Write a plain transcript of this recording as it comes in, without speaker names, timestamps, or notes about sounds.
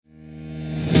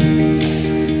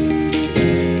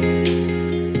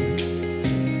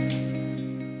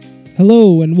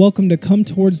Hello and welcome to Come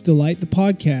Towards Delight, the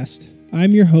podcast. I'm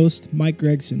your host, Mike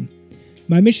Gregson.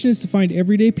 My mission is to find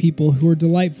everyday people who are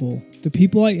delightful. The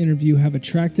people I interview have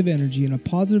attractive energy and a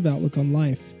positive outlook on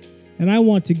life. And I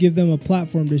want to give them a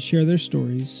platform to share their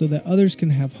stories so that others can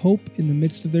have hope in the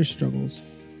midst of their struggles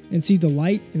and see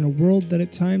delight in a world that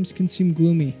at times can seem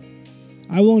gloomy.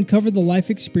 I will uncover the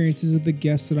life experiences of the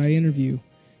guests that I interview,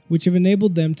 which have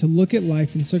enabled them to look at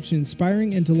life in such an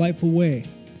inspiring and delightful way,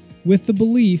 with the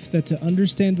belief that to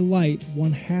understand the light,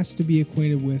 one has to be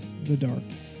acquainted with the dark.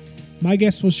 My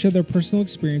guests will share their personal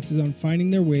experiences on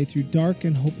finding their way through dark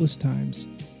and hopeless times,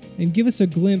 and give us a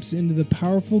glimpse into the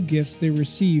powerful gifts they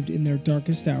received in their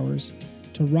darkest hours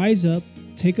to rise up,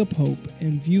 take up hope,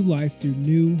 and view life through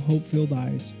new, hope-filled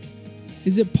eyes.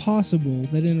 Is it possible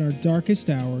that in our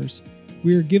darkest hours,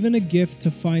 we are given a gift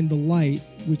to find the light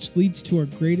which leads to our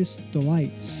greatest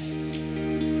delights?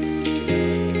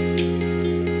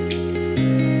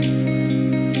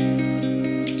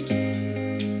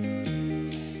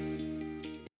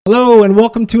 Hello, and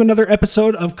welcome to another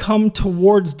episode of Come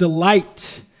Towards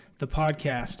Delight, the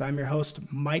podcast. I'm your host,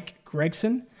 Mike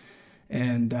Gregson,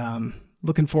 and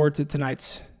looking forward to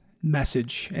tonight's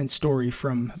message and story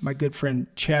from my good friend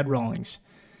Chad Rawlings,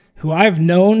 who I've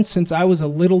known since I was a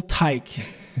little tyke.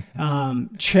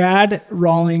 Chad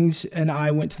Rawlings and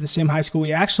I went to the same high school.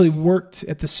 We actually worked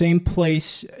at the same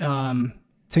place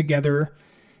together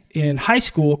in high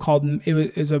school.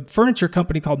 It was a furniture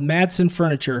company called Madsen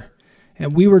Furniture.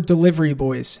 And we were delivery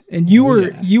boys, and you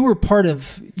were part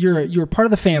of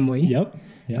the family. Yep.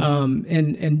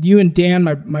 And you and Dan,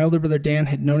 my older brother Dan,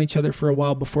 had known each other for a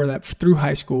while before that through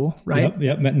high school, right?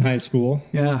 Yep. Met in high school.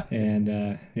 Yeah.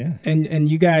 And yeah. And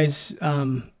you guys,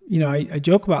 I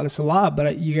joke about this a lot,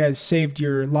 but you guys saved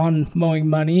your lawn mowing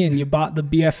money and you bought the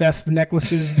BFF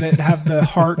necklaces that have the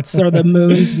hearts or the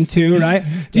moons and two, right?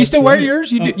 Do you still wear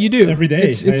yours? You do every day.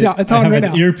 It's on right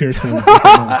now. Ear piercing.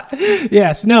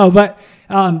 Yes, no, but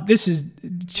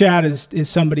Chad is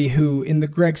somebody who in the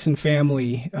Gregson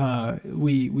family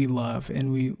we love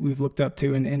and we've looked up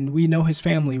to, and we know his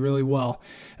family really well.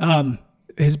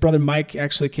 His brother Mike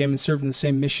actually came and served in the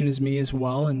same mission as me as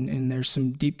well, and there's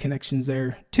some deep connections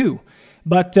there too.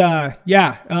 But Chad,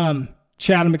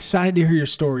 I'm excited to hear your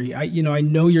story. I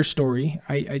know your story.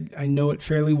 I know it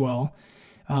fairly well,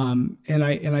 and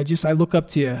I look up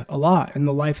to you a lot in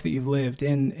the life that you've lived,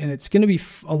 and it's going to be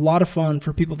a lot of fun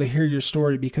for people to hear your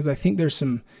story, because I think there's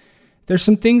some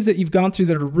things that you've gone through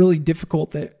that are really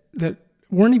difficult that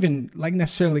weren't even like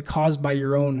necessarily caused by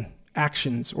your own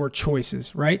actions or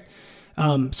choices, right?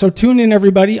 So tune in,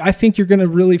 everybody. I think you're going to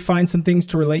really find some things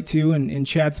to relate to in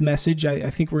Chad's message.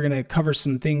 I think we're going to cover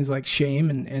some things like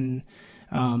shame and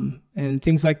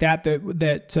things like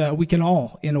that we can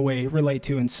all, in a way, relate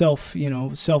to, and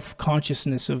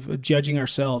self-consciousness of judging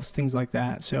ourselves, things like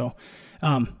that. So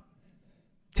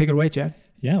take it away, Chad.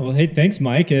 Yeah. Well, hey, thanks,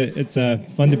 Mike. It's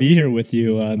fun to be here with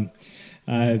you.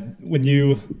 When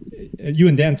you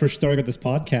and Dan first started this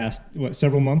podcast,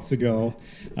 several months ago,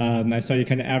 I saw you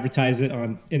kind of advertise it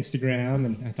on Instagram,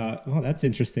 and I thought, oh, that's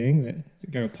interesting.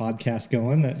 Got a podcast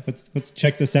going. Let's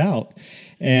check this out.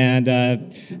 And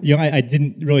I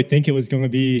didn't really think it was going to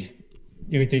be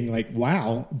anything like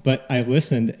wow, but I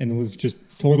listened and was just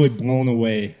totally blown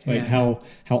away, how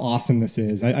awesome this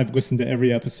is. I've listened to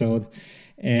every episode,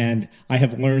 and I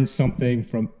have learned something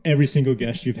from every single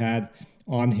guest you've had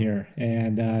on here.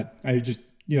 And I just,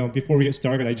 before we get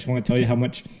started, I just want to tell you how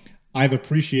much I've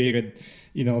appreciated,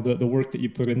 the work that you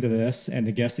put into this and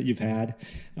the guests that you've had.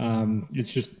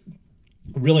 It's just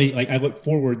really, I look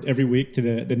forward every week to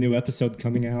the new episode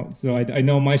coming out. So I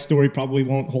know my story probably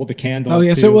won't hold a candle. Oh,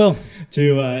 yes, it will.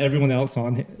 To everyone else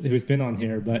who's been on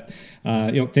here. But,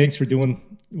 thanks for doing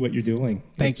what you're doing.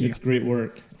 Thank you. It's great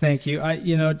work. Thank you.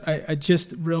 I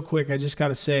just real quick, I just got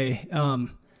to say,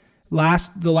 the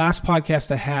last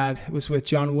podcast I had was with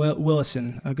John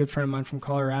Willison, a good friend of mine from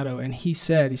Colorado, and he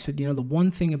said, the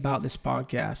one thing about this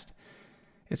podcast,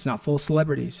 it's not full of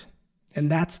celebrities,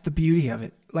 and that's the beauty of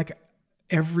it. Like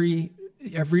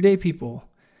everyday people,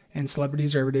 and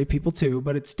celebrities are everyday people too,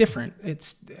 but it's different.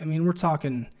 We're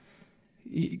talking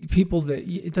people that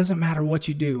it doesn't matter what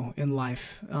you do in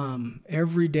life,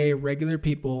 everyday regular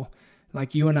people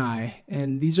like you and I,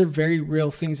 and these are very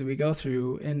real things that we go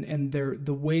through, and they're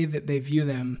the way that they view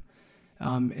them,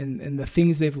 and the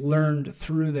things they've learned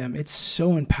through them. It's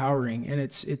so empowering, and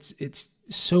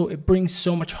it brings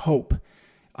so much hope.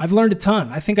 I've learned a ton.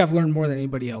 I think I've learned more than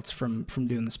anybody else from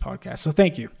doing this podcast. So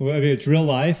thank you. Well, it's real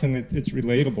life, and it's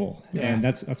relatable, and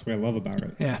that's what I love about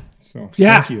it. Yeah. So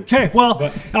yeah. Thank you. Okay.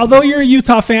 Well, although you're a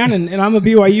Utah fan and I'm a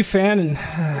BYU fan, and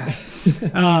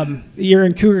You're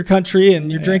in Cougar country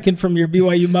and you're drinking from your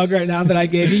BYU mug right now that I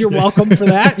gave you. You're welcome for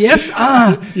that. Yes.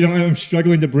 I'm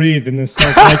struggling to breathe in this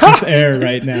self-righteous air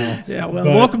right now. Yeah. Well,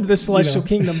 welcome to the celestial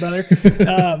kingdom, brother.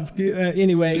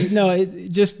 Anyway, no,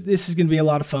 this is going to be a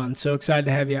lot of fun. So excited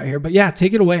to have you out here. But yeah,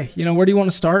 take it away. Where do you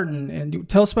want to start? And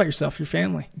tell us about yourself, your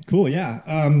family. Cool. Yeah.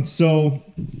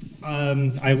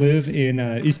 I live in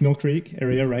East Mill Creek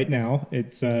area right now.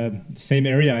 It's the same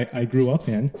area I grew up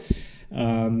in.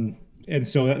 And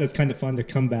so that's kind of fun to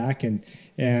come back and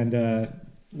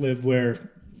live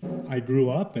where I grew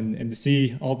up and to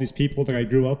see all these people that I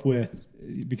grew up with,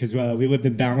 because we lived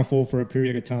in Bountiful for a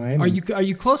period of time. Are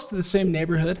you close to the same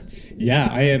neighborhood? Yeah,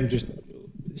 I am just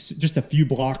a few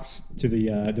blocks to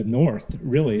the north,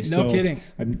 really. No kidding.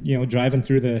 I'm driving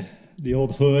through the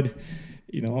old hood,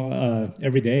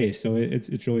 every day. So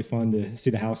it's really fun to see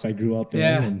the house I grew up in.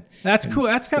 Yeah, that's cool.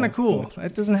 That's kind of cool.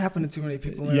 That doesn't happen to too many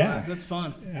people in their lives. That's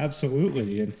fun.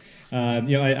 Absolutely. And,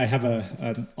 I have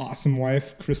an awesome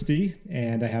wife, Christy,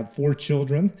 and I have 4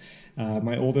 children.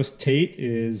 My oldest, Tate,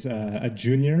 is a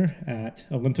junior at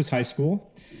Olympus High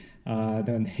School.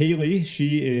 Then Haley,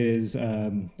 she is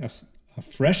a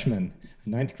freshman, a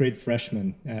 9th grade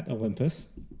freshman at Olympus.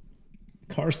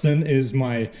 Carson is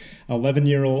my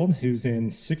 11-year-old who's in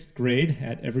 6th grade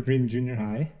at Evergreen Junior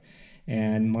High.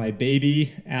 And my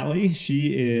baby, Allie,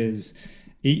 she is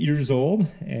 8 years old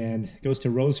and goes to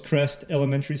Rosecrest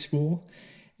Elementary School.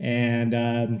 And,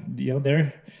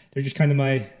 they're just kind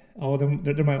of all of them,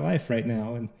 they're my life right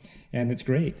now. And it's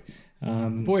great.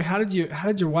 Boy, how did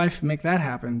your wife make that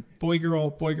happen? Boy,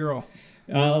 girl.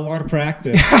 A lot of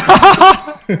practice.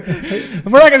 We're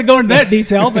not going to go into that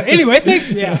detail, but anyway,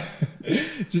 thanks. Yeah.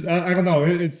 I don't know.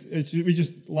 We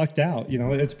just lucked out.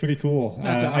 It's pretty cool.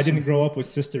 That's awesome. I didn't grow up with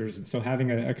sisters, and so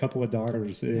having a couple of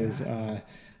daughters is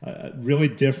really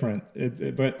different,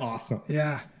 but awesome.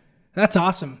 Yeah, that's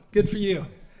awesome. Good for you.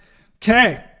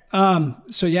 Okay.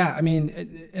 So yeah, I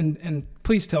mean, and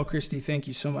please tell Christy, thank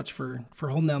you so much for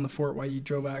holding down the fort while you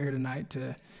drove out here tonight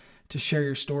to share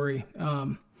your story.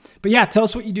 But yeah, tell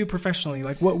us what you do professionally.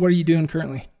 Like, what are you doing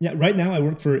currently? Yeah, right now I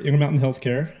work for Intermountain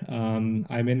Healthcare.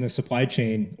 I'm in the supply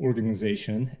chain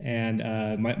organization, and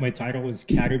my title is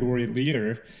category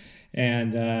leader.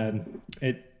 And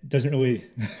it doesn't really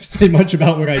say much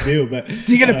about what I do, but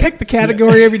do you get to pick the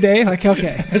category every day? Like,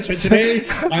 okay, today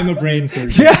I'm a brain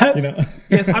surgeon. Yes,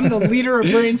 yes, I'm the leader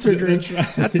of brain surgery. That's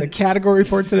right. That's the category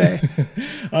for today.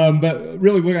 But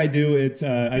really, what I do,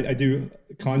 I do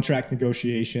contract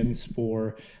negotiations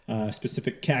for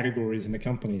specific categories in the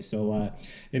company. So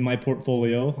in my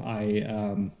portfolio,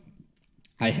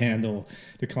 I handle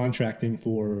the contracting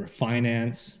for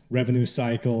finance, revenue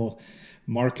cycle,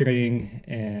 marketing,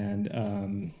 and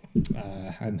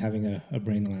I'm having a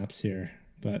brain lapse here,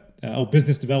 but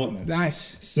business development.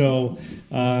 Nice. So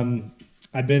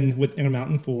I've been with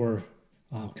Intermountain for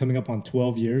coming up on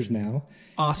 12 years now.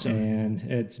 Awesome. And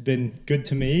it's been good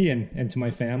to me and to my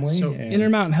family. So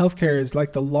Intermountain Healthcare is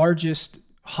like the largest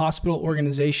hospital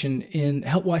organization in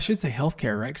I should say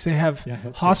healthcare, right? Because they have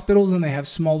hospitals and they have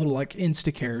small little like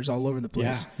Instacares all over the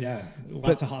place. Yeah.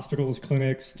 Lots of hospitals,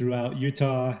 clinics throughout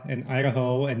Utah and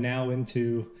Idaho and now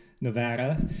into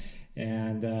Nevada.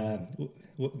 And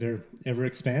they're ever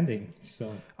expanding.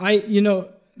 So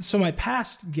So my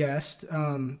past guest,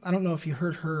 I don't know if you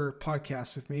heard her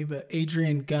podcast with me, but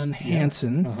Adrienne Gunn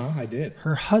Hansen. I did.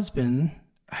 Her husband,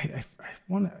 I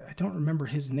don't remember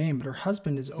his name, but her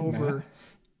husband is over.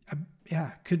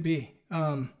 Matt? Could be.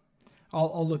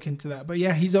 I'll look into that. But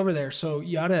yeah, he's over there. So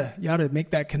you ought to make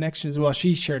that connection as well.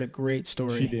 She shared a great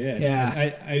story. She did.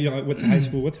 Yeah. I went to high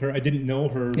school with her. I didn't know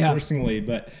her personally,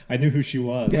 but I knew who she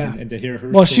was. Yeah. And to hear her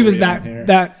Well, story she was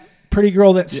that pretty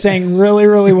girl that sang really,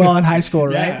 really well in high school,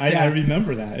 right? I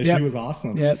remember that. She was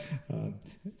awesome. Yep.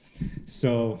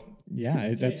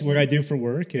 That's what I do for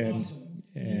work. And awesome.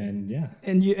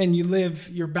 And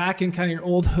you're back in kind of your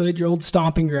old hood, your old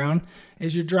stomping ground.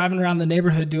 As you're driving around the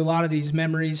neighborhood, do a lot of these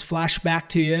memories flash back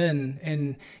to you,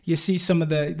 and you see some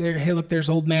of hey, look, there's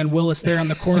old man Willis there on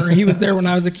the corner. He was there when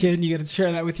I was a kid, and you get to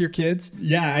share that with your kids.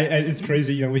 Yeah, it's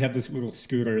crazy. We have this little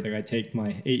scooter that I take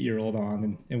my 8-year-old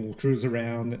on, and we'll cruise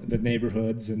around the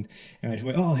neighborhoods, and I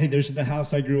say, oh, hey, there's the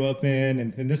house I grew up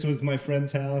in, and this was my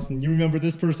friend's house, and you remember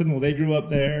this person? Well, they grew up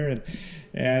there,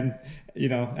 and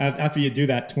after you do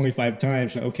that 25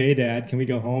 times, okay, Dad, can we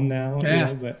go home now?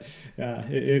 Yeah. But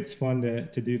it's fun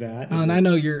to do that. And I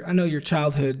know your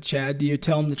childhood, Chad. Do you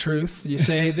tell them the truth? Do you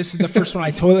say, hey, this is the first one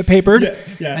I toilet papered,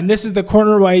 and this is the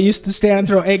corner where I used to stand and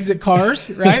throw eggs at cars,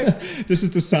 right? This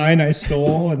is the sign I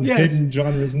stole and hid in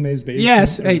John Risenmay's basement.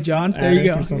 Yes. Hey, John, there you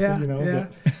go.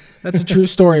 That's a true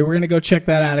story. We're going to go check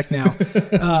that attic now.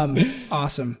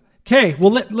 Awesome. Okay.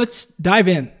 Well, let's dive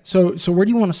in. So where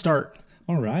do you want to start?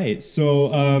 All right. So,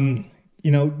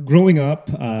 growing up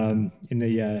in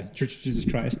the Church of Jesus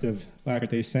Christ of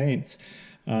Latter-day Saints,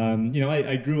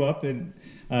 I grew up in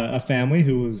a family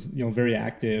who was, very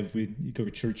active. We go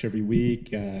to church every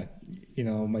week.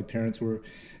 My parents were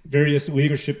various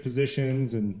leadership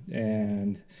positions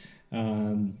and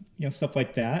stuff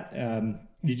like that.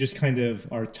 You just kind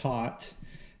of are taught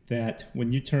that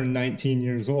when you turn 19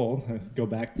 years old, go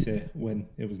back to when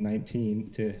it was 19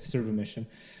 to serve a mission,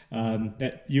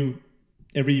 that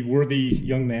every worthy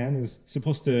young man is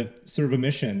supposed to serve a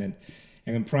mission.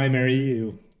 And in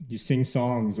primary, you sing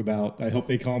songs about, I hope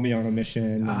they call me on a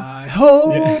mission. I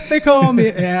hope they call me.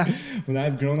 Yeah. When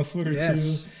I've grown a foot or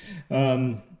two.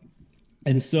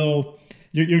 And so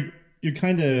you're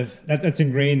kind of, that's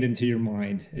ingrained into your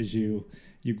mind as you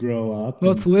grow up.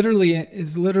 Well, it's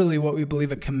literally what we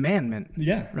believe a commandment.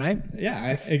 Yeah. Right?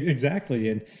 Yeah,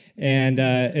 exactly. And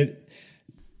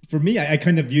for me, I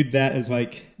kind of viewed that as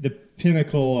like the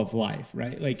pinnacle of life,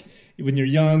 right? Like when you're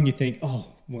young, you think,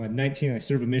 oh, well, I'm 19, I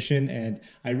serve a mission, and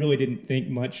I really didn't think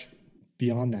much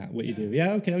beyond that, what you do.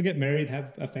 Yeah, okay, I'll get married,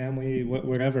 have a family,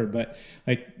 whatever. But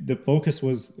like the focus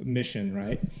was mission,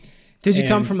 right? Did you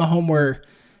come from a home where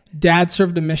dad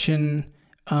served a mission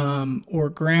or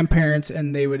grandparents,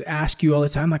 and they would ask you all the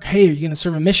time, like, hey, are you going to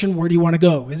serve a mission? Where do you want to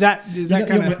go? Is that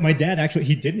kind of... My dad, actually,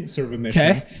 he didn't serve a mission.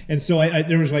 Okay. And so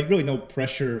there was like really no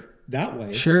pressure that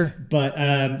way. Sure. But,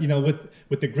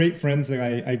 with the great friends that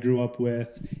I grew up with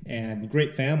and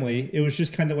great family, it was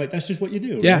just kind of like, that's just what you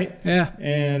do, right? Yeah.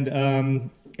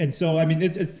 And so, I mean,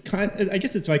 it's kind of, I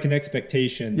guess it's like an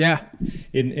expectation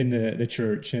in the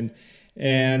church. I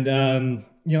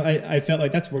felt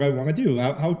like that's what I want to do.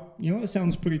 How it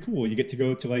sounds pretty cool. You get to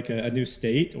go to like a new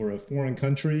state or a foreign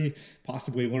country,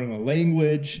 possibly learn a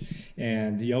language.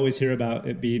 And you always hear about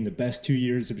it being the best 2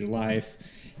 years of your life.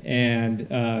 And,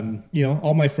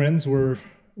 all my friends were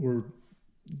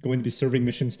going to be serving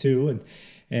missions too.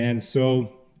 And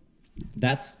so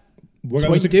that's what I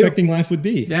was expecting life would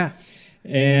be. Yeah.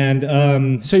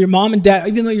 And so your mom and dad,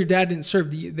 even though your dad didn't serve,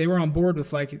 they were on board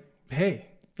with like, hey,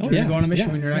 you're going to go on a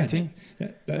mission when you're 19.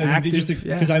 Yeah.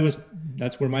 Because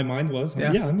that's where my mind was.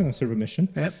 I'm going to serve a mission.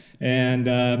 Yep.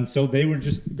 And so they would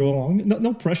just go along.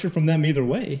 No pressure from them either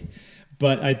way.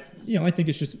 But I think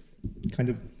it's just kind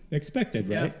of expected,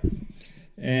 right? Yeah.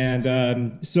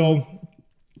 And so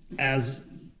as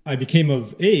I became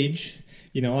of age,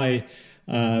 I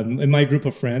in my group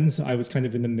of friends, I was kind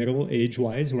of in the middle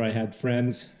age-wise, where I had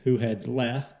friends who had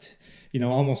left,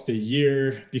 almost a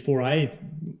year before I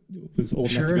was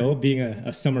old enough to go, being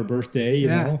a summer birthday, you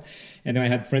know, and I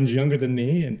had friends younger than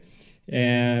me,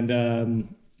 and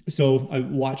so I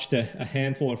watched a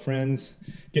handful of friends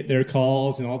get their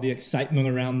calls and all the excitement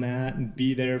around that, and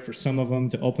be there for some of them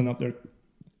to open up their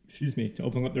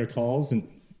calls, and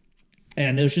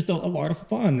it was just a lot of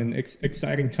fun and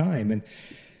exciting time,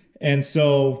 and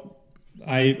so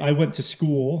I went to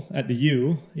school at the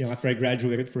U, after I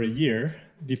graduated for a year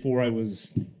before I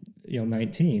was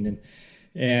 19,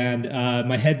 and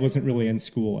my head wasn't really in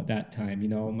school at that time.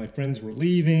 My friends were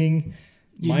leaving.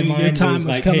 My mind was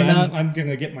like, hey, I'm going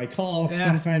to get my call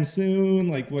sometime soon,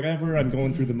 like whatever. I'm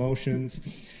going through the motions.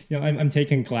 I'm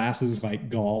taking classes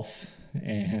like golf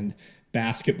and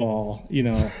basketball,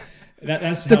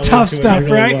 That's the tough stuff,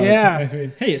 really right? was. Yeah. I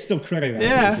mean, hey, it's still credit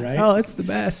hours, right? Oh, it's the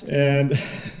best. And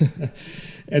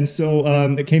so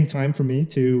it came time for me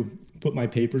to put my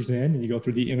papers in, and you go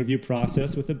through the interview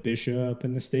process with the bishop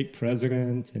and the stake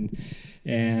president,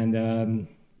 and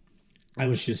I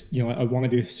was just, I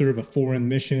wanted to serve a foreign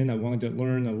mission. I wanted to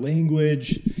learn a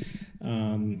language,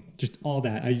 just all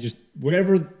that.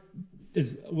 Whatever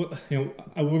is,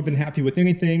 I would have been happy with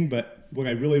anything, but what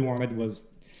I really wanted was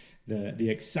the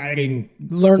exciting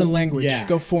learn a language,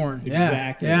 go foreign.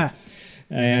 Exactly. Yeah.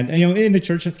 And in the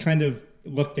church, it's kind of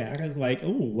looked at as like,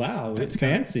 oh wow, that's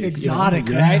fancy, exotic,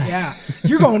 right? Yeah.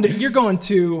 You're going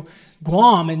to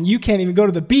Guam, and you can't even go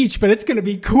to the beach, but it's going to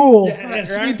be cool. Right?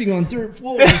 Sleeping on dirt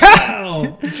floors.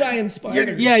 Wow, giant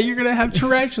spiders. You're going to have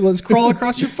tarantulas crawl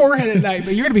across your forehead at night,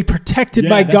 but you're going to be protected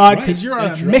by God because you're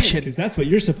on a mission. Because that's what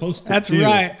you're supposed to do. That's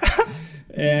right.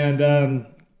 And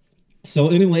so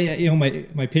anyway,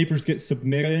 my papers get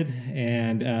submitted,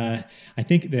 and I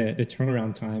think the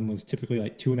turnaround time was typically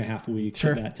like 2.5 weeks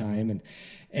at that time,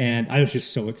 and I was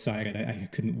just so excited. I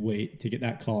couldn't wait to get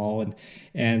that call,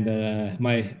 and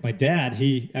my dad,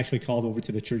 he actually called over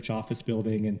to the church office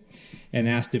building and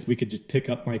asked if we could just pick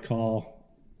up my call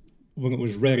when it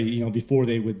was ready, before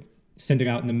they would send it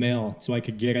out in the mail, so I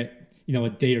could get it, a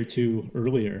day or two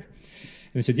earlier.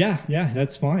 they said, yeah,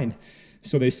 that's fine.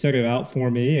 So they set it out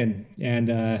for me, and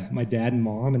my dad and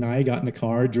mom and I got in the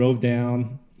car, drove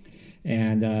down,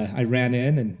 and I ran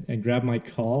in and grabbed my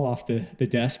call off the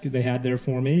desk they had there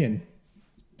for me and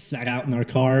sat out in our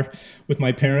car with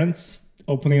my parents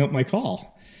opening up my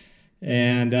call.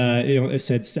 And, it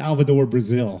said Salvador,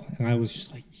 Brazil. And I was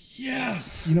just like,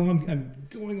 yes, I'm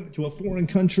going to a foreign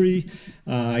country.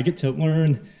 I get to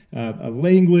learn a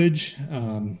language.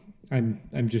 I'm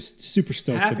just super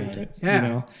stoked Happy. about it,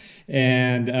 Yeah.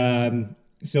 And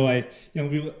so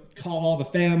we call all the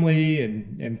family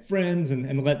and friends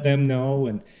and let them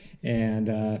know. And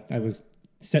I was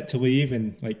set to leave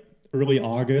in like early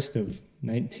August of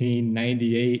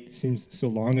 1998. Seems so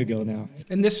long ago now.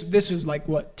 And this was like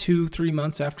what, 2-3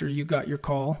 months after you got your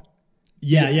call?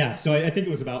 Yeah. So I think it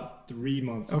was about 3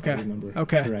 months, if I remember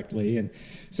correctly. And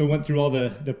so went through all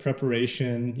the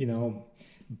preparation,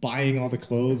 buying all the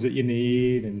clothes that you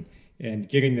need and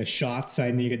getting the shots I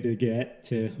needed to get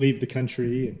to leave the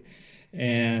country.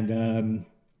 And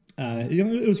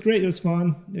it was great. It was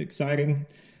fun, exciting.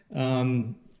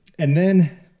 And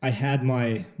then I had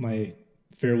my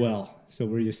farewell. So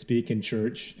where you speak in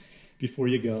church before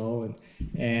you go.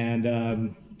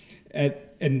 And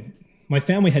my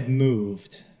family had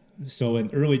moved. So in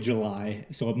early July,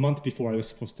 so a month before I was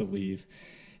supposed to leave.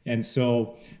 And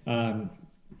so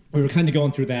we were kind of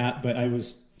going through that, but I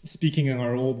was speaking in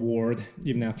our old ward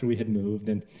even after we had moved.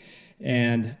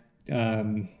 And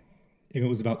it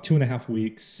was about 2.5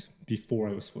 weeks before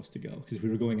I was supposed to go because we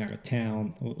were going out of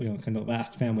town, kind of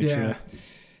last family trip.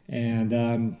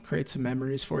 And create some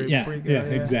memories for you before you go. Yeah,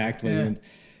 exactly. Yeah.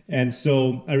 And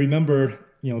so I remember,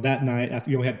 that night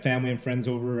after we had family and friends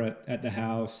over at the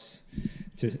house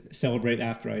to celebrate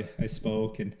after I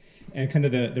spoke, and kind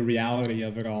of the reality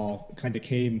of it all kind of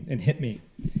came and hit me,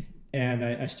 and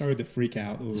I started to freak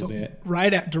out a little bit.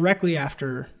 Directly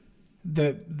after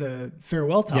the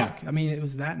farewell talk. Yeah. I mean, it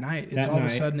was that night. It's all of a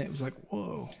sudden it was like,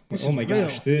 whoa! Oh my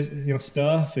gosh, this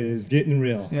stuff is getting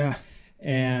real. Yeah.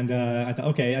 And I thought,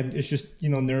 okay, it's just,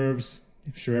 nerves.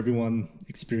 I'm sure everyone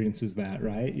experiences that,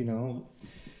 right?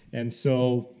 And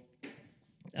so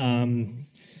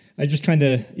I just kind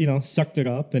of, sucked it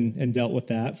up and dealt with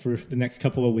that for the next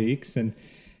couple of weeks. And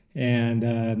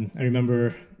I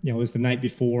remember, it was the night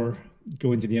before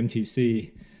going to the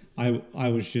MTC. I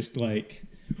was just like,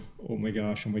 oh my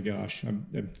gosh,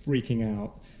 I'm freaking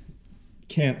out.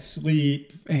 Can't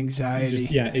sleep.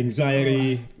 Anxiety.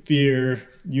 Anxiety, fear,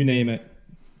 you name it.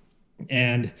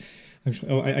 And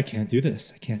I can't do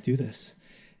this.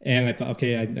 And I thought,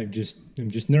 okay, I'm just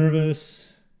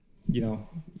nervous.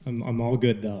 I'm all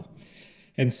good though.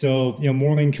 And so,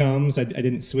 morning comes. I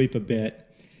didn't sleep a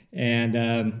bit, and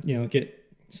get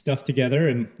stuff together.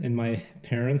 And my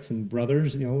parents and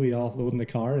brothers, we all load in the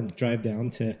car and drive down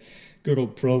to good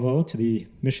old Provo to the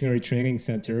Missionary Training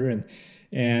Center.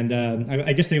 And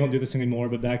I guess they don't do this anymore,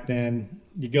 but back then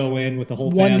you go in with the whole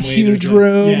family. One huge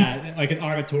room. Like an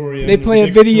auditorium. They play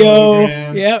a video.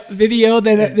 Video.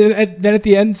 Then at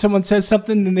the end, someone says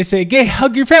something, and they say, "Hey,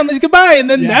 hug your families goodbye," and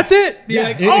then that's it. You're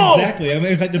like, oh! Exactly. I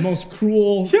mean, it's like the most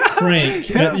cruel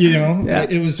prank. But,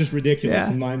 it was just ridiculous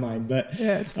in my mind. But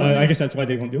it's funny. I guess that's why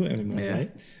they don't do it anymore,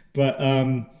 right? But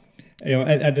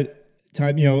at the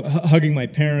time, hugging my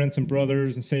parents and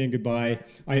brothers and saying goodbye,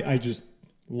 I just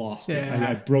lost it.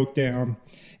 I broke down.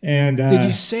 And did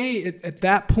you say at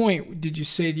that point, did you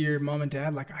say to your mom and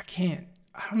dad, like, I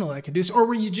don't know that I can do this? Or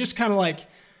were you just kind of like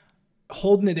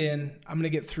holding it in? I'm going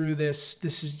to get through this.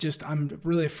 This is just, I'm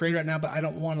really afraid right now, but I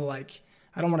don't want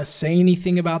to say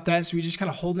anything about that. So you just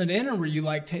kind of holding it in? Or were you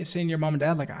like saying to your mom and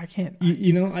dad, like, I can't?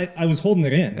 I was holding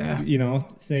it in,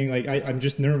 saying like, I'm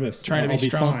just nervous. Trying to be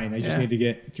strong. I'll be fine. I just need to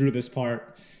get through this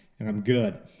part and I'm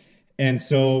good. And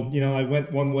so, I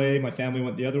went one way, my family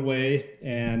went the other way,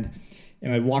 and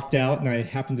I walked out, and I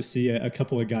happened to see a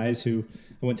couple of guys who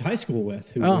I went to high school with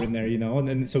who were in there, and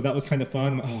then so that was kind of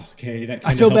fun. Oh, okay, that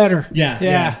kind I feel of helps. better.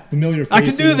 Yeah, familiar faces. I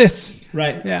can do this.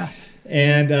 Right. Yeah.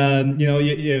 And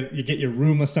you get your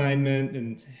room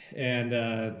assignment, and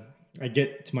I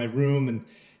get to my room,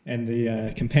 and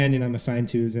the companion I'm assigned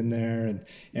to is in there,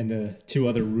 and the two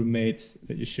other roommates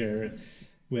that you share it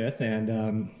with,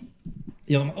 and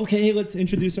okay, let's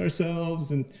introduce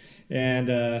ourselves, and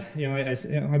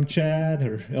I'm Chad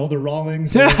or Elder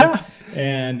Rawlings,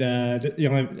 and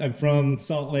I'm from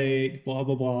Salt Lake, blah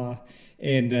blah blah,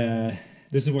 and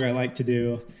this is what I like to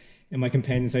do. And my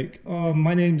companion's like, oh,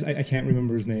 my name's I can't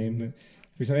remember his name, but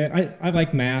he's like, I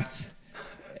like math,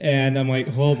 And I'm like,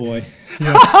 oh boy,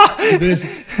 this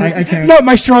I can't. Not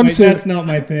my strong like, suit. That's not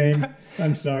my thing.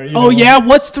 I'm sorry. Yeah,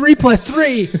 what's 3 +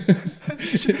 3?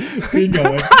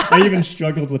 Bingo. I even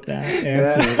struggled with that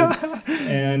answer.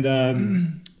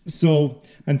 And so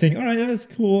I'm thinking, all right, that's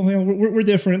cool. We're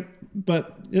different,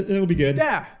 but it'll be good.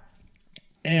 Yeah.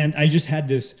 And I just had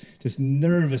this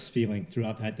nervous feeling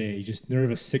throughout that day, just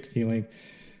nervous, sick feeling.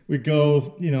 We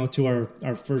go, to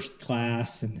our first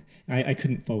class, and I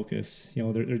couldn't focus.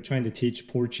 They're trying to teach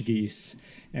Portuguese,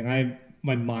 and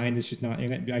my mind is just not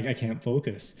in it. I can't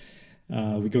focus.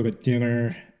 We go to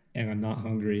dinner, and I'm not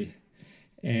hungry.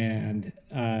 And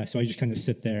so I just kind of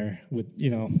sit there with,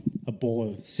 a bowl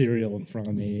of cereal in front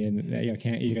of me, and I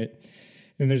can't eat it.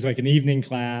 And there's like an evening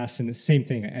class, and the same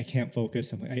thing. I can't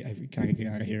focus. I'm like, I gotta get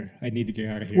out of here. I need to get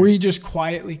out of here. Were you just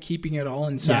quietly keeping it all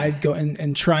inside,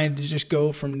 and trying to just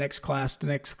go from next class to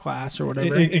next class or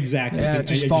whatever? Exactly. Yeah,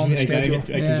 just following the schedule. I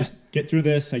can just get through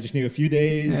this. I just need a few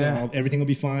days. Yeah. Everything will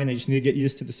be fine. I just need to get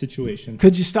used to the situation.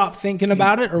 Could you stop thinking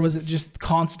about it, or was it just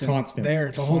constant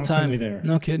there the whole time? Constantly there.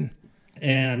 No kidding.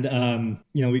 And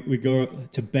we go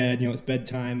to bed. It's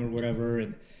bedtime or whatever,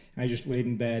 and I just laid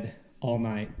in bed all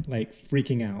night, like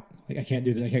freaking out. Like, I can't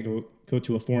do this. I can't go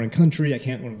to a foreign country. I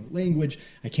can't learn the language.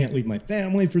 I can't leave my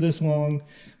family for this long.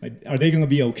 Like, are they going to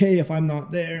be okay if I'm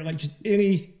not there? Like, just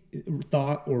any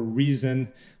thought or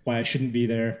reason why I shouldn't be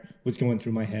there was going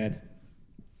through my head.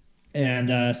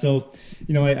 And so,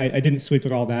 I didn't sleep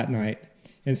at all that night.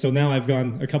 And so now I've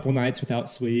gone a couple nights without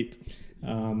sleep. We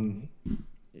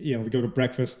go to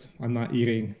breakfast. I'm not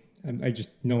eating. I just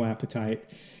no appetite.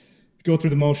 Go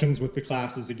through the motions with the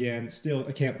classes again. Still,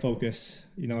 I can't focus.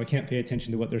 I can't pay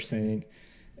attention to what they're saying.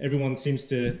 Everyone seems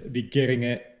to be getting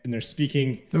it, and they're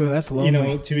speaking. Oh, that's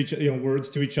lonely. To each,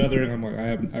 words to each other, and I'm like,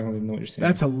 I don't even know what you're saying.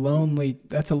 That's a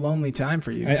lonely time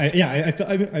for you.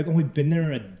 I've only been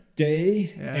there a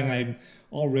day, and I'm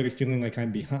already feeling like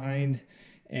I'm behind,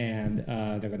 and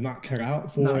that I'm not cut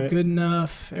out for it. Not good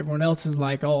enough. Everyone else is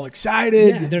like all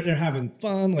excited. Yeah, they're having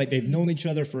fun, like they've known each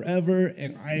other forever,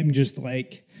 and I'm just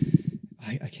like,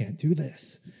 I can't do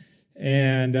this.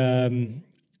 And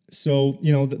so,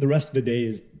 the rest of the day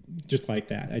is just like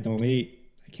that. I don't eat.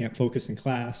 I can't focus in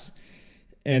class.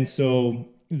 And so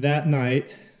that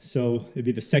night, so it'd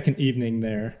be the second evening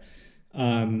there,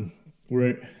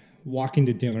 we're walking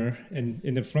to dinner, and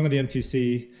in the front of the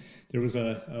MTC, there was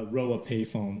a row of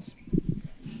payphones.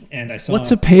 And I saw...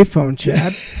 What's a payphone,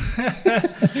 Chad?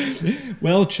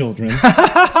 Well, children,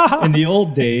 in the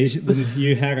old days, when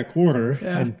you had a quarter,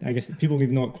 and I guess people don't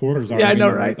even know what quarters are. Yeah, I know,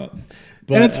 right? But,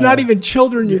 and it's not even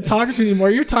children you're talking to anymore.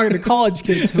 You're talking to college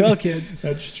kids, well, kids.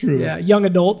 That's true. Yeah, young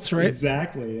adults, right?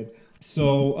 Exactly.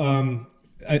 So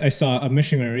I saw a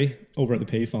missionary over at the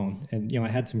payphone, and I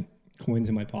had some coins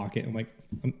in my pocket. I'm like,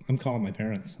 I'm calling my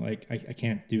parents. Like, I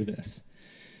can't do this.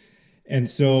 And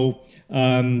so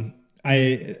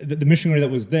the missionary that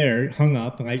was there hung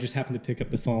up, and I just happened to pick up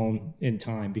the phone in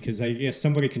time because I guess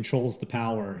somebody controls the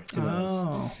power to this.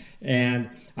 And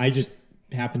I just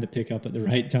happened to pick up at the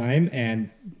right time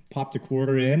and popped a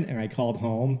quarter in, and I called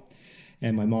home,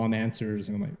 and my mom answers,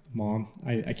 and I'm like, Mom,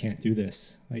 I can't do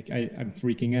this. Like, I'm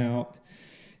freaking out.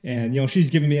 And, she's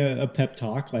giving me a pep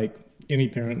talk like any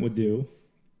parent would do.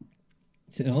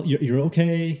 So, you're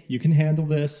okay. You can handle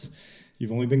this.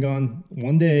 You've only been gone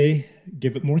one day.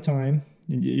 Give it more time,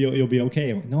 and you'll be okay.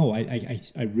 I'm like, no,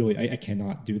 I really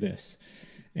cannot do this.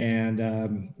 And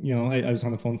I was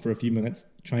on the phone for a few minutes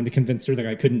trying to convince her that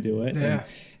I couldn't do it. Yeah.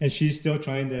 And she's still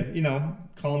trying to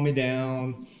calm me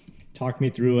down, talk me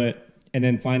through it. And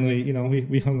then finally,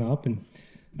 we hung up, and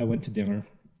I went to dinner.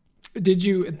 Did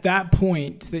you, at that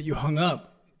point that you hung up,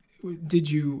 did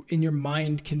you in your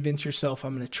mind convince yourself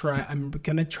I'm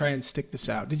gonna try and stick this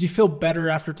out? Did you feel better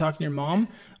after talking to your mom,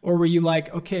 or were you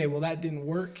like, okay, well, that didn't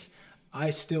work,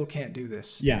 I still can't do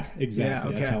this? Yeah,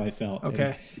 exactly. Yeah, okay. That's how I felt.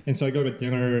 Okay. And so I go to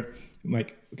dinner, my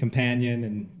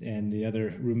companion and the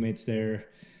other roommates there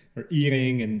are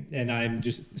eating, and I'm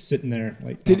just sitting there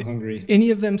like hungry.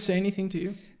 Any of them say anything to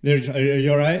you? Are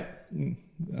you all right?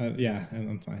 Yeah,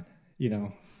 I'm fine.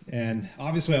 And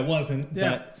obviously I wasn't,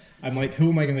 but I'm like, who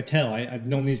am I going to tell? I've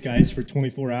known these guys for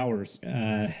 24 hours.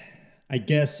 I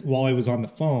guess while I was on the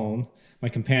phone, my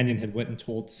companion had went and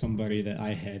told somebody that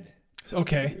I had.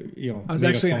 Okay. I was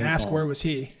actually going to ask, where was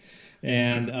he?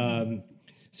 And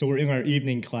so we're in our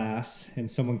evening class, and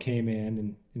someone came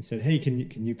in and said, hey, can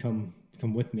you come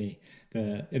with me?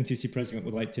 The MTC president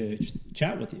would like to just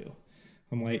chat with you.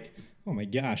 I'm like, oh my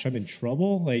gosh, I'm in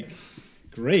trouble? Like,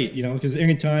 great, because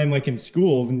anytime, like in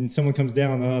school, when someone comes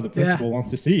down, the principal wants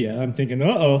to see you, I'm thinking,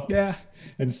 uh-oh. Yeah.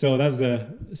 And so that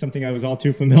was something I was all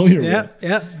too familiar with.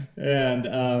 Yeah.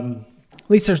 And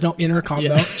least there's no intercom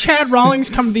though. Chad Rawlings,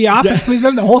 come to the office, please.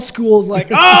 And the whole school's like,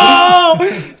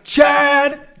 oh,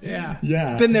 Chad.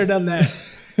 Yeah. Been there, done that.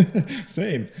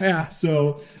 Same. Yeah.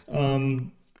 So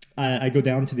I go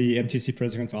down to the MTC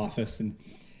president's office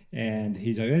and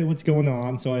he's like, hey, what's going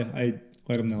on? So I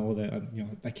let him know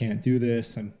that I can't do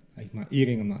this. I'm not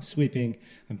eating. I'm not sleeping.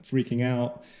 I'm freaking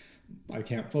out. I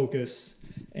can't focus.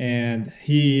 And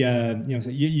he said,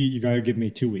 you got to give me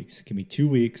 2 weeks. Give me 2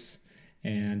 weeks.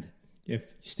 And if you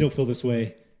still feel this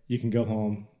way, you can go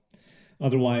home.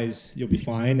 Otherwise, you'll be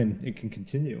fine and it can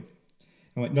continue.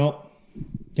 I'm like, no,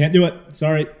 can't do it.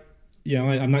 Sorry.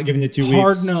 I'm not giving you 2 weeks.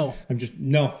 Hard no. I'm just,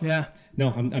 no. Yeah.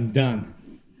 No, I'm done.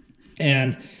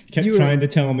 And he kept trying to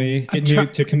tell me, get me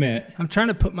to commit. I'm trying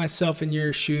to put myself in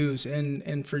your shoes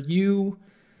and for you,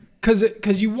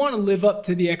 because you want to live up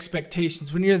to the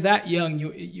expectations. When you're that young,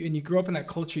 and you grow up in that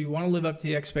culture, you want to live up to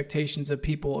the expectations of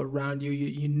people around you.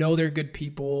 You know they're good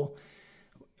people,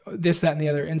 this, that, and the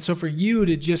other. And so for you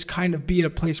to just kind of be at a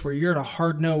place where you're at a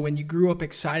hard no, when you grew up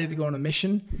excited to go on a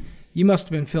mission, you must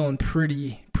have been feeling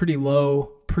pretty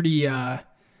low, pretty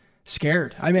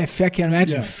scared. I mean, I can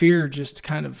imagine fear just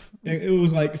kind of. It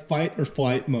was like fight or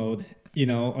flight mode.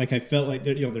 Like I felt like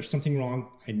there's something wrong.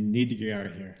 I need to get out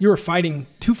of here. You were fighting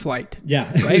to flight.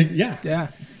 Yeah. Right? Yeah.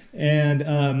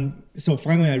 And so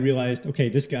finally I realized, okay,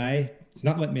 this guy is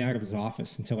not letting me out of his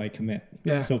office until I commit.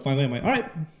 Yeah. So finally I'm like, all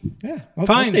right,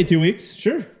 I'll stay 2 weeks.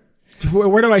 Sure.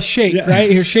 Where do I shake,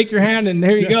 right? Here, shake your hand and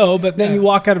there you go. But then you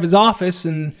walk out of his office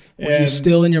and you're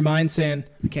still in your mind saying,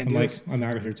 I can't do this. I'm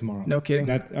out of here tomorrow. No kidding.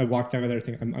 I walked out of there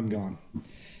thinking I'm gone.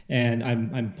 And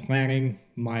I'm planning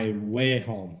my way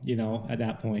home, at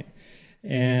that point.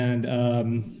 And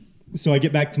so I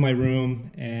get back to my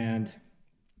room and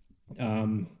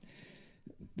the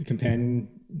companion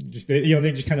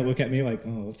they just kind of look at me like,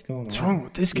 oh, what's going on? What's wrong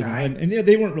with this guy? And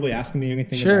they weren't really asking me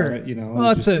anything about it,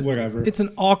 Well, it's whatever. It's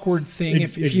an awkward thing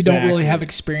if you don't really have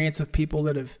experience with people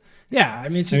that have. Yeah, I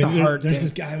mean, it's just a hard thing. There's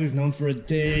this guy we've known for a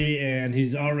day, and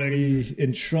he's already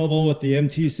in trouble with the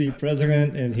MTC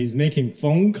president, and he's making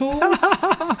phone calls.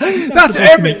 That's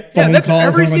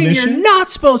everything you're not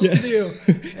supposed to do.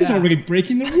 He's already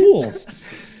breaking the rules.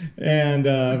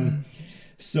 And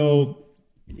so,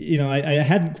 I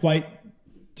hadn't quite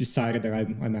decided that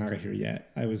I'm out of here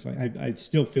yet. I was like, I'm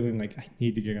still feeling like I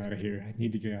need to get out of here. I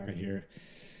need to get out of here.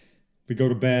 We go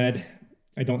to bed.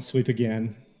 I don't sleep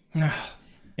again.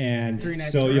 And 3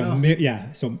 nights so, in a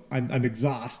row. so I'm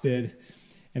exhausted.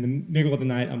 In the middle of the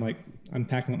night, I'm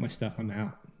packing up my stuff. I'm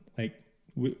out. Like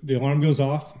the alarm goes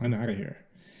off. I'm out of here.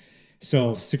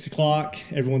 So 6 o'clock,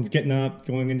 everyone's getting up,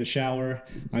 going in the shower.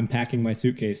 I'm packing my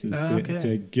suitcases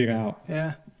to get out.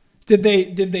 Yeah. Did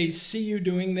they see you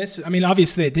doing this? I mean,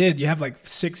 obviously they did. You have like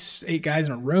 6-8 guys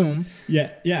in a room.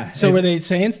 Yeah. So were they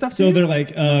saying stuff? So they're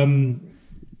like,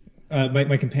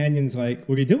 my companion's like,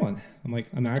 what are you doing? I'm like,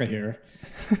 I'm out of here.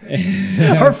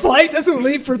 Our flight doesn't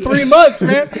leave for 3 months,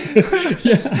 man.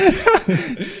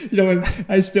 And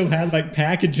I still had like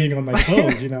packaging on my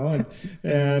clothes, and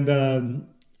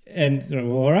they're like,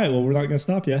 well, all right, well, we're not going to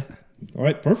stop you. All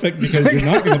right, perfect, because you're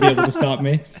not going to be able to stop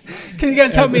me. Can you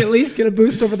guys help me at least get a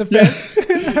boost over the fence?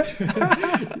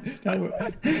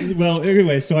 Well,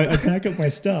 anyway, so I pack up my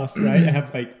stuff, right? I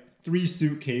have like 3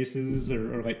 suitcases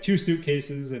or like 2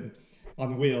 suitcases and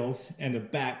on wheels and a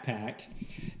backpack,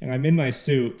 and I'm in my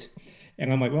suit,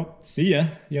 and I'm like, well, see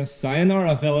ya,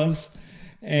 sayonara, fellas.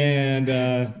 And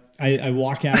I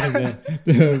walk out of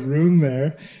the room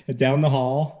there and down the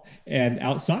hall and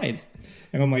outside.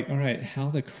 And I'm like, all right, how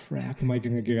the crap am I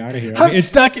going to get out of here? I'm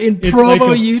stuck in Provo,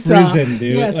 like Utah. Prison,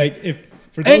 dude. Yes. Like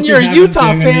and you're a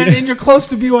Utah fan, and you're close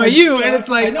to BYU, and it's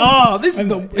like,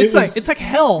 it's like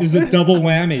hell. It was a double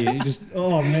whammy.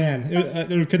 Oh man,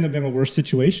 there couldn't have been a worse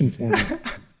situation for me.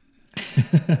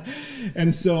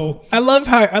 And so I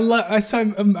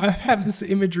have this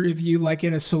imagery of you like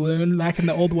in a saloon, like in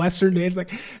the old Western days,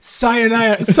 like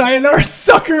sayonara,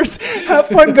 suckers. Have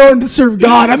fun going to serve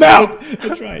God. I'm out.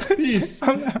 That's right. Peace.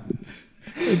 I'm out.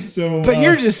 And so, but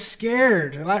you're just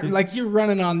scared, like you're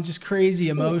running on just crazy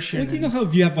emotion. Well, you know how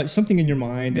if you have like something in your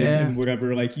mind and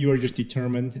whatever, like you are just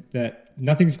determined that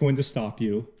nothing's going to stop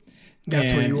you.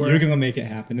 That's where you were. You're going to make it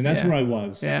happen, and that's where I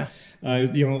was. Yeah.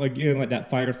 Like that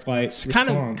fight or flight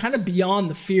response. Kind of beyond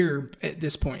the fear at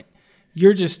this point.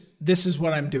 You're just, this is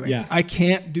what I'm doing. Yeah. I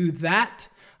can't do that.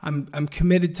 I'm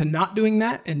committed to not doing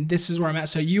that, and this is where I'm at.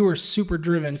 So you were super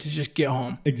driven to just get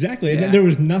home. Exactly. And there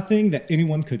was nothing that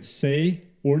anyone could say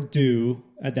or do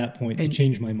at that point to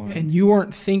change my mind. And you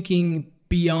weren't thinking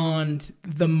beyond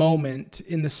the moment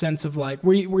in the sense of like,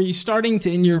 were you starting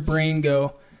to in your brain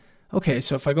go, okay,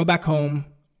 so if I go back home,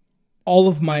 all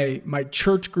of my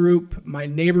church group, my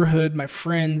neighborhood, my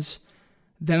friends.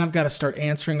 Then I've got to start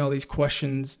answering all these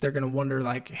questions. They're going to wonder,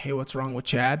 like, hey, what's wrong with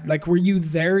Chad? Like, were you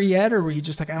there yet? Or were you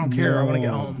just like, I don't care. I want to get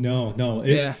home. No.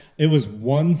 It was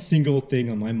one single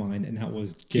thing on my mind, and that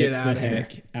was get the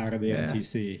heck out of the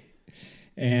MTC.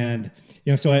 And,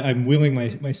 so I'm wheeling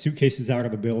my suitcases out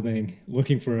of the building,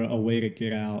 looking for a way to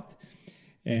get out.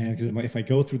 And because if I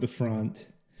go through the front,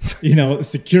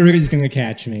 security's going to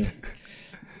catch me.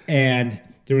 And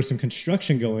there was some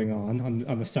construction going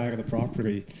on the side of the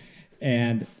property.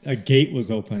 And a gate was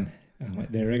open. I'm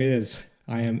like, there it is.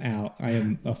 I am out. I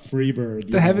am a free bird.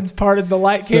 The heavens parted. The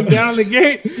light came down on the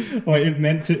gate.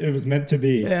 It was meant to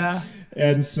be. Yeah.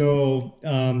 And so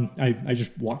I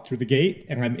just walked through the gate,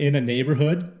 and I'm in a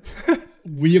neighborhood,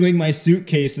 wheeling my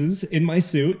suitcases in my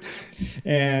suit,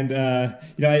 and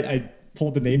I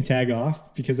pulled the name tag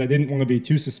off because I didn't want to be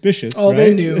too suspicious. Oh, right?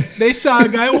 They knew. They saw a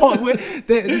guy walk.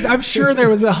 I'm sure there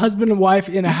was a husband and wife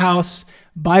in a house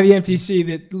by the MTC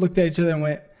that looked at each other and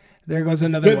went, there goes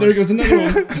another one. There goes another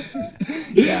one.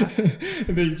 Yeah.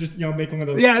 And they just, make one of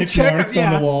those tick marks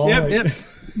on the wall.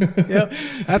 Yep.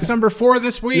 That's number 4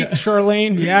 this week,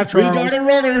 Charlene. Yeah, Charles. We got a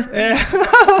runner.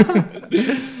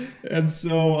 Yeah. And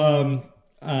so,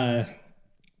 I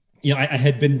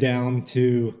had been down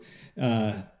to,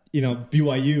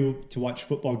 BYU to watch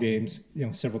football games,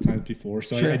 several times before.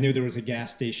 So sure. I knew there was a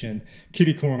gas station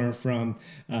kitty corner from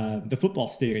the football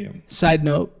stadium. Side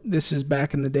note, this is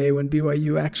back in the day when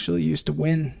BYU actually used to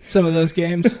win some of those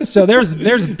games. So there was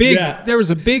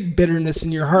a big bitterness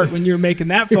in your heart when you were making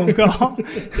that phone call.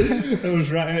 That was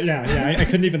right. Yeah. I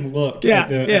couldn't even look at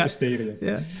the stadium.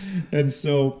 Yeah. And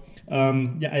so,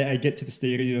 I get to the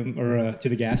stadium or to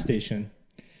the gas station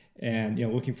and,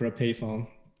 looking for a payphone.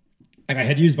 And I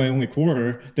had used my only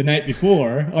quarter the night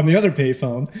before on the other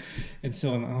payphone. And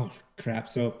so I'm, oh, crap.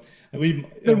 So I leave.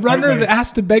 The runner that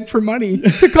has to beg for money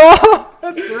to call.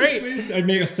 That's great. Please, I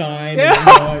made a sign.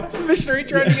 Yeah. Missionary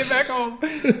trying to get back home.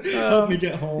 Help me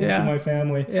get home to my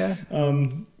family. Yeah.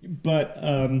 But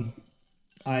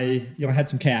I had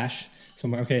some cash. So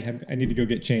I'm like, okay, I need to go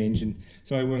get change. And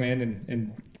so I went in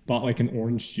and bought like an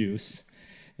orange juice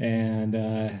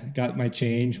and got my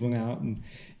change, went out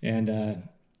and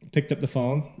picked up the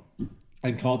phone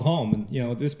and called home.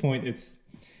 And, at this point it's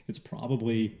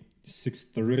probably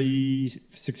 6:30,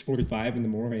 6:45 in the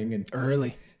morning. And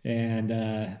early. And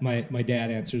my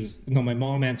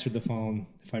mom answered the phone,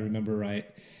 if I remember right.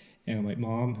 And I'm like,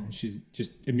 Mom, and she's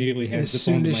just immediately hands the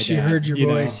phone to my dad. As soon as she heard your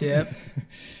voice, yep.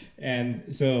 And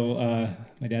so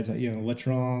my dad's like, what's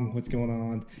wrong? What's going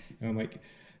on? And I'm like,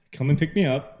 come and pick me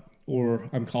up, or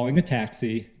I'm calling a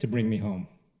taxi to bring me home.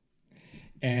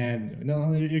 And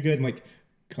no, you're good. I'm like,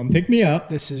 come pick me up.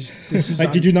 This is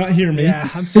like, did you not hear me? Yeah,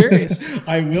 I'm serious.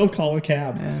 I will call a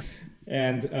cab. Yeah.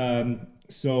 And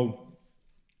so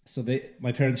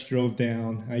my parents drove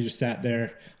down. I just sat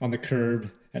there on the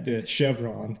curb at the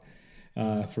Chevron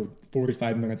for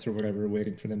 45 minutes or whatever,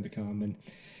 waiting for them to come. And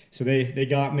so they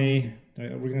got me.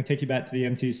 We're going to take you back to the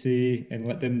MTC and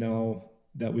let them know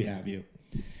that we have you.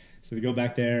 So we go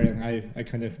back there, and I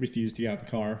kind of refused to get out of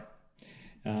the car.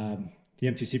 The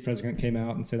MTC president came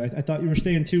out and said, I thought you were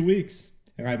staying 2 weeks.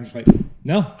 And I'm just like,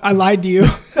 no. I lied to you.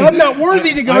 I'm not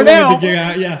worthy to go now.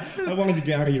 I wanted to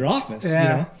get out of your office.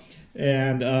 Yeah.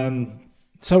 And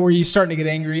so were you starting to get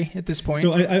angry at this point?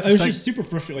 So I was just super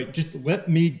frustrated. Like, just let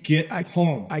me get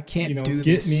home. I can't do get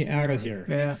this. Get me out of here.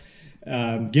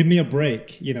 Yeah. Give me a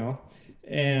break,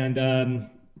 And,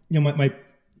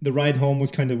 the ride home was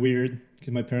kind of weird.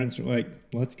 Because my parents were like,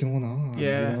 what's going on?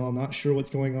 Yeah. I'm not sure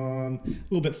what's going on. A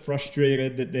little bit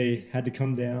frustrated that they had to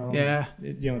come down. Yeah.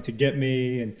 To get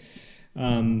me.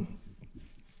 And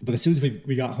but as soon as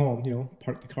we got home,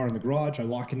 parked the car in the garage, I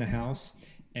walk in the house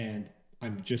and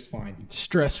I'm just fine.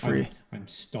 Stress free. I'm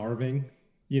starving.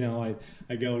 I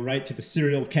go right to the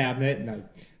cereal cabinet and I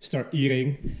start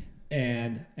eating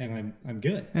and I'm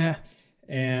good. Yeah.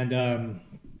 And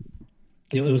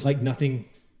it was like nothing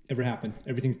ever happened.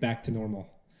 Everything's back to normal.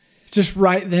 Just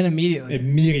right then,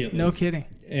 immediately. No kidding.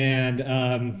 And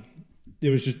it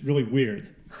was just really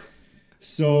weird.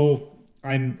 So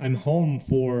I'm home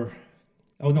for.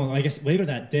 Oh no! I guess later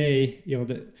that day,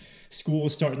 the school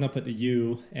was starting up at the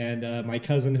U, and my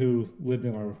cousin who lived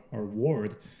in our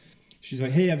ward, she's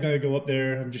like, "Hey, I've got to go up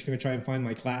there. I'm just going to try and find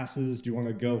my classes. Do you want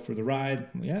to go for the ride?"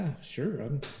 I'm like, yeah, sure.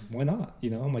 Why not?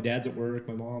 My dad's at work.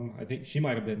 My mom, I think she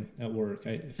might have been at work,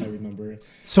 if I remember.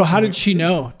 So how did she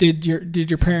know? Did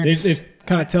your parents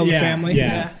kind of tell the family?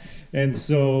 Yeah. And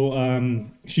so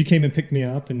she came and picked me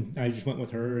up, and I just went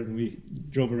with her, and we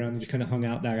drove around and just kind of hung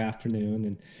out that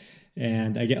afternoon.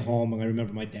 And I get home and I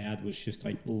remember my dad was just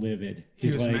like livid.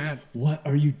 He's was like, mad. "What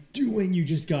are you doing? You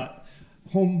just got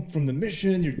home from the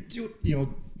mission.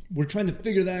 We're trying to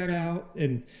figure that out,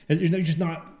 and you're just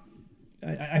not."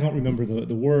 I don't remember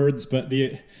the words, but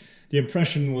the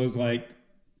impression was like,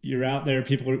 "You're out there.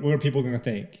 What are people going to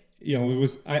think?" It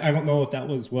was. I don't know if that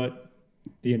was what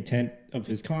the intent of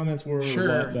his comments were, Sure.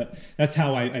 or what, but that's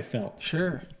how I felt.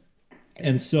 Sure.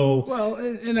 And so, Well,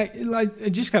 and I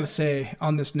just got to say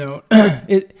on this note,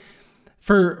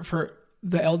 for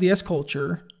the LDS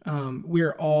culture,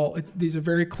 these are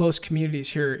very close communities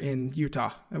here in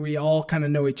Utah, and we all kind of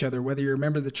know each other, whether you're a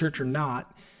member of the church or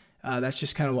not. That's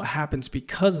just kind of what happens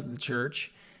because of the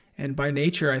church. And by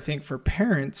nature, I think for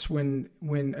parents, when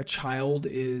a child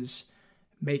is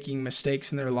making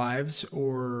mistakes in their lives,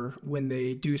 or when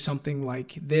they do something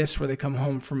like this, where they come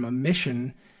home from a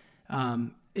mission,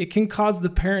 it can cause the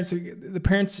parents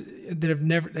that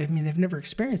have never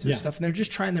experienced this stuff, and they're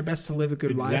just trying their best to live a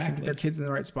good life and get their kids in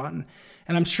the right spot. And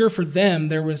I'm sure for them,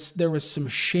 there was some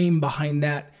shame behind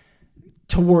that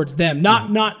towards them,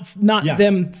 not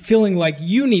them feeling like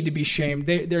you need to be shamed.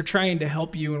 They're trying to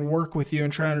help you and work with you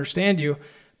and try to understand you.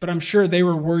 But I'm sure they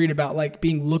were worried about like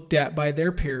being looked at by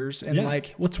their peers and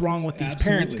like, what's wrong with these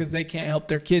parents because they can't help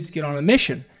their kids get on a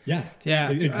mission. Yeah.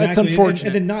 Exactly. That's unfortunate.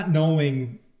 And then not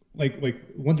knowing, like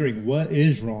wondering what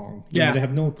is wrong. They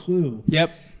have no clue.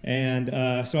 Yep. And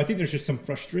so I think there's just some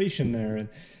frustration there,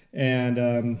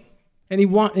 and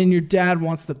your dad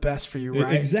wants the best for you,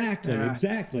 right?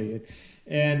 Exactly.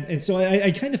 And so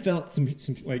I kind of felt some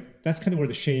like that's kind of where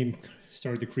the shame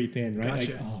started to creep in, right?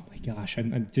 Gotcha. Like, oh my gosh,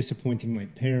 I'm disappointing my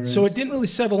parents. So it didn't really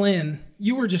settle in.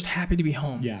 You were just happy to be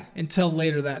home. Yeah. Until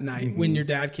later that night when your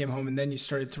dad came home, and then you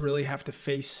started to really have to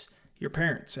face your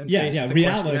parents and face the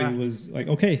reality was like,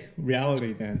 okay,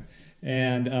 reality then.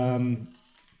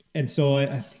 And so I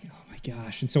think, oh my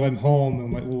gosh. And so I'm home and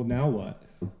I'm like, well, now what?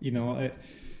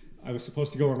 I was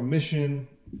supposed to go on a mission.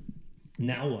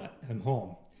 Now what? I'm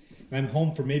home. And I'm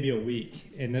home for maybe a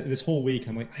week. And this whole week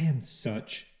I'm like, I am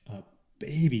such a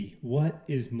baby. What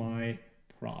is my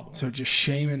problem? So just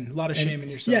shaming, a lot of shame in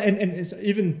yourself. Yeah. And it's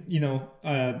even,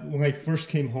 when I first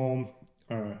came home,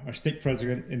 our stake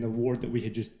president in the ward that we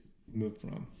had just moved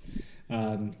from,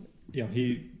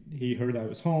 he heard I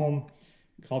was home,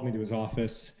 called me to his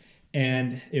office,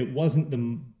 and it wasn't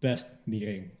the best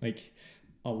meeting. Like,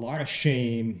 a lot of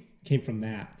shame came from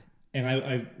that, and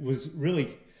I was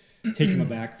really taken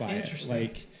aback by it.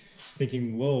 Like,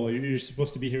 thinking, whoa, you're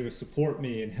supposed to be here to support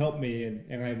me and help me,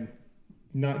 and I'm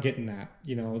not getting that.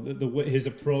 His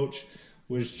approach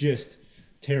was just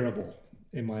terrible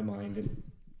in my mind,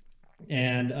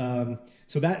 and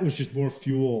so that was just more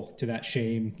fuel to that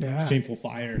shameful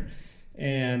fire.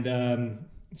 And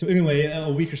so anyway,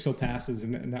 a week or so passes,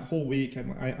 and that whole week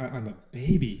I'm a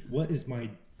baby. What is my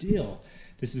deal?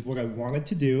 This is what I wanted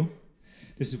to do.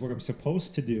 This is what I'm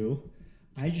supposed to do.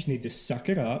 I just need to suck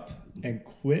it up and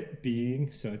quit being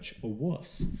such a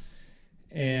wuss.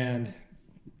 And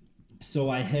so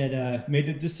I had made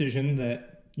the decision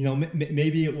that,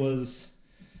 maybe it was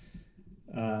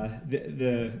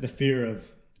the fear of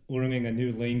learning a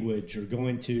new language or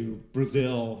going to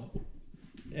Brazil.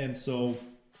 And so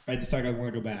I decided I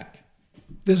want to go back.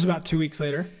 This is about 2 weeks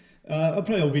later?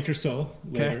 Probably a week or so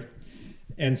later. Okay.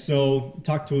 And so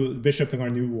talked to the bishop in our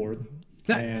new ward.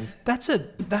 That's a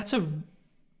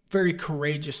very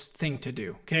courageous thing to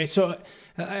do. Okay, so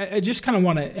I just kind of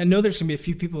want to. I know there's going to be a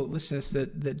few people that listen to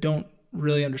this that don't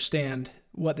really understand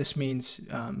what this means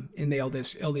in the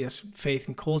LDS faith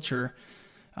and culture.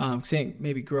 Saying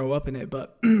maybe grow up in it,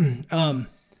 but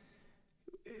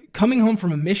coming home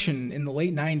from a mission in the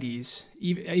late 90s,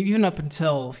 even up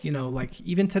until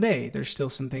even today, there's still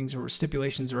some things or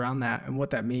stipulations around that and what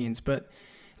that means. But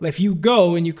if you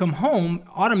go and you come home,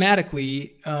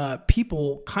 automatically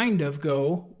people kind of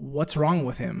go, what's wrong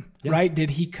with him, right?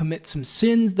 Did he commit some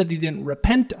sins that he didn't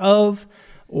repent of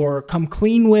or come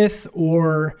clean with?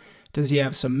 Or does he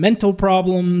have some mental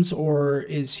problems? Or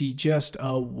is he just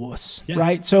a wuss,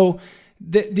 right? So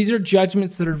these are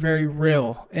judgments that are very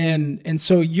real. And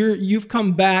so you've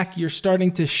come back, you're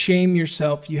starting to shame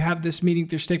yourself. You have this meeting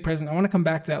with your stake president. I want to come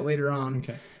back to that later on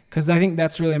because I think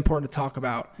that's really important to talk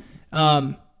about.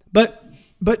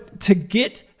 But to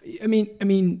get,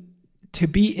 to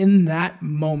be in that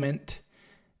moment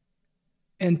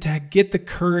and to get the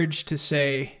courage to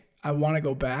say, I want to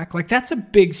go back, like that's a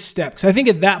big step. Because I think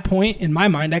at that point in my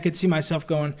mind, I could see myself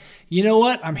going, you know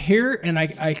what, I'm here, and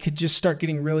I could just start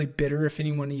getting really bitter if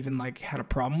anyone even had a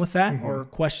problem with that or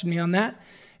questioned me on that.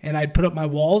 and I'd put up my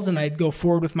walls and I'd go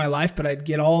forward with my life, but I'd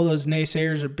get all those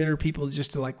naysayers or bitter people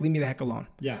just to like, leave me the heck alone.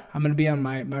 Yeah. I'm going to be on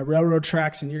my railroad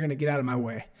tracks and you're going to get out of my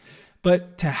way.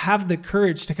 But to have the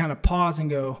courage to kind of pause and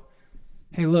go,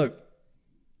 hey, look,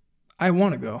 I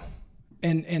want to go.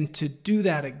 And to do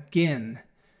that again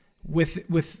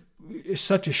with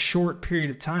such a short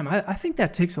period of time, I think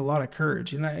that takes a lot of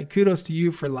courage. And kudos to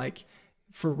you for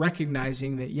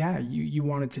recognizing that, yeah, you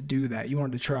wanted to do that. You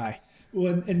wanted to try.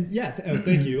 Well, and yeah,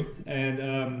 thank you.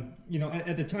 And, you know,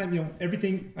 at the time, you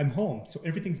know, I'm home, so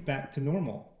everything's back to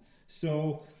normal.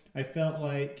 So I felt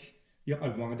like, you know, I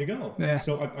wanted to go. Yeah.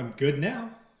 So I'm good now.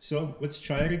 So let's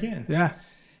try it again. Yeah.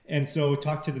 And so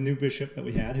talked to the new bishop that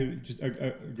we had, who just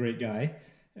a great guy.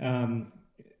 And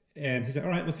he said, all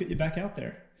right, let's get you back out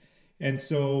there. And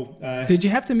so... did you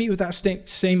have to meet with that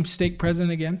same stake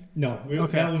president again? No.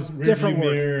 Okay. That was different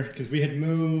mirror because we had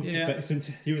moved. Yeah. But since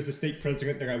he was the stake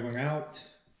president that I went out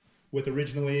with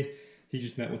originally, he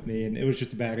just met with me, and it was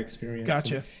just a bad experience.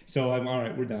 Gotcha. And so I'm, all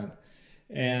right, we're done.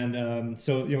 And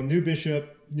so, you know, new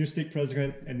bishop, new stake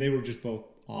president, and they were just both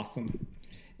awesome.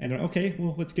 And okay,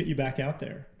 well, let's get you back out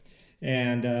there.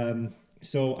 And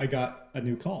so I got a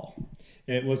new call.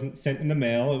 It wasn't sent in the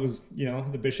mail. It was, you know,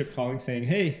 the bishop calling saying,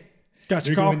 hey,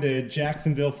 you're going to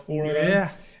Jacksonville,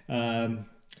 Florida. Yeah.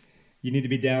 You need to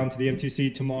be down to the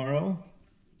MTC tomorrow.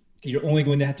 You're only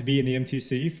going to have to be in the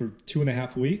MTC for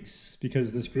 2.5 weeks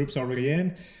because this group's already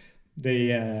in. They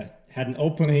had an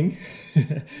opening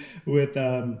with...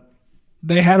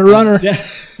 they had a runner. Yeah,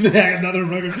 they had another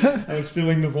runner I was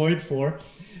filling the void for.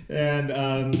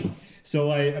 And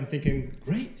so I'm thinking,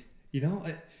 great, you know,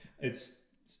 it's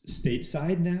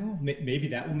stateside now. Maybe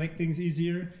that will make things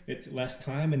easier. It's less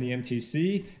time in the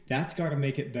MTC. That's got to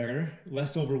make it better,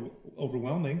 less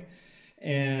overwhelming.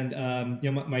 And,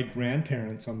 you know, my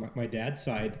grandparents on my dad's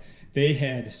side, they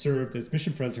had served as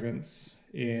mission presidents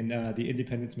in the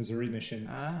Independence, Missouri mission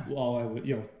while I was,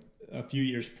 you know, a few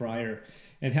years prior,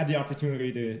 and had the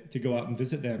opportunity to go out and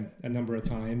visit them a number of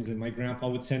times. And my grandpa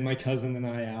would send my cousin and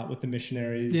I out with the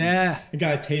missionaries. Yeah. And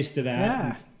got a taste of that.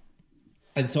 Yeah.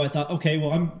 And so I thought, okay,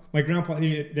 well, my grandpa,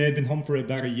 they had been home for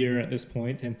about a year at this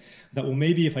point, and I thought, well,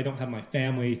 maybe if I don't have my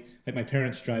family, like my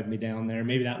parents drive me down there,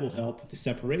 maybe that will help with the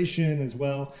separation as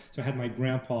well. So I had my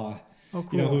grandpa, cool.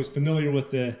 You know, who was familiar with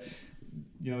the,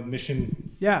 you know,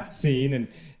 mission scene,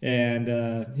 and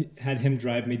he had him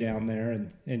drive me down there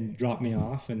and drop me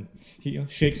off, and he, you know,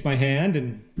 shakes my hand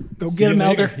and go get him,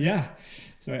 Elder. Yeah.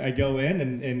 So I go in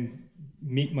and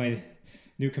meet my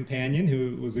new companion,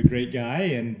 who was a great guy,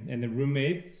 and the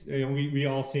roommates. You know, we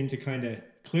all seemed to kind of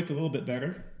click a little bit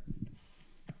better.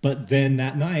 But then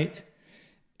that night,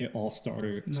 it all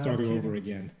started over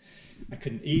again. I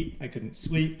couldn't eat, I couldn't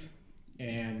sleep,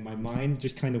 and my mind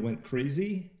just kind of went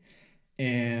crazy.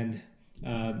 And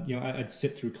you know, I'd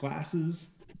sit through classes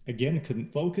again,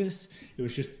 couldn't focus. It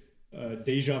was just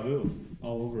deja vu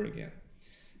all over again.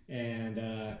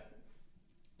 And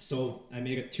so I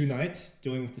made it 2 nights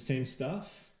dealing with the same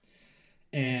stuff,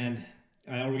 and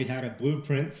I already had a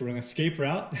blueprint for an escape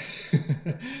route.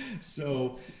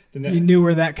 So you knew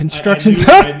where that construction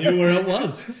I knew where it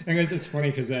was. And it's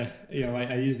funny because you know,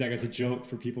 I use that as a joke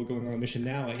for people going on a mission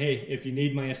now. Like, hey, if you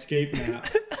need my escape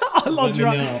map, I'll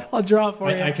draw it for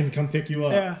you. I can come pick you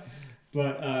up. Yeah.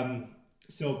 But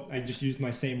so I just used my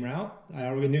same route. I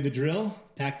already knew the drill.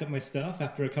 Packed up my stuff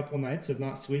after a couple of nights of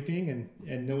not sleeping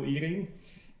and no eating.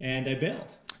 And I bailed.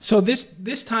 So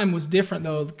this time was different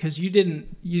though, because you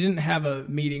didn't have a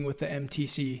meeting with the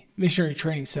MTC Missionary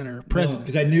Training Center president,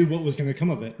 because I knew what was going to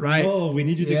come of it. Right. Oh, we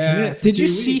need you to commit. Did you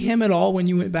see him at all when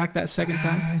you went back that second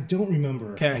time? I don't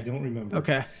remember. Okay. I don't remember.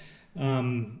 Okay.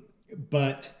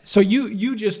 But so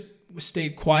you just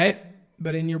stayed quiet,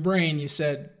 but in your brain you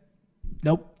said,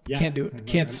 "Nope, can't do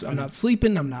it. I'm not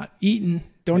sleeping. I'm not eating.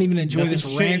 Don't even enjoy this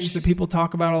ranch that people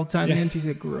talk about all the time." Man, piece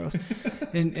of gross.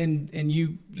 and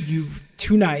you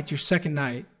 2 nights, your second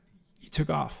night, you took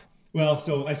off. Well,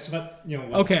 so I slept, you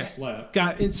know, I slept.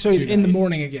 Got it. So in the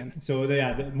morning again. So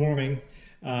the morning,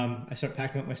 I started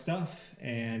packing up my stuff,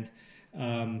 and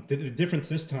the difference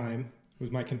this time was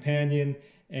my companion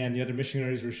and the other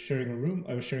missionaries were sharing a room.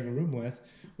 I was sharing a room with.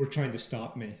 Were trying to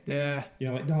stop me. Yeah. You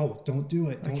know, like, no, don't do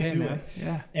it. Don't do it.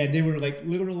 Yeah. And they were like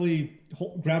literally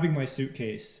grabbing my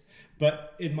suitcase.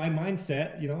 But in my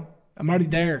mindset, you know, I'm already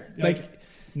there. Like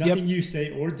nothing you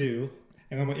say or do.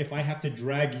 And I'm like, if I have to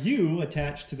drag you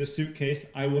attached to the suitcase,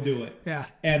 I will do it. Yeah.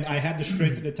 And I had the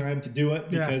strength at the time to do it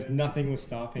because nothing was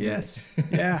stopping me. Yes.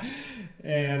 Yeah.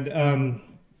 And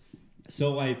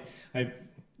so I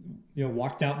you know,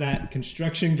 walked out that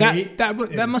construction gate.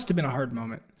 That must have been a hard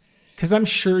moment. Because I'm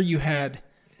sure you had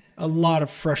a lot of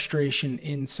frustration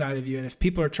inside of you. And if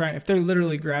people are if they're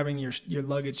literally grabbing your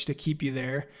luggage to keep you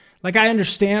there, like, I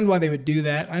understand why they would do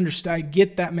that. I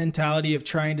get that mentality of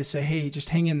trying to say, hey, just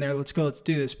hang in there. Let's go. Let's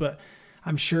do this. But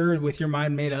I'm sure with your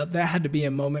mind made up, that had to be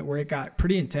a moment where it got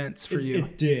pretty intense for you.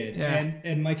 It did. Yeah.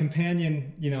 And my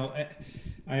companion,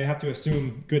 I have to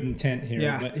assume good intent here,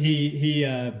 Yeah. but he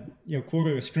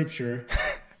quoted a scripture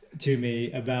to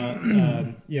me about,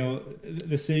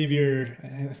 the Savior.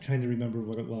 I'm trying to remember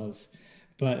what it was,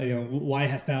 but, why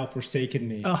hast thou forsaken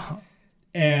me? Oh.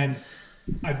 And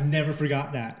I've never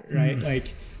forgot that, right?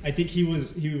 Like, I think he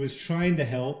was trying to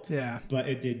help, Yeah. but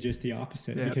it did just the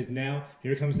opposite, Yep. because now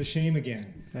here comes the shame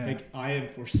again. Yeah. Like, I am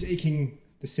forsaking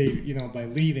the Savior, by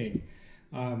leaving.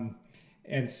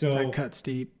 And so That cuts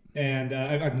deep. And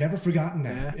I've never forgotten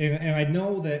that. Yeah. And I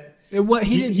know that He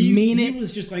didn't mean it. He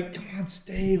was just like, come on,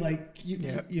 stay. Like,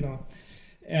 Yeah.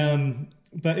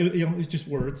 But it was just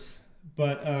words.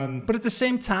 But at the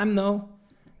same time, though,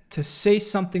 to say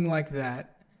something like that,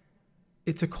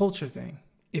 it's a culture thing.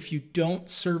 If you don't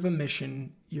serve a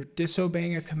mission, you're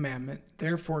disobeying a commandment.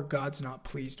 Therefore, God's not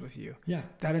pleased with you. yeah,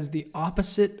 That is the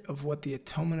opposite of what the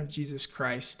atonement of Jesus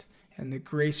Christ and the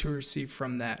grace we receive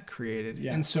from that created.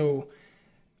 Yeah. And so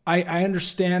I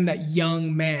understand that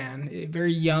young man,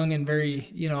 very young and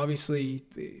very, obviously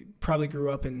probably grew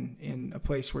up in a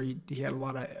place where he had a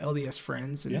lot of LDS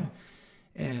friends. And, yeah.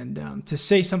 and to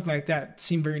say something like that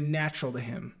seemed very natural to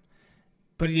him.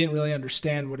 But he didn't really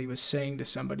understand what he was saying to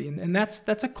somebody. And that's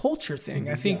a culture thing.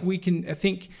 I think Yeah. I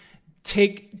think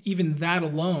take even that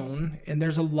alone, and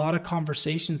there's a lot of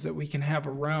conversations that we can have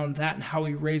around that and how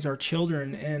we raise our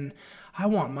children. And I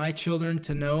want my children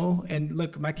to know, and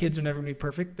look, my kids are never going to be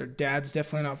perfect. Their dad's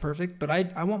definitely not perfect. But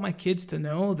I want my kids to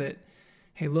know that,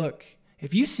 hey, look,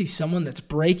 if you see someone that's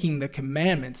breaking the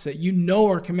commandments that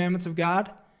are commandments of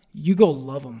God, you go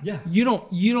love them. Yeah. You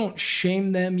don't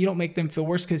shame them. You don't make them feel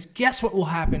worse, because guess what will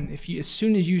happen as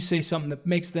soon as you say something that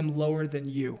makes them lower than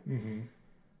you,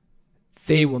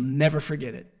 they will never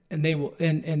forget it. And they will,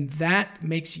 and that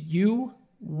makes you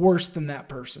worse than that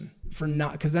person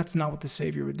because that's not what the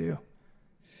Savior would do.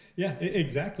 Yeah,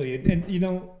 exactly. And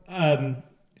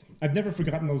I've never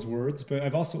forgotten those words, but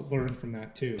I've also learned from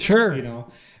that too. Sure.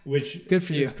 Which Good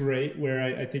for you. is great. Where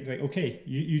I think, like, okay,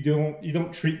 you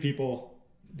don't treat people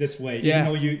this way. Yeah.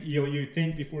 Even though you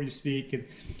think before you speak,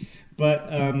 but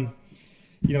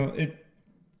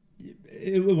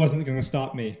it wasn't going to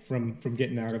stop me from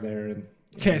getting out of there.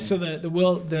 Okay, so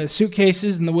the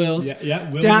suitcases and the wheels. Yeah.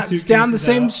 It's down the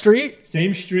same street.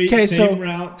 Same street. Okay, same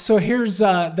route. So here's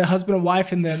the husband and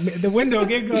wife in the window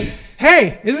again going,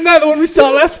 "Hey, isn't that the one we saw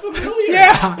last?" Familiar.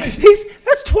 Yeah,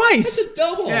 that's twice. It's a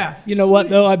double. Yeah, you know what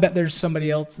though? I bet there's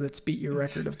somebody else that's beat your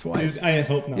record of twice. Dude, I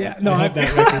hope not. Yeah, no, I hope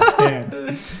that record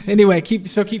stands. Anyway, keep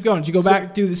going. Did you go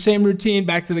back, do the same routine,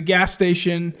 back to the gas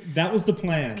station? That was the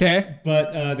plan. Okay.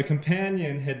 But the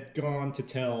companion had gone to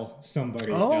tell somebody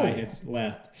that I had left.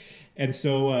 And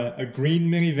so a green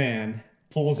minivan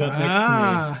pulls up next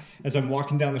to me as I'm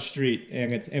walking down the street,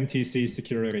 and it's MTC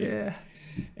security. Yeah.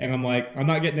 And I'm like, I'm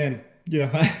not getting in.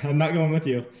 I'm not going with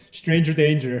you. Stranger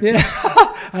danger. Yeah.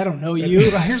 I don't know you.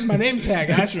 Here's my name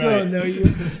tag. I still don't know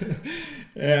you.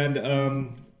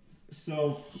 And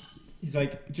so he's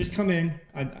like, just come in.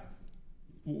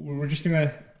 We're just going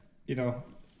to,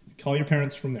 call your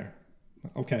parents from there.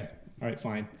 Okay. All right,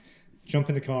 fine. Jump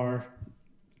in the car.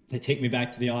 They take me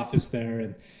back to the office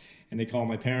there, and they call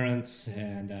my parents.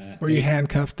 And were you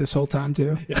handcuffed this whole time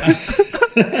too?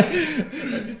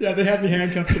 Yeah, they had me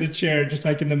handcuffed to the chair, just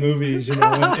like in the movies,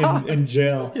 in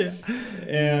jail. Yeah.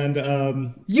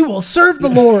 And you will serve the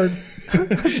Lord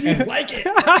and like it.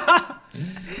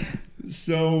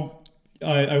 So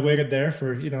I waited there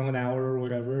for an hour or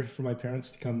whatever for my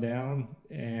parents to come down,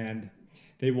 and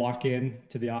they walk in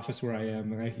to the office where I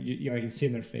am, and I can see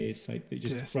in their face like they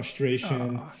just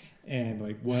frustration and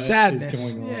like what sadness.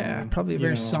 is going on. Yeah, probably a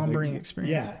very sombering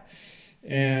experience. Yeah,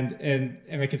 and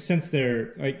I could sense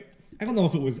their, like, I don't know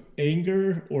if it was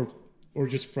anger or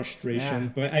just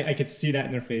frustration, but I could see that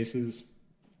in their faces.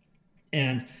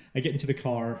 And I get into the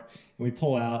car and we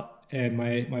pull out, and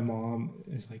my mom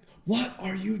is like, "What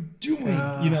are you doing?"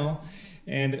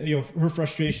 And her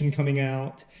frustration coming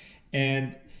out,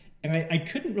 and I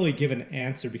couldn't really give an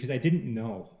answer because I didn't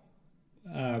know.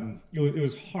 It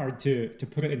was hard to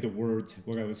put it into words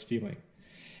what I was feeling,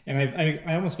 and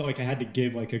I almost felt like I had to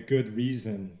give like a good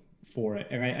reason for it,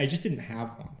 and I just didn't have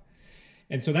one,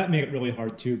 and so that made it really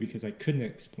hard too because I couldn't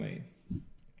explain.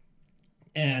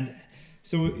 And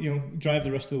so drive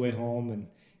the rest of the way home and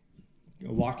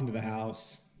walk into the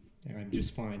house, and I'm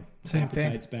just fine. Same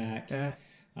Appetite's thing. back. Yeah.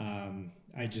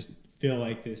 I just feel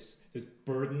like this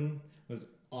burden was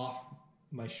off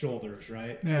my shoulders,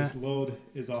 right? Yeah. This load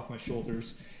is off my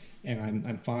shoulders, and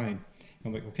I'm fine.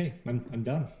 I'm like, okay, I'm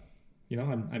done. You know,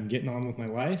 I'm getting on with my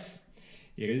life.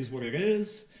 It is what it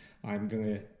is. I'm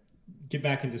gonna get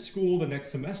back into school the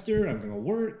next semester. I'm gonna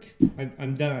work.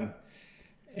 I'm done.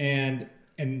 And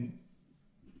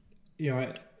you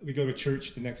know, we go to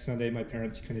church the next Sunday. My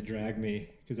parents kind of dragged me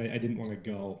because I didn't want to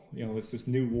go. You know, it's this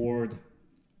new ward,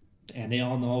 and they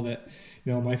all know that,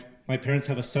 you know, my parents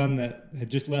have a son that had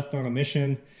just left on a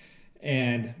mission,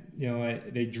 and, you know,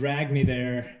 they dragged me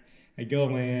there. I go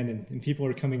in, and people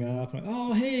are coming up. Like,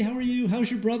 oh, hey, how are you? How's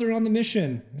your brother on the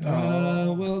mission?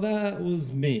 Well, that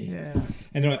was me. Yeah.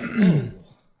 And they're like, oh,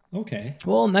 okay.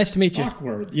 Well, nice to meet you.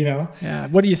 Awkward, you know? Yeah.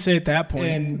 What do you say at that point?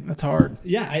 And that's hard.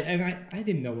 Yeah, I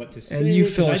didn't know what to say. And you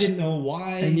feel, I didn't know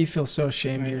why. And you feel so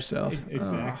ashamed of yourself.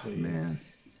 Exactly. Oh, man.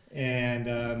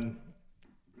 And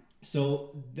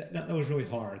so that was really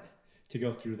hard to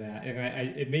go through that.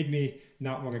 And it made me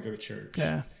not want to go to church.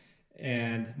 Yeah.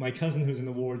 And my cousin who's in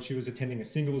the ward, she was attending a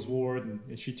singles ward,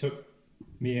 and she took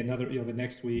me the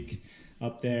next week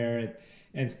up there,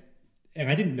 and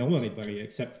I didn't know anybody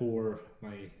except for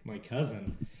my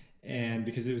cousin, and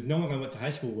because there was no one I went to high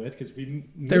school with, because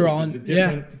they were all in a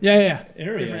different area.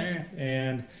 Different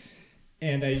area.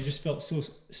 And I just felt so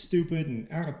stupid and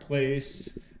out of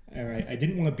place, and I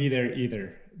didn't want to be there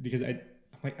either, because I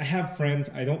have friends,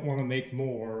 I don't want to make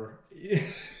more.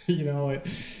 You know, it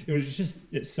was just,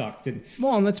 it sucked. And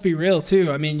let's be real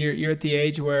too. I mean, you're at the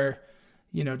age where,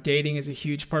 you know, dating is a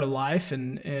huge part of life,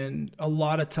 and a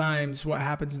lot of times what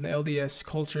happens in the LDS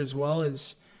culture as well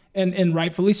is, and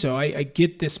rightfully so. I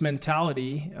get this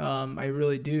mentality, I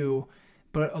really do,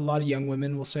 but a lot of young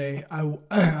women will say, I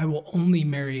will only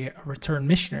marry a return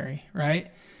missionary,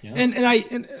 right? Yeah. And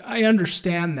I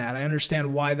understand that. I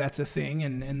understand why that's a thing,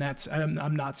 and that's,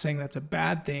 I'm not saying that's a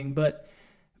bad thing, but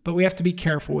we have to be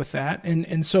careful with that.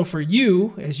 And so for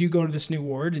you, as you go to this new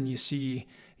ward and you see,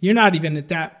 you're not even at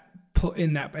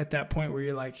that point where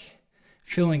you're like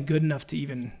feeling good enough to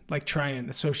even like try and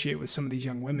associate with some of these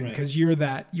young women, because you're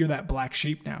that black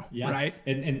sheep now, right?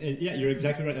 And yeah, you're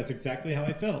exactly right. That's exactly how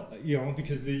I felt. You know,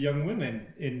 because the young women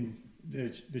in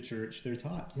the church, they're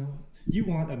taught, you know, you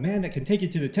want a man that can take you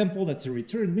to the temple, that's a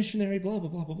returned missionary, blah blah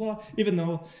blah blah blah. Even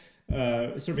though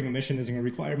serving a mission isn't a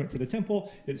requirement for the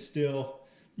temple, it's still,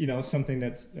 you know, something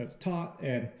that's taught,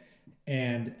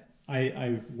 and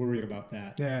I worry about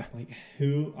that. Yeah. Like,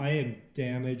 I am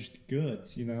damaged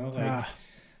goods, you know, like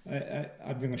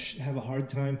I'm going to have a hard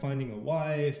time finding a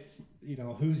wife, you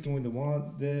know, who's going to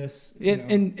want this?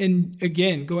 And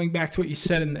again, going back to what you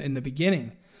said in the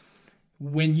beginning,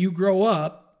 when you grow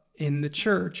up in the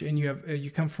church and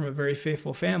you come from a very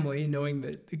faithful family, knowing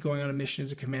that going on a mission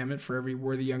is a commandment for every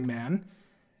worthy young man,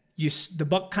 the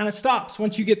buck kind of stops.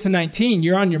 Once you get to 19,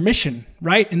 you're on your mission,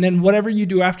 right? And then whatever you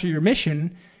do after your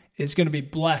mission is going to be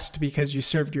blessed because you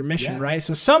served your mission, right?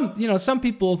 So some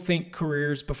people think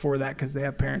careers before that because they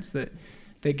have parents that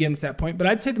they get them to that point. But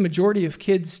I'd say the majority of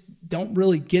kids don't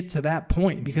really get to that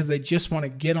point because they just want to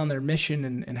get on their mission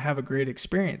and have a great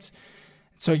experience.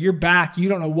 So you're back. You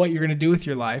don't know what you're going to do with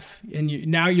your life, and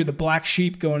now you're the black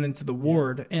sheep going into the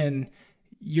ward, and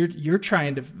you're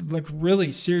trying to like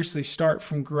really seriously start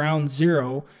from ground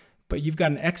zero, but you've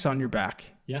got an X on your back.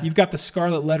 Yeah. You've got the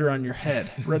scarlet letter on your head.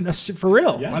 For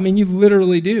real. Yeah. I mean, you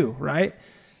literally do, right?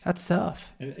 That's tough.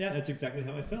 And yeah, that's exactly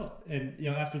how I felt. And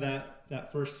you know, after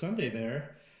that first Sunday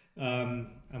there, I'm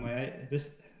like,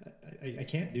 I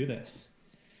can't do this.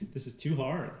 This is too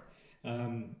hard.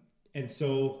 And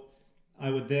so I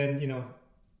would then, you know,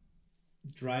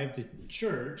 drive to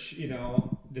church, you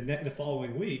know, the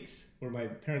following weeks, where my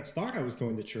parents thought I was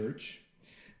going to church,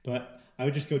 but I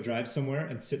would just go drive somewhere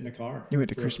and sit in the car. You went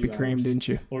to Krispy Kreme, didn't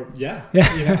you? Or yeah,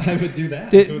 you know, I would do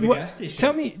that. Go to the gas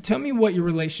station. Tell me what your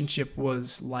relationship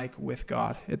was like with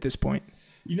God at this point.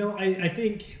 You know, I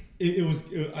think it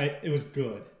was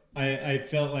good. I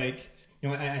felt like, you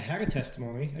know, I had a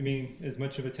testimony. I mean, as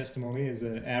much of a testimony as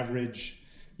an average,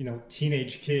 you know,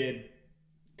 teenage kid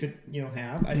could, you know,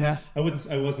 have. I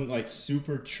wasn't like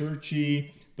super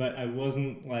churchy, but I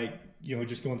wasn't like, you know,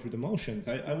 just going through the motions.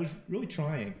 I was really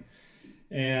trying.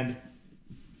 And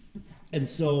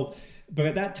so, but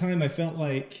at that time I felt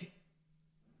like,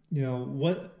 you know,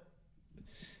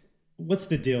 what's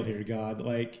the deal here, God?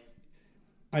 Like,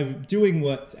 I'm doing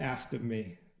what's asked of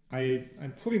me.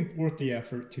 I'm putting forth the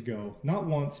effort to go, not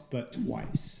once, but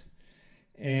twice.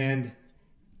 And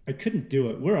I couldn't do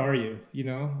it. Where are you? You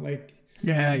know, like,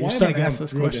 yeah, you're starting to ask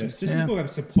those questions. This is what I'm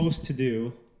supposed to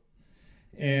do.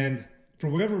 And for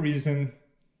whatever reason,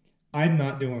 I'm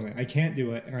not doing it. I can't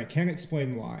do it, and I can't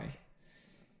explain why.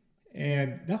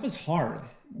 And that was hard.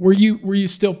 Were you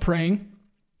still praying?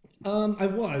 I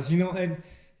was,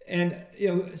 and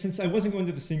since I wasn't going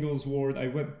to the singles ward, I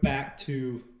went back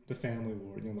to the family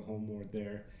ward, the home ward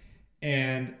there.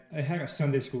 And I had a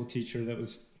Sunday school teacher that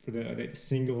was for the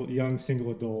young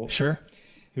single adults. Sure.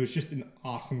 He was just an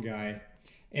awesome guy.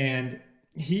 And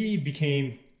he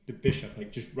became the bishop,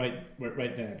 like just right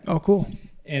then. Oh, cool.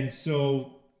 And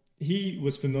so he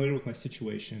was familiar with my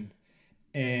situation.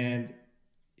 And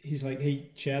he's like,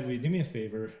 hey, Chad, will you do me a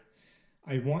favor?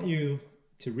 I want you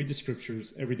to read the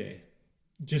scriptures every day.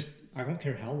 Just, I don't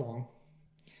care how long.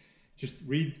 Just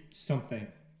read something.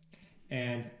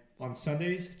 And on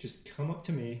Sundays, just come up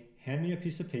to me, hand me a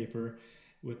piece of paper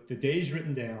with the days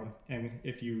written down. And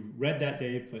if you read that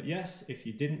day, put yes. If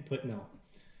you didn't, put no.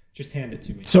 Just hand it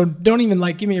to me. So don't even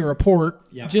give me a report.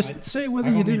 Yeah, just say whether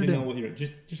you did or didn't. Know what you're.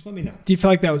 Just let me know. Do you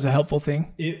feel like that was a helpful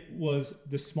thing? It was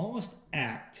the smallest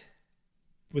act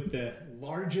with the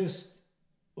largest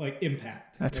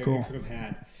impact. That's that cool. I could have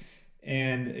had,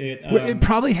 and it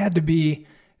probably had to be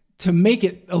to make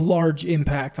it a large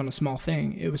impact on a small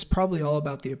thing. It was probably all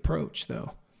about the approach,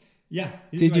 though. Yeah.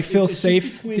 Did you feel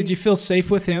safe? Did you feel safe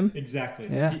with him? Exactly.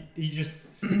 Yeah. He just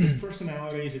his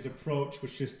personality, his approach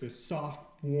was just this soft,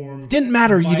 warm. Didn't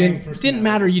matter you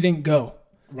didn't go.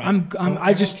 Right. I'm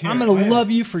gonna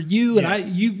love you for you, and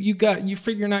yes. you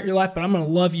figuring out your life, but I'm gonna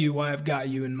love you while I've got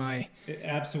you in my.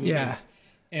 Absolutely. Yeah.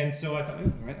 And so I thought,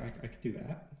 I could do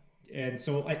that, and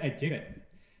so I did it.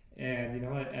 And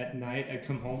at night I'd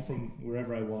come home from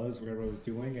whatever I was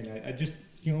doing, and I'd just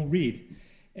read,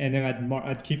 and then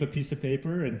I'd keep a piece of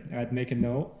paper and I'd make a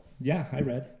note. Yeah, I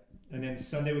read. And then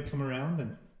Sunday would come around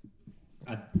and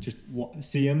I'd just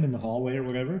see him in the hallway or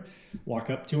whatever, walk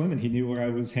up to him, and he knew what I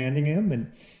was handing him, and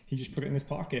he just put it in his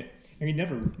pocket. And he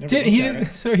never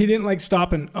So he didn't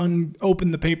stop and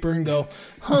open the paper and go,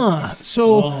 huh?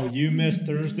 So oh, you missed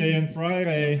Thursday and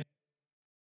Friday.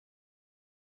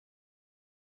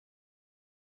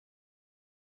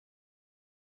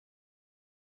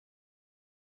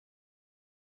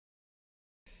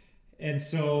 And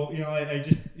so, I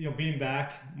just, being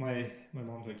back, my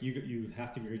mom's like, you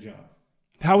have to get a job.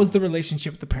 How was the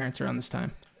relationship with the parents around this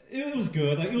time? It was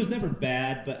good. It was never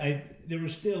bad, but there were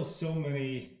still so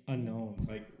many unknowns.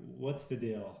 What's the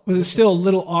deal? Was it still a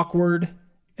little awkward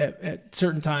at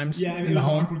certain times? Yeah, it was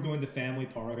awkward going to family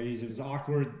parties. It was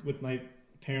awkward with my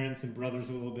parents and brothers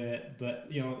a little bit, but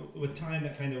with time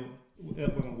that kind of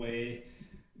went away.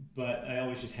 But I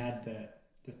always just had the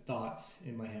thoughts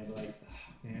in my head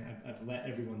man, I've let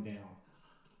everyone down.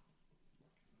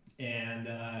 And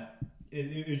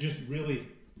it just really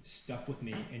stuck with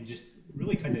me and just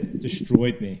really kind of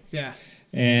destroyed me. Yeah.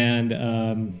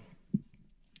 And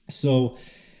so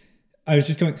I was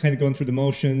just kind of going through the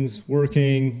motions,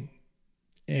 working,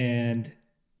 and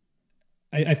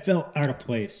I felt out of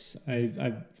place.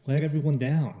 I've let everyone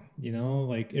down,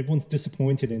 everyone's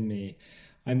disappointed in me.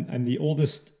 I'm the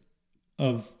oldest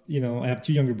of, I have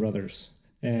two younger brothers,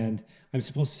 and I'm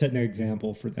supposed to set an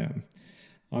example for them.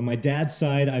 On my dad's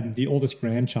side, I'm the oldest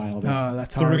grandchild. Oh,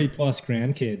 that's 30 plus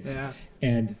grandkids. Yeah.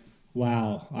 And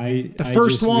wow, the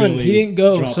first one, really he didn't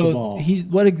go, so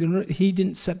he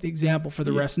didn't set the example for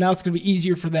the rest. Now it's going to be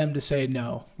easier for them to say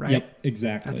no, right? Yep,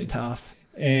 exactly. That's tough.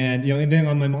 And and then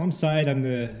on my mom's side, I'm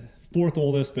the fourth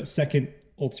oldest, but second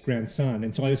oldest grandson.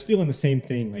 And so I was feeling the same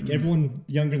thing. Everyone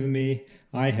younger than me,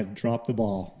 I have dropped the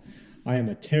ball. I am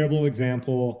a terrible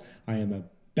example. I am a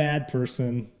bad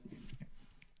person.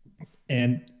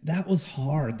 And that was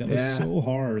hard. That was so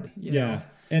hard. Yeah.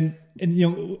 And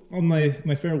on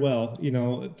my farewell,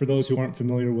 for those who aren't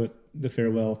familiar with the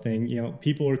farewell thing,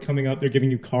 people are coming up, they're giving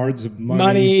you cards of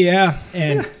money. Yeah.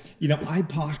 And, I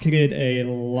pocketed a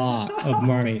lot of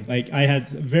money. I had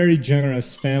very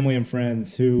generous family and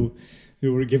friends who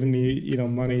were giving me,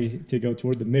 money to go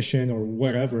toward the mission or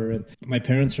whatever. And my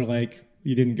parents were like,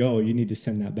 you didn't go, you need to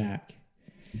send that back.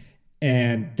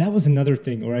 And that was another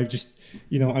thing where I've just,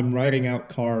 I'm writing out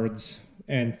cards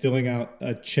and filling out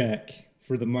a check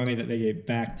for the money that they gave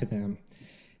back to them.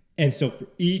 And so for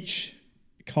each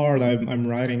card I'm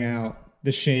writing out,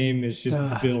 the shame is just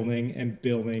building and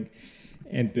building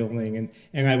and building.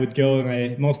 And I would go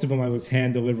and most of them I was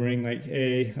hand delivering,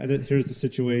 hey, here's the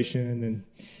situation.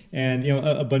 And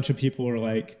a bunch of people were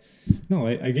like, no,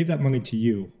 I gave that money to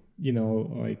you.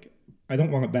 I don't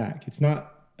want it back. It's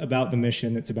not about the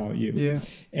mission, it's about you. Yeah.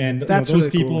 And that's those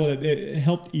really people, cool. it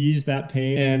helped ease that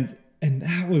pain. And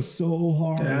that was so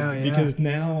hard because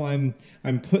now I'm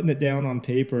putting it down on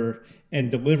paper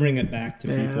and delivering it back to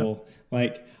people.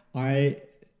 I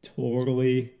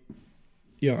totally,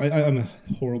 I'm a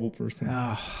horrible person.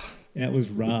 Oh, and it was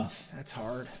rough. That's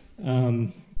hard.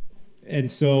 and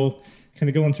so kind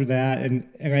of going through that, and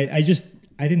I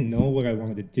didn't know what I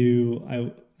wanted to do.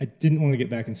 I didn't want to get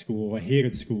back in school. I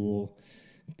hated school,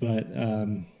 but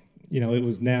it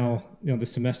was now, the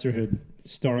semester had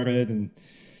started,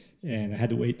 and I had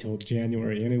to wait till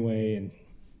January anyway,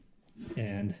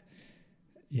 and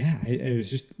yeah, I was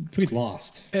just pretty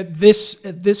lost. At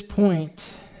this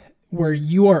point where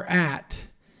you are at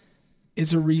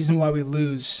is a reason why we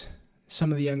lose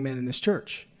some of the young men in this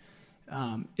church.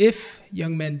 If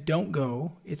young men don't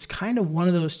go, it's kind of one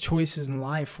of those choices in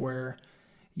life where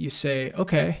you say,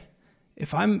 okay,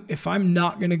 if I'm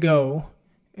not going to go,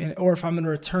 or if I'm going to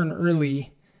return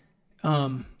early,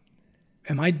 am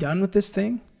I done with this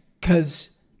thing? Because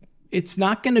it's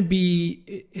not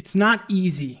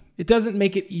easy. It doesn't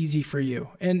make it easy for you.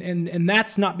 And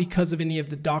that's not because of any of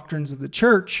the doctrines of the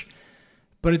church,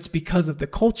 but it's because of the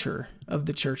culture of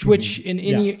the church, which in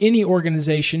any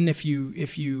organization, if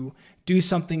you do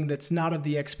something that's not of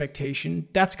the expectation,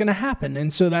 that's going to happen.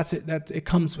 And so that's it. That it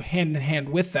comes hand in hand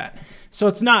with that. So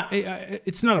it's not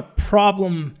a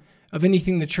problem of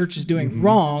anything the church is doing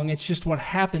wrong. It's just what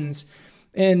happens.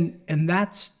 And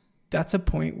that's a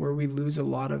point where we lose a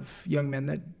lot of young men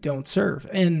that don't serve.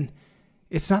 And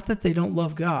it's not that they don't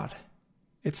love God.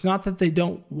 It's not that they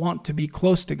don't want to be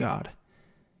close to God.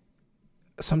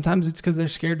 Sometimes it's because they're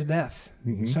scared to death.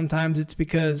 Sometimes it's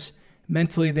because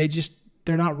mentally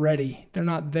they're not ready. They're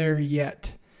not there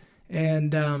yet.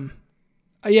 And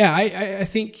I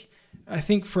think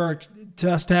for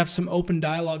us to have some open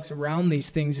dialogues around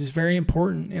these things is very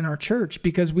important in our church,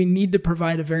 because we need to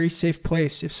provide a very safe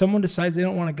place. If someone decides they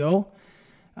don't want to go,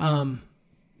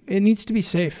 it needs to be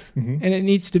safe. And it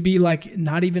needs to be like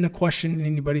not even a question in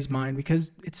anybody's mind,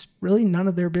 because it's really none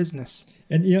of their business.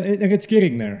 And it's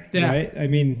getting there, right? I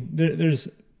mean, there's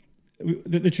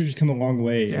the church has come a long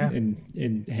way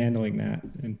in handling that,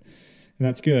 and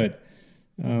that's good.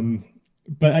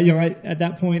 But at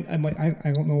that point, I'm like,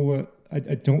 I don't know what I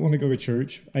don't want to go to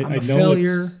church. I know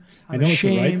failure. I know it's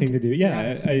the right thing to do.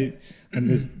 I'm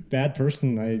this bad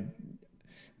person.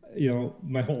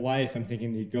 My whole life I'm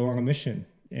thinking you go on a mission,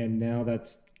 and now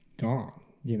that's gone.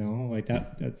 Like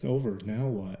that's over. Now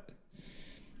what?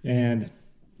 And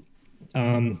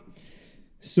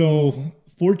so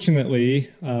fortunately,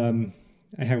 I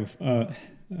have a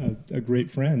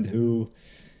great friend who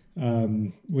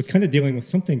was kind of dealing with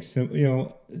something,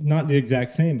 not the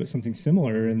exact same, but something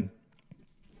similar. And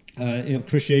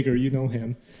Chris Yeager,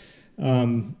 him.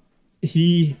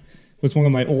 He was one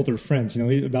of my older friends.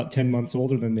 He's about 10 months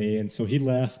older than me, and so he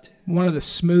left. One of the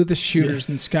smoothest shooters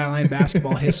in Skyline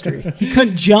basketball history. He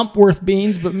couldn't jump worth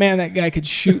beans, but man, that guy could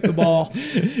shoot the ball.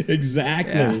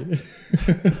 Exactly.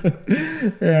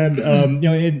 Yeah.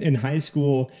 And in high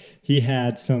school, he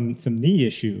had some knee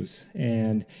issues,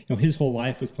 and his whole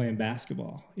life was playing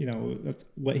basketball. That's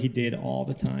what he did all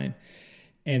the time.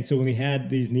 And so when he had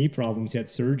these knee problems, he had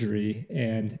surgery,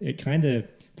 and it kind of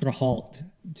put a halt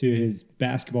to his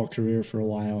basketball career for a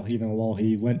while, while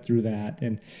he went through that.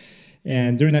 And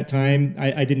during that time,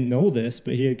 I didn't know this,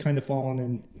 but he had kind of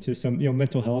fallen into some,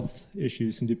 mental health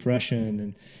issues, some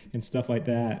depression and stuff like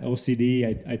that, OCD,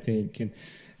 I think.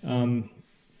 And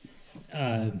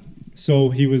so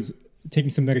he was taking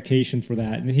some medication for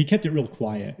that, and he kept it real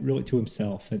quiet, really to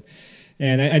himself.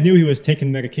 And I knew he was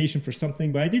taking medication for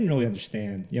something, but I didn't really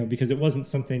understand, because it wasn't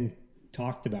something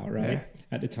talked about, right,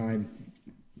 at the time.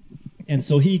 And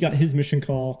so he got his mission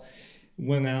call,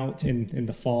 went out in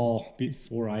the fall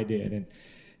before I did,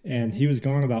 and he was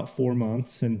gone about 4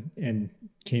 months and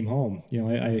came home.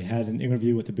 I had an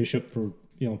interview with the bishop for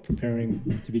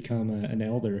preparing to become an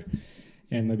elder,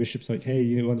 and my bishop's like, "Hey,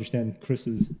 you understand Chris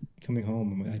is coming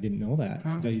home?" I'm like, I didn't know that.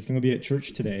 Huh? So he's going to be at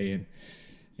church today,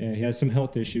 and he has some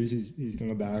health issues he's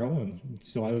going to battle, and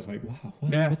so I was like, "Wow,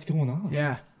 what's going on?"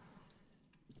 Yeah.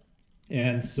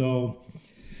 And so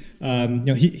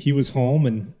he was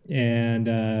home and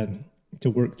to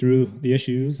work through the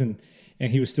issues, and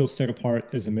he was still set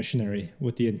apart as a missionary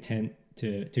with the intent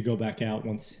to go back out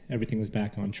once everything was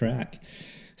back on track.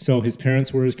 So his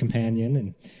parents were his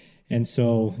companion, and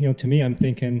so to me, I'm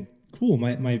thinking, cool,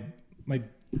 my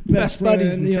best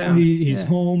buddies in town. He's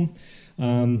home.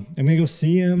 I'm gonna go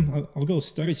see him. I'll go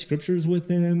study scriptures with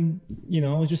him.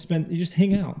 Just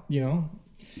hang out.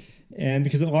 And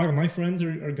because a lot of my friends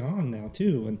are gone now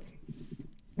too,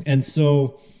 and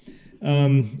so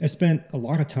I spent a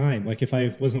lot of time. Like if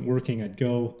I wasn't working, I'd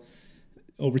go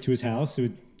over to his house.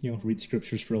 Would read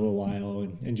scriptures for a little while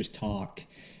and just talk.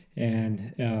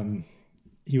 And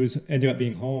he ended up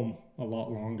being home a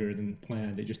lot longer than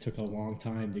planned. It just took a long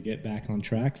time to get back on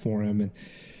track for him.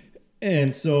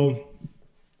 And so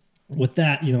with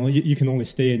that, you can only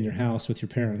stay in your house with your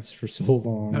parents for so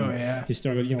long. Oh, yeah. He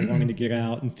started, wanting to get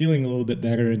out and feeling a little bit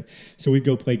better. And so we'd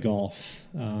go play golf.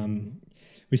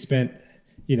 We spent,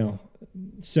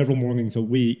 several mornings a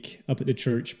week up at the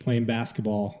church playing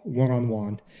basketball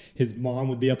one-on-one. His mom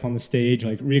would be up on the stage,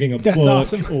 like reading a book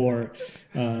awesome. or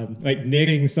like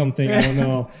knitting something. I don't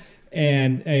know.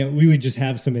 And we would just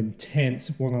have some intense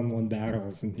one-on-one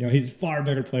battles. And, he's a far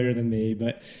better player than me,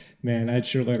 but man, I'd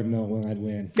sure let him know when I'd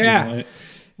win. Yeah.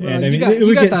 And you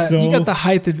got the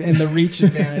height and the reach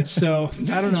advantage. So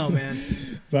I don't know, man.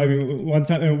 But one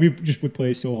time we just would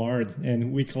play so hard,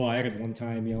 and we collided one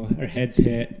time. Our heads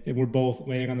hit, and we're both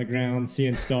laying on the ground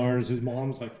seeing stars. His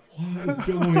mom's like, "What is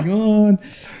going on?"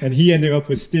 And he ended up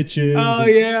with stitches. Oh,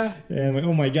 yeah. And like,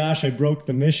 oh my gosh, I broke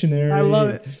the missionary. I love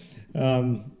it.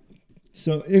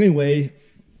 So anyway,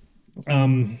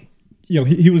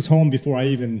 he was home before I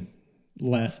even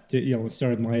left.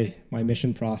 Started my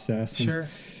mission process. Sure.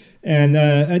 And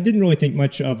I didn't really think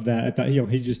much of that. I thought,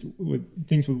 he just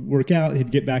things would work out. He'd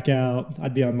get back out.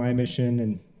 I'd be on my mission,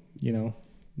 and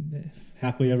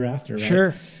happily ever after. Right?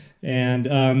 Sure.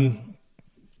 And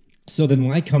so then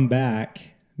when I come back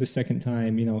the second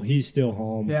time, he's still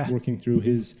home working through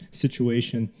his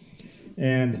situation,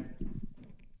 and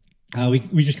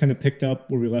we just kind of picked up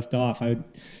where we left off. I would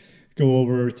go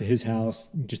over to his house,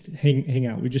 and just hang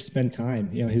out. We just spend time.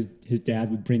 His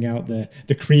dad would bring out the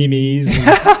creamies,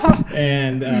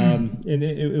 and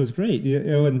it was great.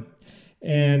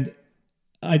 And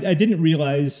I didn't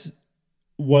realize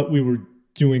what we were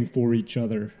doing for each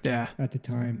other at the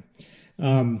time.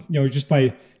 Just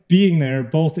by being there,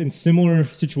 both in similar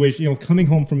situations. Coming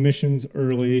home from missions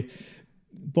early,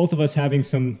 both of us having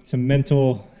some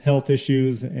mental health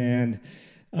issues and.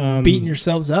 Beating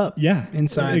yourselves up,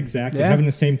 inside, exactly. Having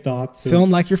the same thoughts,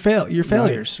 feeling like your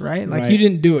failures, right? Like you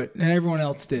didn't do it, and everyone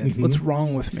else did. Mm-hmm. What's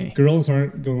wrong with me? Girls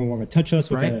aren't going to want to touch us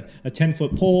with a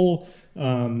 10-foot pole.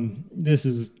 This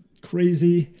is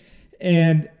crazy.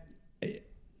 And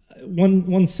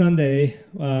one Sunday,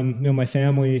 my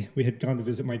family, we had gone to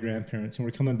visit my grandparents, and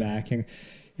we're coming back, and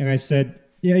I said,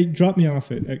 "Yeah, drop me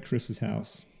off at Chris's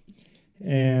house."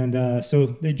 And so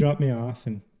they dropped me off,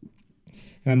 and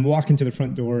I'm walking to the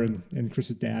front door, and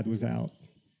Chris's dad was out.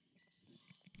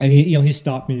 And he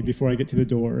stopped me before I get to the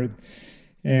door.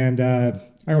 And I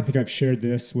don't think I've shared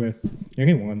this with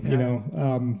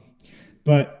anyone,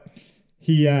 but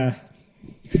he,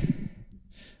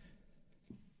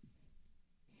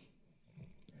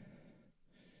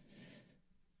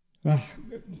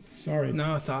 sorry.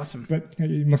 No, it's awesome. But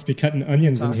you must be cutting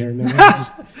onions in here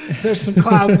now. There's some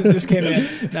clouds that just came in.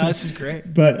 No, this is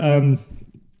great. But,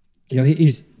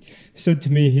 he's said to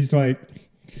me, he's like,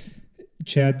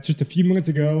 "Chad, just a few minutes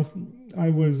ago, I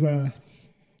was in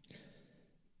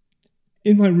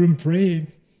my room praying.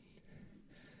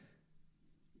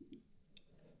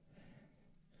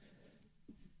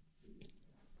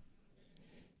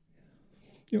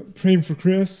 Praying for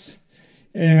Chris,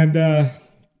 and I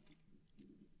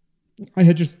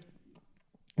had just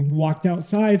walked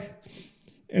outside,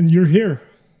 and you're here.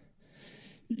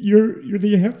 You're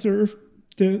the answer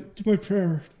to my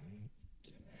prayer.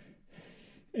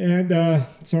 And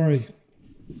sorry,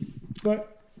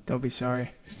 but don't be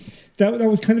sorry." That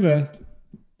was kind of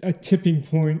a tipping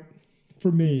point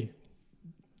for me,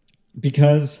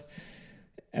 because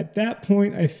at that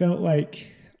point I felt like,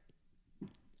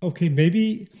 okay,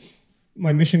 maybe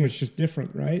my mission was just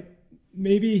different, right?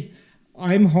 Maybe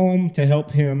I'm home to help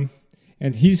him,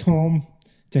 and he's home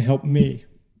to help me,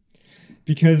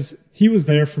 because he was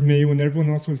there for me when everyone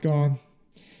else was gone.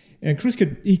 And Chris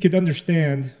could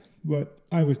understand what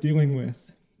I was dealing with,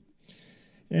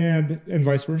 and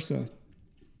vice versa.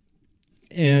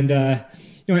 And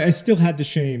I still had the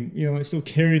shame. I still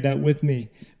carried that with me.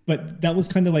 But that was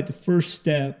kind of like the first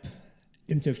step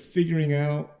into figuring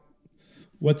out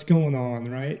what's going on,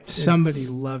 right? Somebody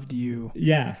loved you,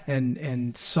 yeah,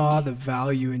 and saw the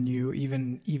value in you,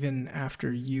 even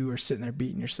after you were sitting there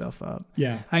beating yourself up.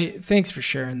 Yeah. Thanks for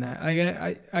sharing that.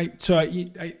 I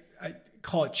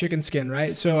call it chicken skin,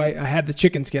 right? So I had the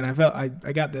chicken skin. I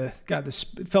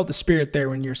felt the spirit there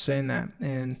when you're saying that,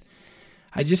 and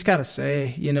I just gotta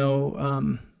say,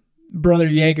 Brother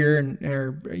Yeager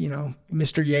or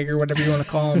Mr. Yeager, whatever you want to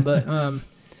call him, but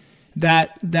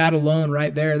that alone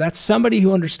right there, that's somebody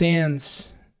who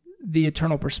understands the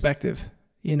eternal perspective.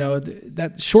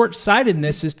 That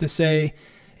short-sightedness is to say,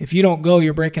 if you don't go,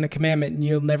 you're breaking a commandment and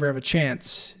you'll never have a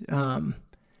chance.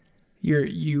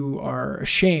 You are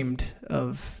ashamed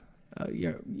of,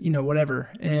 whatever.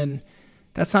 And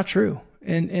that's not true.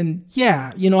 And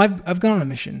yeah, I've gone on a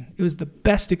mission. It was the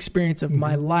best experience of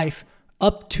my life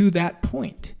up to that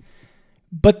point.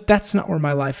 But that's not where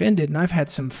my life ended. And I've had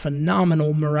some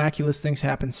phenomenal, miraculous things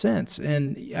happen since.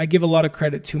 And I give a lot of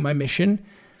credit to my mission,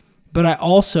 but I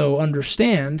also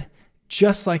understand,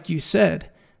 just like you said,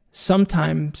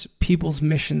 sometimes people's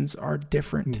missions are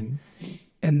different. Mm-hmm.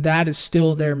 And that is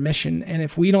still their mission. And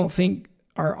if we don't think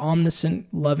our omniscient,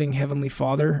 loving Heavenly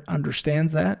Father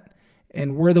understands that,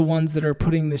 and we're the ones that are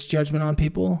putting this judgment on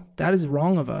people, that is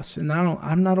wrong of us. And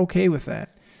I'm not okay with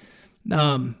that.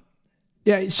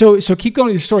 Yeah. So keep going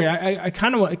with your story. I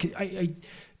kind of want I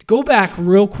go back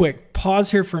real quick, pause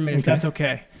here for a minute, if that's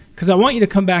okay. Because I want you to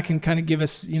come back and kind of give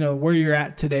us, where you're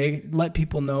at today, let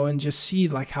people know, and just see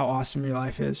like how awesome your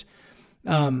life is.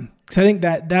 Because I think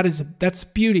that's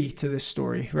beauty to this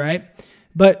story, right?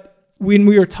 But when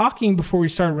we were talking before we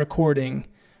started recording,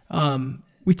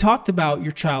 we talked about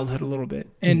your childhood a little bit,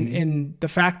 and the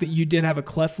fact that you did have a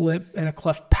cleft lip and a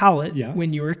cleft palate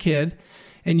when you were a kid.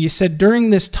 And you said during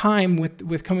this time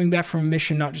with coming back from a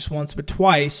mission, not just once but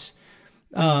twice,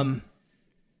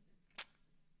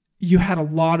 you had a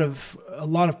lot of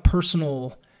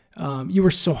personal. You were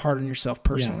so hard on yourself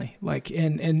personally,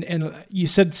 and you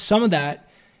said some of that,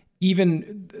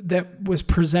 even that was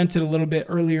presented a little bit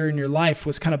earlier in your life,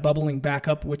 was kind of bubbling back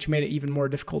up, which made it even more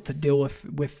difficult to deal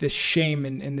with this shame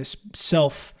and this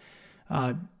self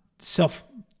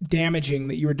damaging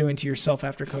that you were doing to yourself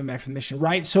after coming back from the mission,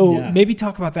 right? So maybe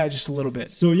talk about that just a little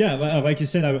bit. So like you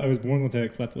said, I was born with a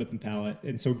cleft lip and palate,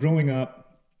 and so growing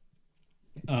up,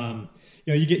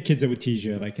 you get kids that would tease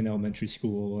you like in elementary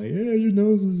school, like, "Yeah, your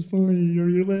nose is funny," or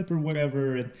 "your lip," or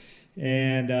whatever,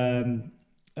 and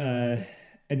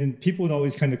then people would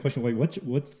always kind of question, like,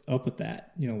 what's up with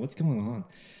that? What's going on?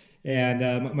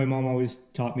 And my mom always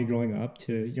taught me growing up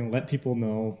to let people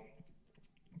know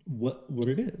what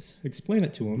it is, explain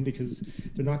it to them, because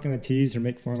they're not going to tease or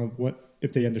make fun of what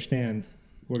if they understand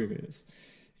what it is.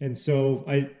 And so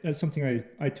that's something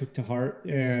I took to heart,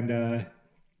 and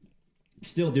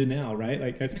still do now, right?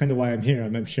 Like that's kind of why I'm here.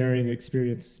 I'm sharing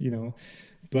experience,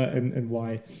 but and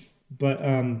why, but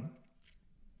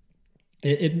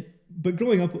but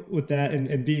growing up with that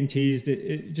and being teased,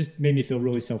 it just made me feel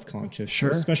really self-conscious,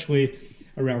 sure, especially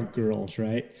around girls,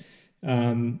 right?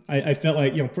 I felt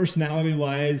like,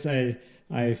 personality-wise, I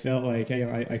felt like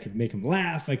I could make them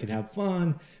laugh, I could have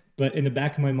fun, but in the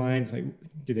back of my mind, it's like,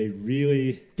 do they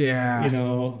really, are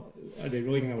they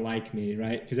really going to like me,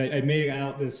 right? Because I made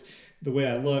out the way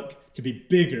I look to be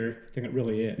bigger than it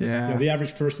really is. Yeah. The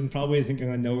average person probably isn't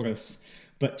going to notice,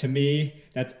 but to me,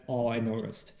 that's all I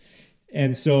noticed.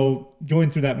 And so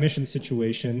going through that mission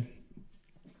situation,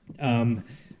 it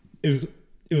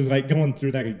was like going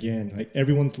through that again. Like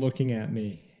everyone's looking at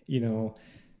me,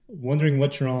 wondering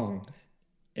what's wrong.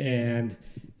 And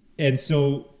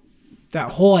so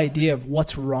that whole idea of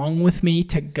what's wrong with me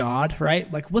to God,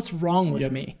 right? Like what's wrong with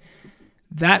me?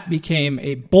 That became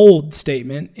a bold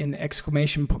statement in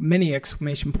many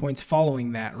exclamation points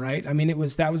following that, right? I mean,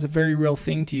 that was a very real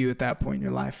thing to you at that point in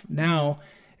your life. Now,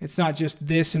 it's not just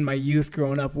this in my youth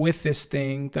growing up with this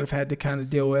thing that I've had to kind of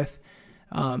deal with.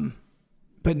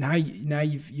 But now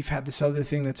you've had this other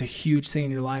thing that's a huge thing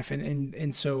in your life.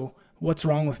 And so what's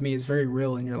wrong with me is very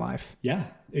real in your life. Yeah,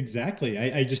 exactly.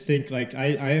 I just think like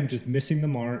I am just missing the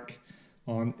mark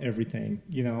on everything.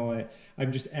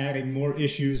 I'm just adding more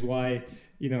issues why,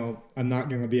 I'm not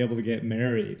going to be able to get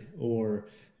married, or,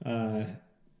 I'm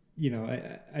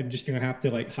just going to have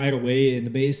to like hide away in the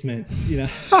basement,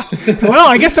 Well,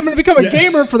 I guess I'm going to become a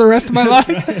gamer for the rest of my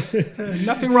life.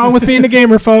 Nothing wrong with being a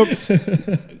gamer, folks.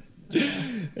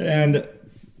 And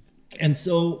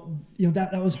so,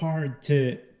 that was hard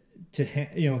to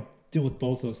deal with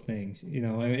both those things,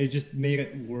 it just made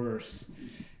it worse.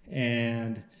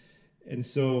 And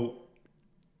so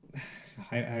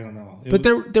I don't know. But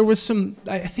there was some,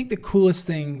 I think the coolest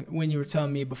thing when you were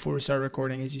telling me before we started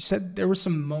recording is you said there were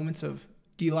some moments of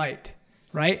delight,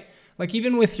 right? Like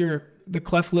even with the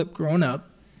cleft lip growing up,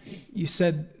 you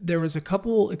said there was a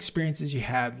couple experiences you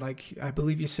had, like I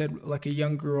believe you said like a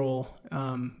young girl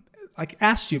like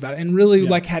asked you about it and really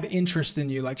like had interest in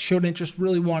you, like showed interest,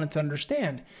 really wanted to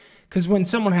understand. Because when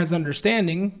someone has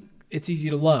understanding, it's easy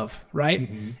to love, right?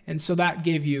 Mm-hmm. And so that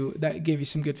gave you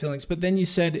some good feelings. But then you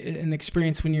said an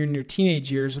experience when you're in your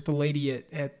teenage years with a lady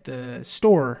at the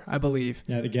store, I believe.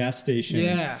 Yeah, the gas station.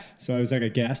 Yeah. So I was at a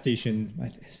gas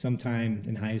station sometime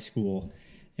in high school,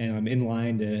 and I'm in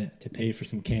line to pay for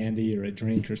some candy or a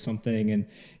drink or something, and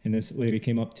this lady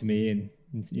came up to me and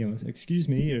excuse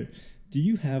me, or do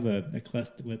you have a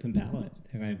cleft lip and palate?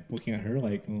 And I'm looking at her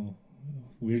like, oh,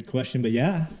 weird question, but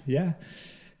yeah.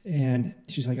 And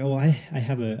she's like, oh, I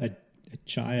have a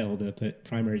child up at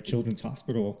Primary Children's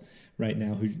Hospital right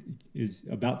now who is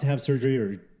about to have surgery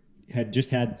or had just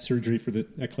had surgery for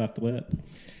a cleft lip.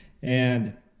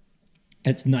 And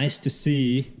it's nice to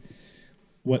see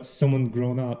what someone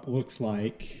grown up looks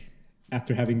like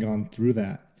after having gone through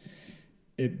that.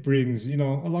 It brings, a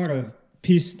lot of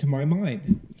peace to my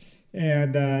mind.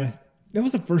 And that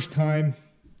was the first time,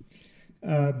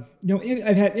 I've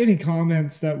had any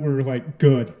comments that were like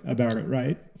good about it,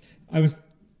 right? I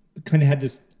kind of had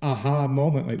this aha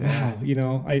moment, like,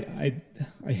 wow,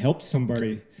 I helped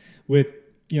somebody with,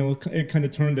 it kind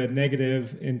of turned a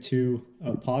negative into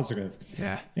a positive.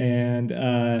 Yeah. And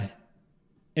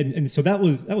so that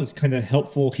was kind of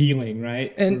helpful healing,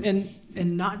 right? And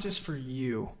not just for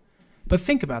you, but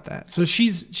think about that. So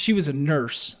she was a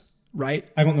nurse, right?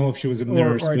 I don't know if she was a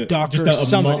nurse or a but doctor, just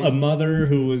somebody. a mother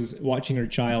who was watching her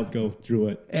child go through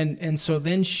it. And so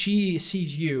then she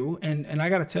sees you, and I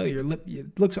got to tell you, your lip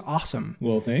it looks awesome.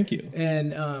 Well, thank you.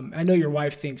 And I know your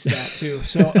wife thinks that too.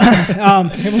 So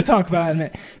and we'll talk about it in a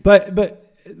minute.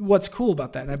 But what's cool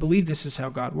about that, and I believe this is how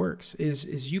God works,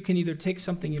 is you can either take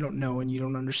something you don't know and you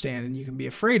don't understand, and you can be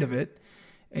afraid of it,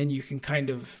 and you can kind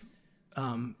of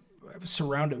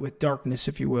surround it with darkness,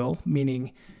 if you will,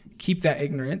 meaning keep that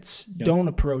ignorance, don't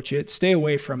approach it, stay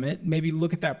away from it, maybe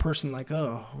look at that person like,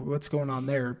 oh, what's going on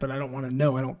there? But I don't want to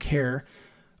know, I don't care.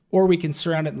 Or we can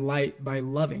surround it in light by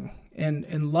loving.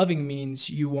 And loving means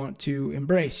you want to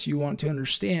embrace, you want to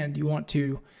understand, you want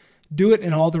to do it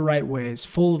in all the right ways,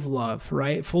 full of love,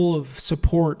 right? Full of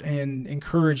support and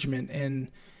encouragement. And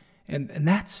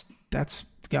that's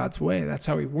God's way. That's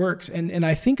how he works. And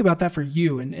I think about that for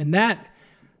you, and that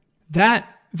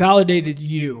validated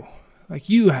you. Like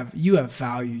you have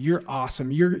value. You're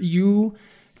awesome. You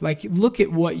like, look at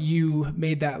what you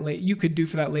made that lady. You could do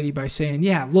for that lady by saying,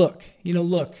 yeah, look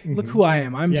who I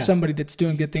am. I'm somebody that's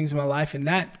doing good things in my life. And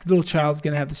that little child's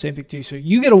going to have the same thing too. So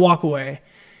you get to walk away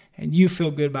and you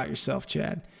feel good about yourself,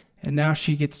 Chad. And now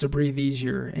she gets to breathe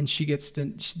easier, and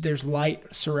there's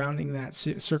light surrounding that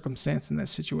circumstance and that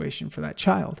situation for that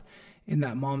child in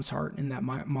that mom's heart, in that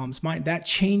mom's mind. That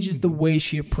changes the way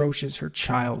she approaches her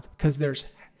child, because there's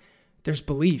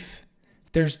belief,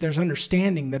 there's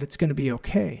understanding that it's going to be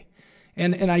okay.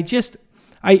 And I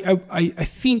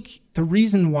think the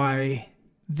reason why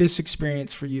this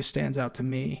experience for you stands out to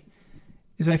me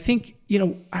is I think,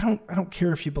 I don't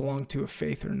care if you belong to a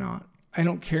faith or not. I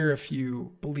don't care if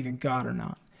you believe in God or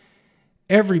not.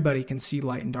 Everybody can see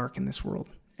light and dark in this world.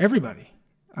 Everybody.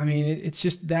 I mean, it's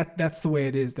just that's the way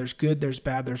it is. There's good, there's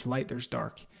bad, there's light, there's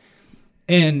dark.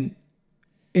 And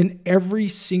in every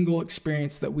single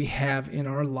experience that we have in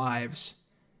our lives,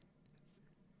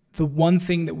 the one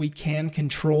thing that we can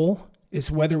control is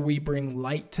whether we bring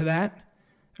light to that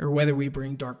or whether we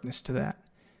bring darkness to that.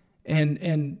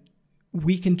 And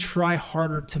we can try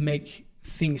harder to make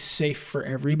things safe for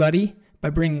everybody by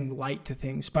bringing light to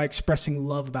things, by expressing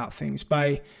love about things,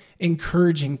 by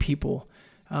encouraging people,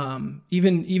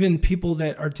 even people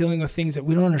that are dealing with things that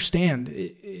we don't understand.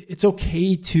 It's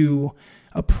okay to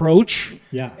approach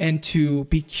and to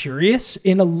be curious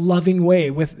in a loving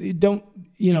way. We got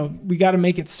to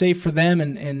make it safe for them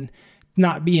and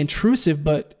not be intrusive,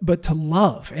 but to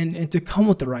love and to come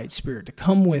with the right spirit, to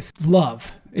come with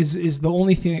love is the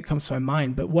only thing that comes to my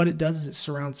mind. But what it does is it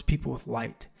surrounds people with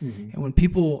light. Mm-hmm. And when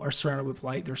people are surrounded with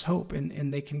light, there's hope,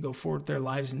 and they can go forward with their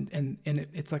lives, and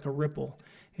it's like a ripple.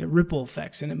 It ripple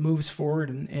effects, and it moves forward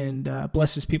and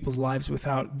blesses people's lives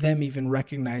without them even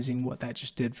recognizing what that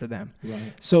just did for them.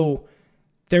 Right. So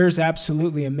there's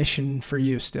absolutely a mission for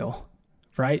you still,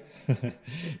 right?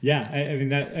 Yeah. I mean,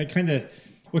 that I kind of,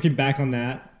 looking back on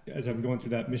that as I'm going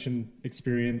through that mission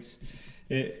experience,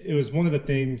 it was one of the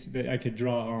things that I could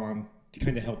draw on to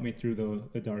kind of help me through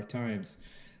the dark times,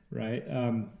 right?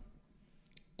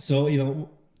 So,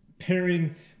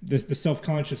 pairing the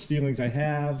self-conscious feelings I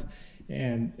have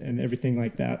and everything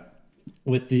like that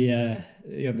with the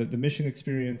mission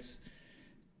experience,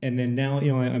 and then now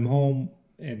I'm home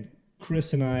and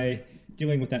Chris and I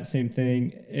dealing with that same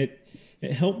thing. It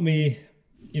helped me,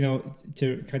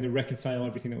 to kind of reconcile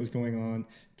everything that was going on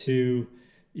to,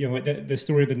 the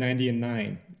story of the 90 and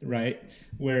 9, right?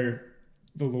 Where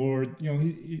the Lord,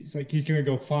 he's like, he's going to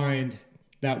go find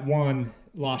that one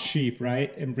lost sheep,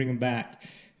 right? And bring him back,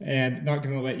 and not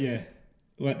going to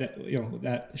let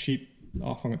that sheep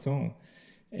off on its own.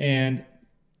 And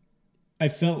I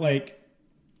felt like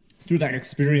through that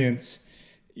experience,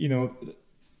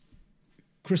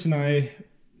 Chris and I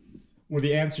were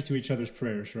the answer to each other's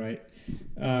prayers, right?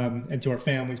 And to our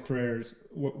family's prayers,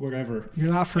 whatever.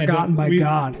 You're not forgotten by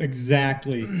God.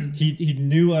 Exactly. He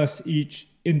knew us each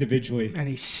individually. And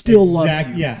he still loved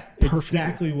you. Yeah, perfectly.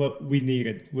 Exactly what we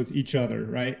needed was each other,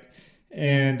 right?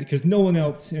 And because no one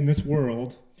else in this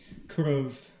world could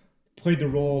have played the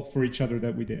role for each other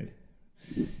that we did,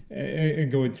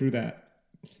 and going through that.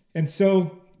 And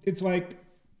so it's like,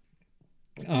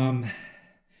 you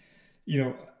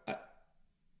know,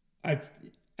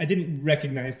 I didn't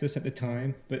recognize this at the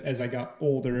time, but as I got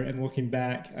older and looking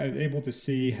back, I was able to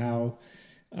see how,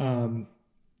 you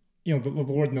know, the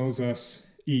Lord knows us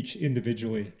each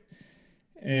individually.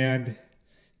 And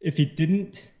if he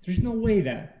didn't, there's no way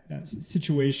that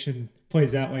situation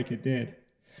plays out like it did.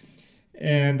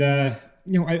 And,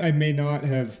 you know, I may not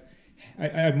have,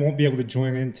 I won't be able to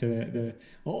join into the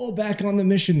back on the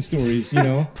mission stories, you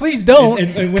know. Please don't.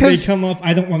 And when they come up,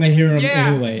 I don't want to hear them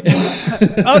anyway.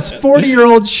 Us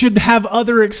 40-year-olds should have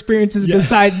other experiences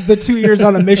besides the 2 years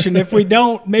on a mission. If we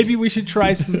don't, maybe we should try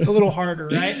a little harder,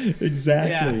 right?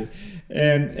 Exactly.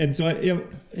 Yeah. And so, you know,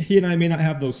 he and I may not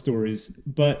have those stories,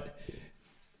 but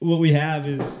what we have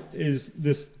is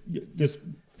this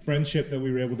friendship that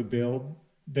we were able to build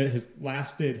that has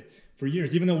lasted for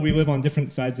years, even though we live on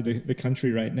different sides of the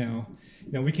country right now.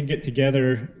 You know, we can get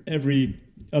together every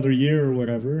other year or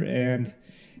whatever and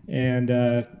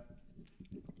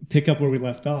pick up where we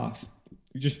left off.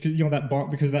 Just because, you know,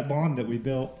 because of that bond that we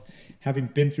built, having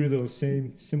been through those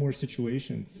similar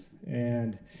situations.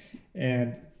 And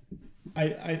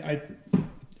I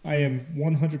am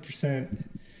 100%,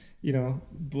 you know,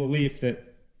 belief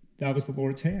that was the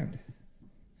Lord's hand.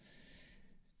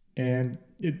 And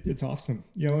it's awesome,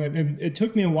 you know, and it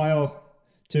took me a while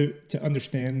to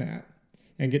understand that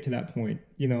and get to that point,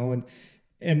 you know,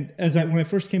 and when I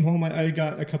first came home, I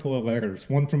got a couple of letters,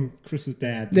 one from Chris's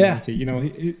dad, Monty, you know,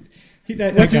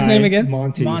 what's his name again?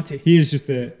 Monty. He is just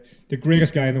the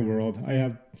greatest guy in the world. I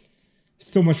have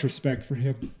so much respect for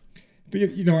him. But,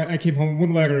 you know, I came home,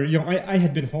 one letter, you know, I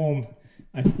had been home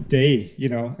a day, you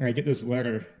know, and I get this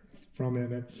letter from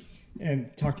him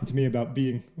and talking to me about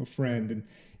being a friend, and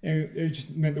it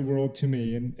just meant the world to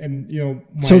me. And you know,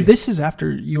 so this is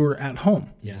after you were at home.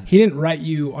 Yeah. He didn't write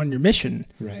you on your mission.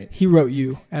 Right. He wrote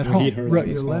you at home. He wrote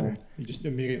you a letter. Home. He just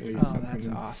immediately. Oh, that's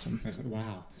awesome. I was like,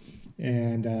 wow.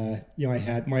 And you know, I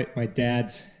had my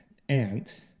dad's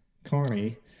aunt,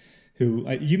 Connie, who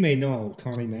you may know,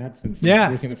 Connie Madsen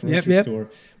from working at the furniture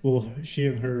store. Well, she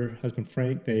and her husband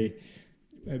Frank, they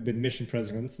have been mission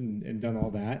presidents and done all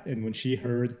that. And when she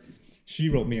heard, she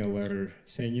wrote me a letter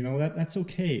saying, you know, that's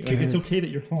okay. Like, it's okay that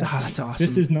you're home. That's awesome.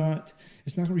 This is not,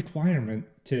 it's not a requirement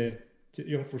to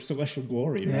you know, for celestial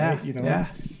glory, right? You know,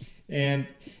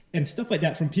 and stuff like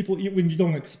that from people when you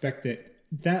don't expect it.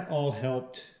 That all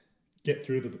helped get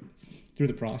through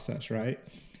the process, right?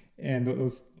 And it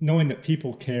was knowing that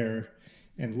people care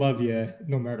and love you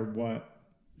no matter what.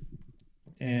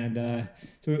 And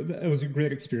so it was a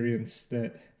great experience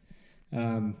that,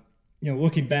 you know,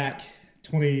 looking back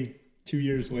 22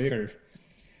 years later,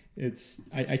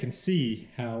 I can see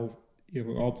how it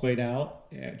all played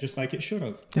out just like it should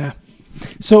have. Yeah.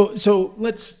 So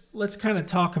let's kind of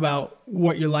talk about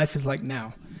what your life is like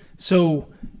now. So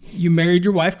you married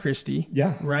your wife, Christy.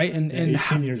 Yeah. Right? And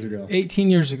 18 years ago. 18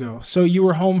 years ago. So you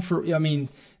were home for, I mean,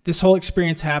 this whole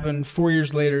experience happened 4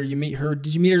 years later. You meet her.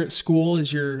 Did you meet her at school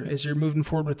as you're moving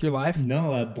forward with your life?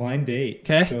 No, a blind date.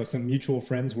 Okay. So some mutual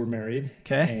friends were married.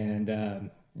 Okay. And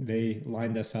they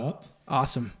lined us up.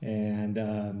 Awesome.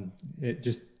 And it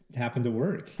just happened to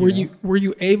work. Were you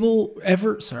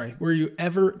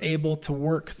ever able to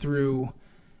work through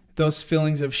those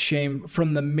feelings of shame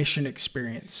from the mission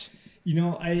experience? You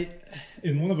know,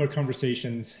 in one of our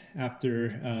conversations after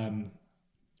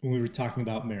when we were talking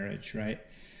about marriage, right?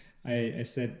 I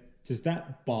said, does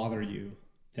that bother you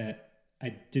that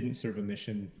I didn't serve a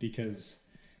mission? Because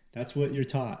that's what you're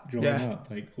taught growing up.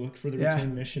 Like, look for the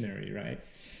returned missionary, right?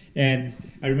 And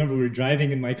I remember we were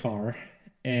driving in my car,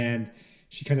 and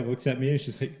she kind of looks at me and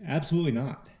she's like, absolutely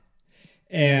not.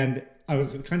 And I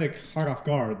was kind of caught off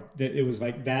guard that it was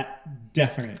like that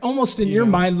definite. Almost in your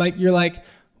mind, like you're like,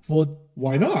 well,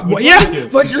 why not? Well, yeah,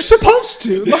 like you're supposed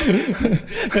to.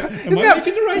 Am I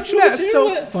making the right choice? That's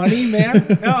so funny,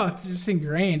 man. Oh, it's just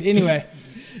ingrained. Anyway.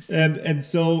 And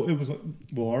so it was,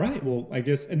 well, all right. Well, I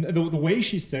guess, and the way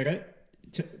she said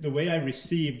it, the way I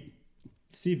received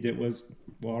it was,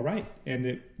 well, all right. And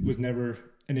it was never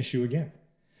an issue again.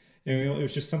 And, you know, it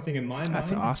was just something in my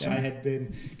mind awesome. that I had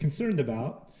been concerned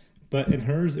about. But in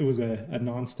hers, it was a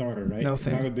non-starter, right? No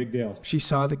thing. Not a big deal. She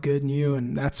saw the good in you,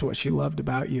 and that's what she loved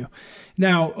about you.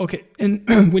 Now, okay,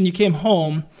 and when you came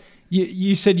home,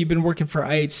 you said you've been working for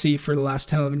IHC for the last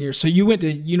 10, 11 years. So you went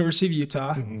to University of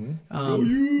Utah.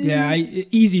 Mm-hmm.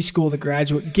 Easy school to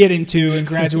get into and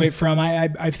graduate from.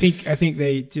 I think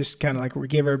they just kind of like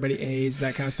give everybody A's,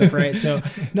 that kind of stuff, right? So,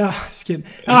 no, just kidding.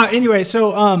 Anyway,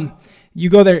 so you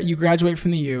go there, you graduate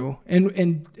from the U,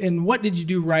 and what did you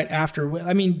do right after?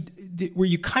 I mean, were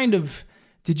you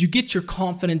did you get your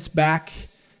confidence back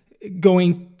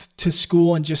going to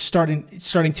school and just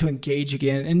starting to engage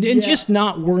again and just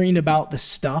not worrying about the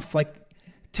stuff? Like,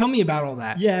 tell me about all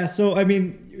that. Yeah. So, I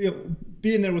mean,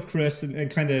 being there with Chris and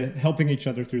kind of helping each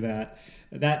other through that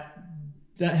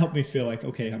helped me feel like,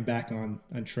 okay, I'm back on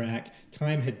track.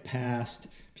 Time had passed.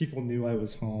 People knew I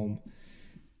was home.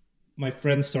 My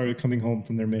friends started coming home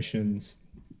from their missions.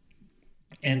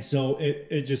 And so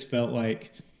it just felt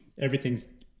like everything's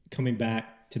coming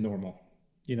back to normal.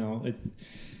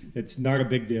 It's not a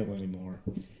big deal anymore.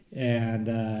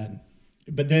 And,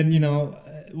 but then,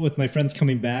 with my friends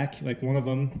coming back, like one of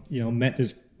them, met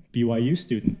this BYU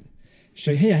student. She's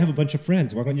like, hey, I have a bunch of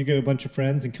friends. Why don't you get a bunch of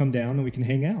friends and come down and we can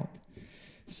hang out?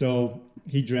 So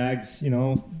he drags,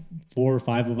 4 or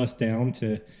 5 of us down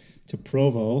to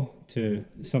Provo, to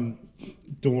some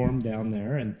dorm down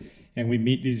there. And we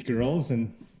meet these girls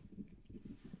and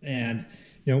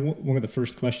one of the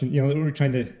first questions, we were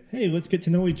trying to, hey, let's get to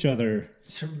know each other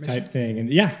type thing.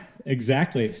 And yeah,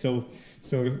 exactly. So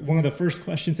one of the first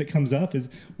questions that comes up is,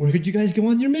 where did you guys go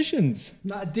on your missions?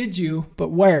 Not did you, but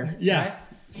where? Yeah.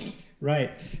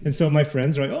 Right. And so my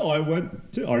friends are like, oh, I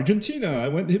went to Argentina. I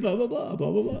went to blah, blah, blah,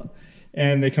 blah, blah, blah.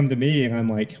 And they come to me and I'm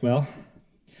like, well,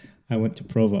 I went to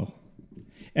Provo.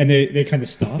 And they kind of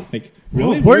stop, like,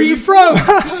 really? Where are you from?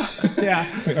 Yeah.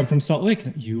 Like, I'm from Salt Lake.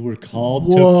 You were called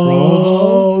to Provo?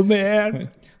 Oh, man.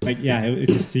 Like, yeah,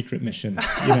 it's a secret mission.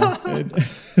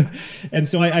 And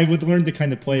so I would learn to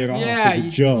kind of play it off as a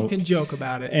joke. You can joke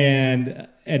about it. And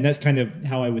that's kind of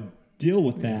how I would deal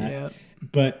with that. Yeah.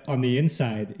 But on the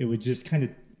inside, it would just kind of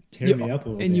tear me up a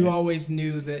little bit. And you always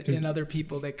knew that in other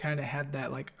people, they kind of had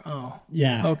that like, oh,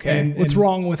 yeah, okay, what's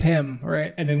wrong with him,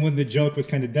 right? And then when the joke was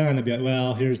kind of done, I'd be like,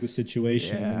 well, here's the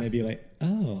situation. Yeah. And they'd be like,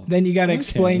 oh. Then you got to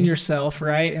explain yourself,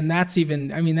 right? And that's even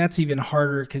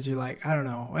harder because you're like, I don't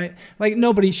know. Right? Like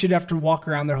nobody should have to walk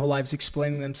around their whole lives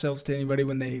explaining themselves to anybody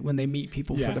when they meet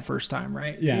people for the first time,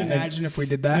 right? Yeah. Can you imagine if we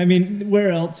did that? I mean, where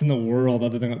else in the world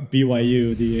other than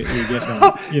BYU do you get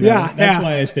that? That's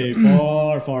why I stay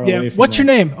far away from What's your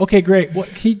name? Okay, great.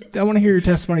 I want to hear your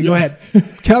testimony. Go ahead.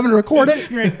 Tell me to record it.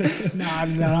 Great. No,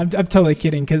 I'm totally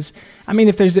kidding. Because I mean,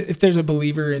 if there's a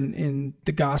believer in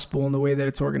the gospel and the way that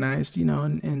it's organized,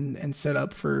 and set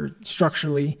up for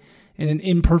structurally in an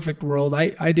imperfect world,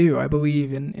 I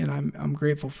believe, and I'm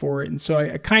grateful for it. And so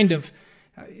I kind of,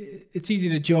 it's easy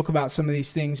to joke about some of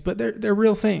these things, but they're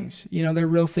real things. They're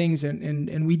real things,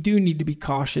 and we do need to be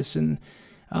cautious. And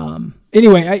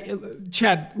anyway,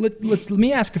 Chad, let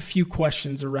me ask a few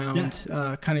questions around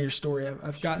kind of your story.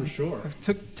 I've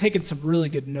taken some really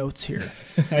good notes here.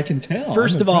 I can tell.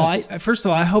 First of all,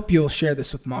 I hope you'll share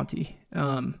this with Monty,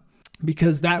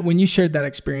 because when you shared that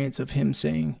experience of him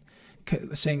saying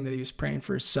that he was praying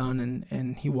for his son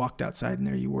and he walked outside and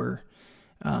there you were,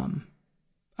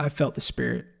 I felt the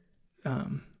Spirit,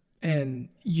 and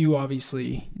you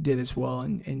obviously did as well,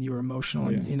 and you were emotional,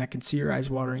 and I can see your eyes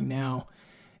watering now.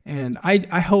 And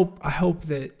I hope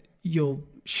that you'll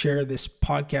share this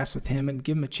podcast with him and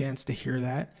give him a chance to hear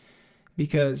that,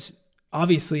 because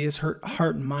obviously his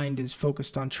heart and mind is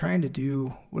focused on trying to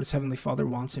do what his Heavenly Father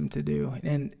wants him to do,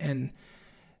 and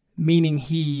meaning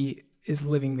he is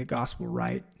living the gospel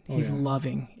right. He's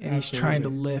loving, and He's trying to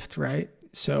lift, right?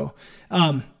 So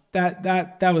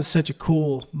that was such a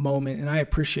cool moment, and I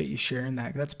appreciate you sharing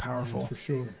that. That's powerful. Yeah, for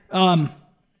sure.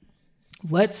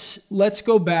 Let's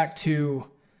go back to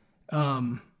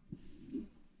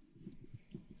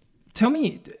tell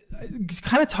me,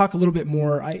 kind of talk a little bit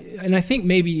more. I think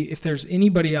maybe if there's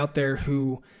anybody out there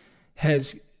who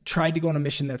has tried to go on a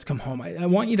mission that's come home, I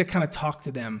want you to kind of talk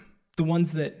to them. The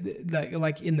ones that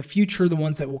like in the future, the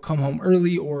ones that will come home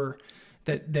early or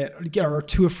that are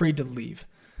too afraid to leave.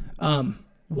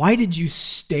 Why did you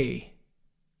stay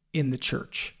in the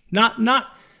church? Not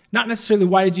necessarily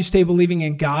why did you stay believing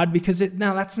in God, because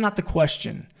that's not the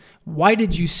question. Why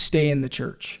did you stay in the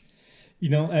church?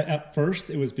 At first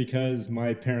it was because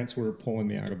my parents were pulling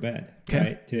me out of bed,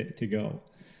 right, to go.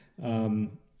 And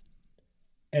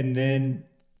then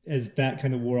as that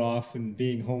kind of wore off and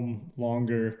being home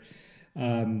longer,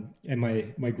 and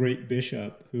my great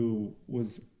bishop, who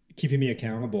was keeping me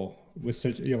accountable with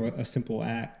such a simple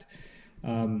act,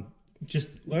 just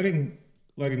letting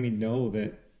me know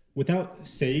that without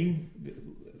saying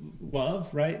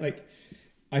love, right? Like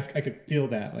I could feel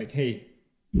that, like, hey,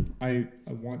 I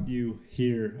want you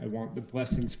here. I want the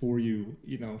blessings for you.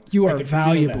 You are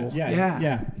valuable.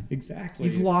 Yeah, exactly.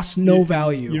 You've lost no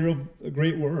value. You're a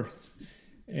great worth.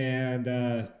 And,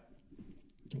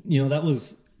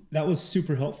 that was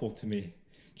super helpful to me.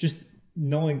 Just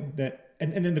knowing that,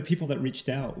 and then the people that reached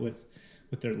out with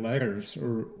their letters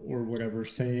or whatever,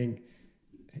 saying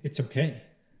it's okay.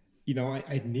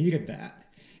 I needed that.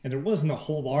 And there wasn't a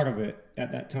whole lot of it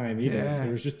at that time either. Yeah.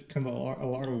 There was just kind of a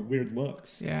lot of weird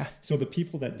looks. Yeah. So the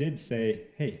people that did say,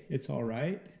 hey, it's all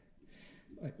right.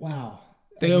 Like, wow.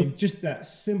 Just that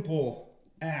simple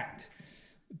act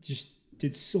just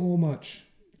did so much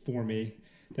for me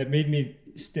that made me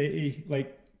stay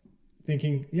like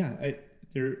thinking, yeah,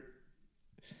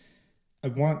 I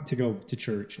want to go to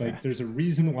church. Like there's a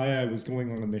reason why I was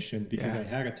going on a mission, because I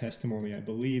had a testimony. I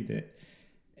believed it.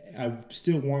 I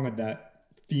still wanted that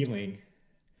feeling,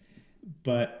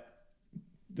 but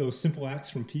those simple acts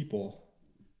from people,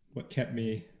 what kept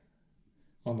me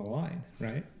on the line,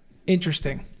 right?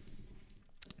 Interesting.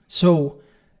 So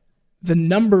the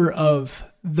number of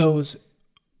those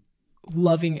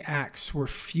loving acts were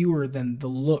fewer than the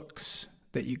looks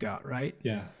that you got, right?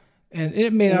 Yeah. And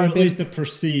it may not have at been, least the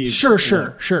perceived. Sure.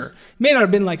 It may not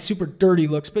have been like super dirty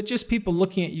looks, but just people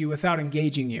looking at you without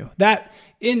engaging you. That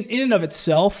in and of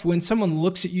itself, when someone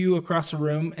looks at you across a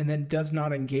room and then does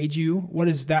not engage you, what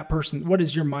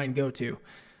does your mind go to?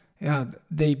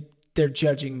 They're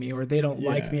judging me, or they don't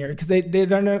like me, or because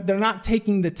they're not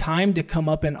taking the time to come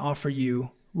up and offer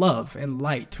you love and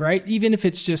light, right? Even if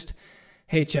it's just,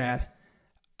 hey, Chad,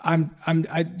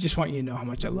 I just want you to know how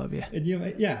much I love you. And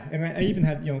and I even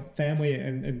had family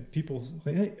and people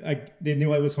like, hey, they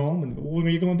knew I was home, and when are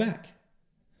you going back?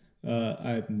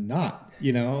 I'm not.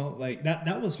 Like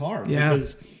that was hard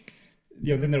because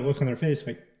then their look on their face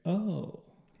like, oh,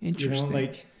 interesting.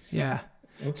 Like yeah.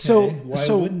 Okay, so why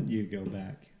wouldn't you go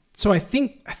back? So I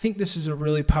think this is a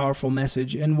really powerful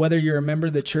message, and whether you're a member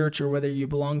of the church or whether you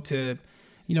belong to,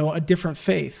 a different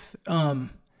faith.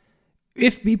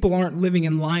 If people aren't living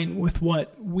in line with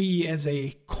what we as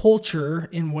a culture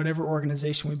in whatever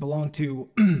organization we belong to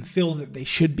feel that they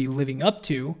should be living up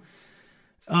to,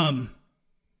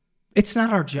 it's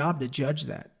not our job to judge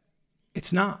that.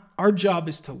 It's not. Our job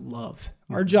is to love.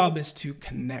 Our job is to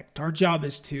connect. Our job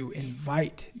is to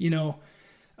invite.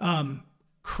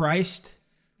 Christ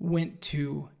went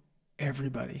to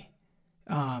everybody.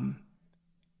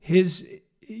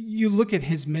 You look at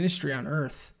his ministry on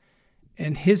earth,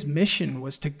 and his mission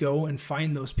was to go and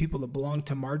find those people that belong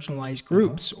to marginalized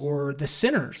groups or the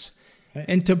sinners, right,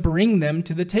 and to bring them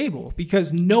to the table,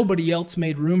 because nobody else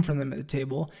made room for them at the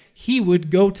table. He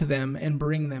would go to them and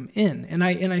bring them in. And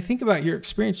I think about your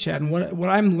experience, Chad, and what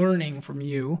I'm learning from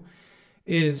you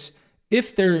is,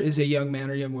 if there is a young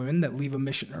man or young woman that leave a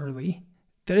mission early,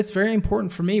 that it's very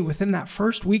important for me within that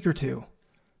first week or two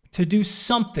to do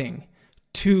something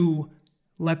to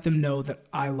let them know that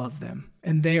I love them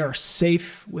and they are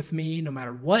safe with me no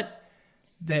matter what,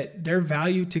 that their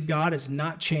value to God has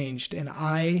not changed and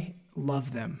I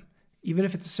love them. Even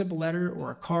if it's a simple letter or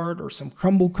a card or some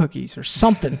crumble cookies or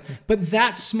something. But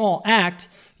that small act,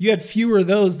 you had fewer of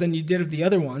those than you did of the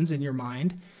other ones in your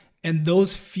mind. And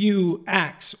those few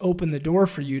acts open the door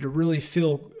for you to really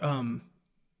feel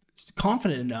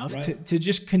confident enough, right, to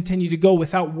just continue to go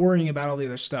without worrying about all the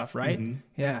other stuff, right?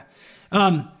 Mm-hmm. Yeah.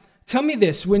 Tell me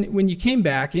this, when you came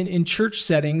back in church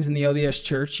settings, in the LDS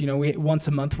church, once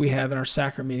a month we have in our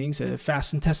sacrament meetings a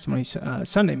fast and testimony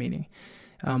Sunday meeting.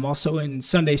 Also in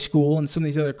Sunday school and some of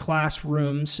these other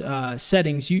classrooms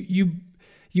settings, you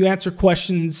answer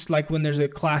questions like when there's a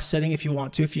class setting, if you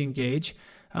want to, if you engage.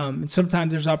 And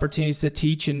sometimes there's opportunities to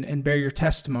teach and bear your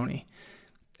testimony.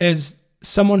 As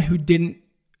someone who didn't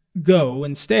go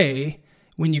and stay,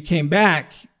 when you came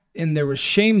back and there was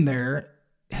shame there,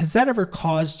 has that ever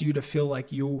caused you to feel like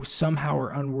you somehow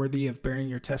are unworthy of bearing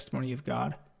your testimony of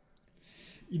God?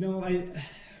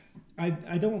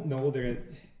 I don't know that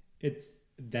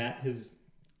that has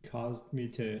caused me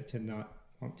to not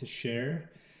want to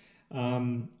share.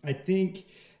 I think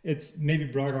it's maybe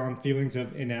brought on feelings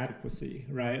of inadequacy,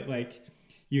 right? Like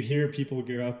you hear people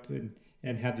get up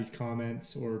and have these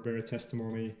comments or bear a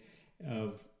testimony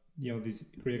of, these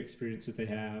great experiences they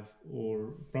have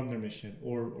or from their mission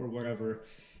or whatever,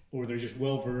 or they're just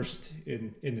well-versed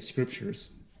in the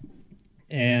scriptures.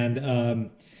 And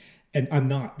I'm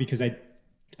not, because I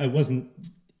wasn't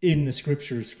in the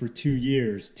scriptures for 2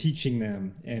 years teaching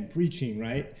them and preaching,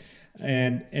 right?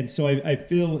 And so I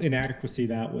feel inadequacy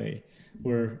that way,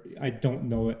 where I don't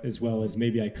know it as well as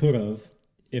maybe I could have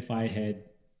if I had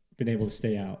been able to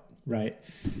stay out, right?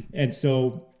 And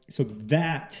so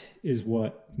that is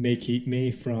what may keep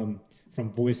me from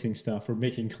voicing stuff or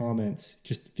making comments,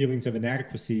 just feelings of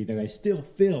inadequacy that I still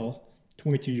feel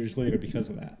 22 years later because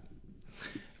of that.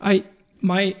 I'm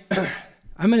going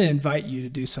to invite you to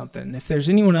do something. If there's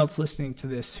anyone else listening to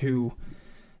this who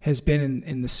has been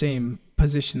in the same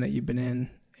position that you've been in,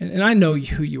 and I know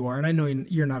who you are, and I know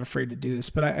you're not afraid to do this,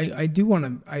 but I do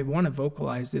want to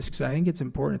vocalize this because I think it's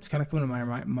important. It's kind of coming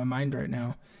to my mind right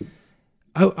now.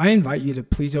 I invite you to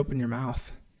please open your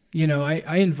mouth.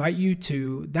 I invite you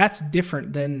to. That's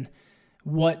different than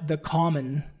what the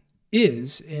common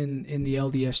is in the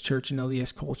LDS church and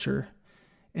LDS culture.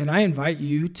 And I invite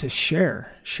you to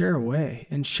share away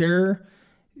and share,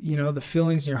 the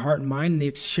feelings in your heart and mind,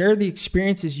 and share the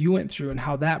experiences you went through and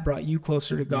how that brought you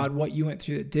closer to God, what you went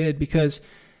through that did, because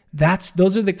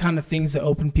those are the kind of things that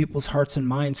open people's hearts and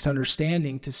minds to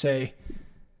understanding, to say,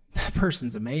 that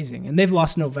person's amazing and they've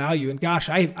lost no value. And gosh,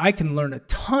 I can learn a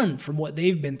ton from what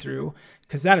they've been through,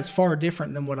 because that is far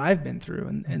different than what I've been through.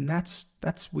 And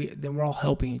then we're all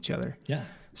helping each other. Yeah.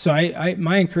 So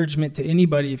my encouragement to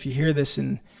anybody, if you hear this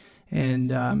and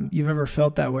you've ever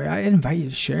felt that way, I invite you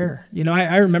to share.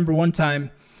 I remember one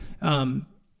time,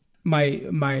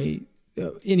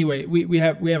 anyway, we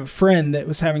have a friend that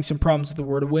was having some problems with the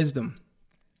word of wisdom.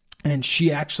 And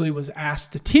she actually was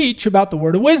asked to teach about the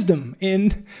word of wisdom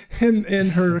in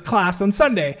her class on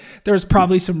Sunday. There was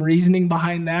probably some reasoning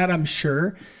behind that, I'm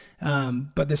sure.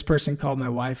 But this person called my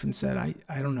wife and said,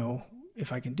 I don't know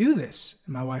if I can do this.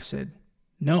 And my wife said,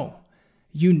 no,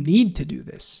 you need to do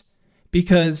this,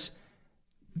 because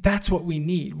that's what we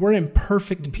need. We're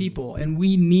imperfect people, and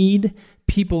we need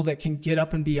people that can get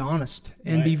up and be honest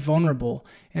and be vulnerable.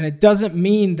 And it doesn't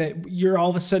mean that you're all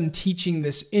of a sudden teaching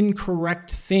this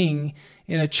incorrect thing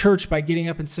in a church by getting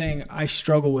up and saying, I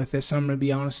struggle with this, I'm going to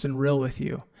be honest and real with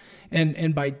you.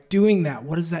 And by doing that,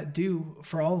 what does that do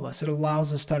for all of us? It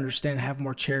allows us to understand, have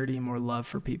more charity and more love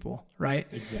for people, right?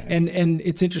 Exactly. And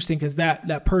it's interesting because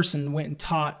that person went and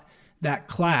taught that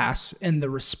class, and the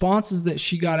responses that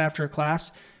she got after a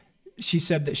class, she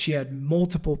said that she had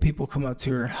multiple people come up to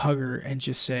her and hug her and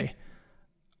just say,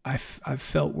 I've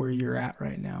felt where you're at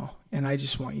right now, and I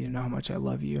just want you to know how much I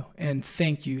love you. And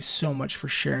thank you so much for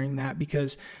sharing that,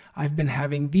 because I've been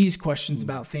having these questions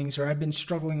about things, or I've been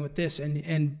struggling with this.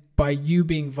 And by you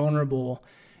being vulnerable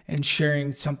and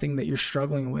sharing something that you're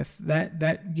struggling with,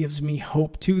 that gives me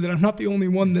hope too, that I'm not the only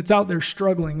one that's out there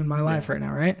struggling in my life right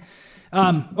now, right?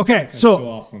 Okay, that's so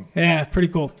awesome. Yeah, pretty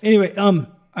cool. Anyway, I'm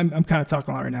kind of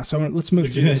talking a lot right now, so let's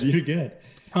move through this. You're good.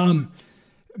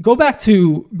 Go back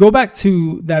to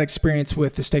that experience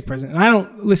with the stake president. And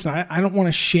I don't want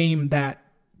to shame that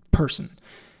person,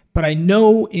 but I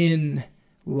know in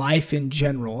life in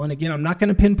general, and again, I'm not going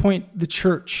to pinpoint the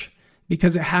church,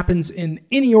 because it happens in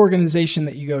any organization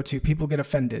that you go to. People get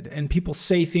offended and people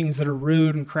say things that are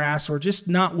rude and crass, or just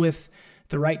not with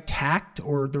the right tact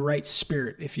or the right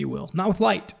spirit, if you will, not with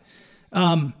light.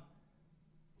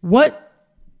 What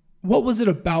was it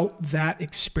about that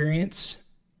experience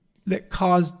that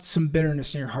caused some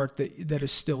bitterness in your heart that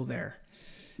is still there?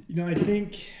 I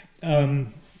think at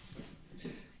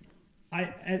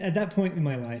that point in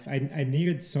my life, I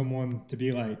needed someone to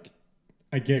be like,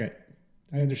 I get it.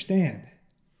 I understand.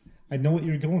 I know what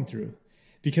you're going through,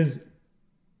 because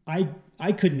I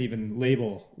couldn't even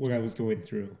label what I was going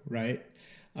through, right?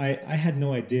 I had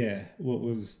no idea what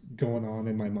was going on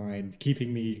in my mind,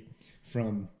 keeping me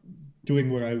from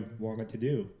doing what I wanted to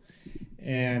do.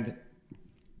 And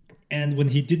when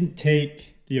he didn't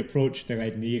take the approach that I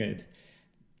needed,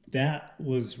 that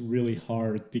was really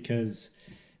hard, because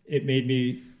it made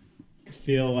me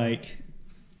feel like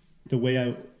the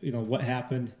way what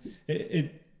happened,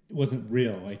 it wasn't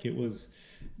real. Like, it was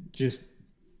just,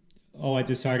 I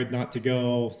decided not to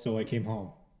go, so I came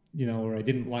home, or I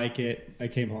didn't like it, I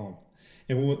came home.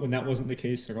 And when that wasn't the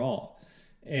case at all.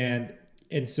 And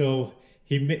so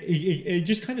it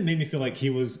just kind of made me feel like he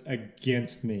was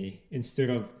against me instead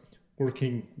of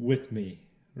working with me,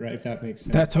 right? If that makes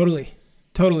sense. That totally.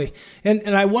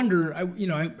 And I wonder, I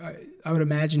would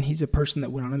imagine he's a person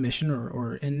that went on a mission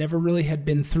and never really had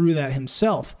been through that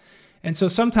himself. And so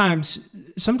sometimes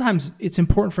it's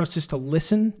important for us just to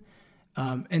listen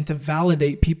and to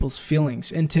validate people's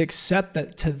feelings, and to accept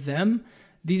that to them,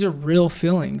 these are real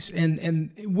feelings.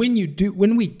 And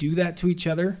when we do that to each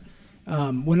other,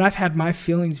 when I've had my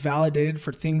feelings validated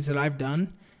for things that I've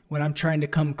done, when I'm trying to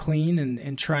come clean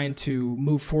and trying to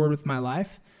move forward with my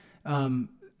life,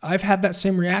 I've had that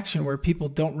same reaction where people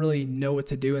don't really know what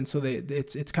to do, and so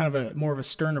it's kind of more of a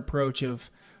stern approach of,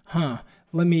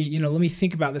 let me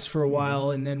think about this for a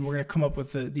while, and then we're gonna come up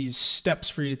with these steps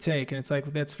for you to take. And it's like,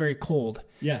 that's very cold.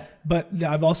 Yeah. But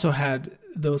I've also had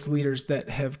those leaders that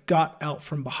have got out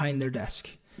from behind their desk,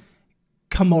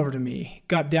 come over to me,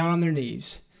 got down on their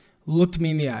knees, looked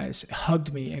me in the eyes,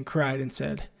 hugged me, and cried and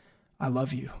said, I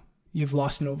love you. You've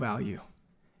lost no value.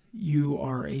 You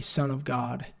are a son of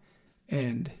God,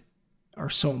 and are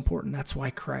so important. That's why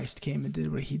Christ came and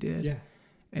did what he did. Yeah.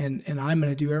 And I'm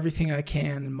going to do everything I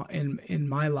can in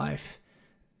my life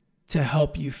to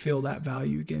help you feel that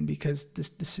value again, because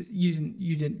you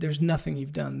didn't there's nothing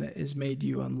you've done that has made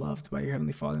you unloved by your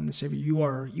Heavenly Father and the Savior.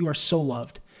 You are so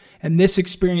loved. And this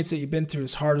experience that you've been through,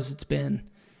 as hard as it's been,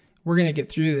 we're going to get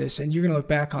through this, and you're going to look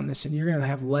back on this, and you're going to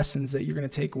have lessons that you're going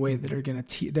to take away that are going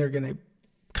to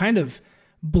kind of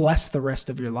bless the rest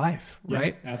of your life,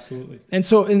 right? Yeah, absolutely. And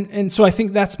so I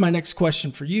think that's my next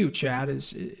question for you, Chad,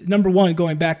 is number one,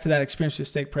 going back to that experience with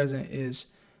Stake Present, is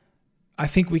I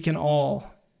think we can all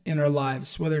in our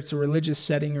lives, whether it's a religious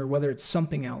setting or whether it's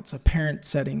something else, a parent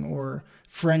setting or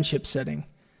friendship setting,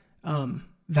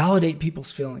 validate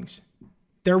people's feelings.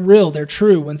 They're real. They're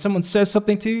true. When someone says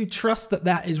something to you, trust that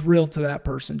that is real to that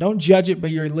person. Don't judge it by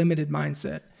your limited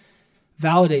mindset.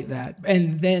 Validate that,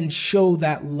 and then show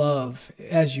that love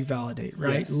as you validate,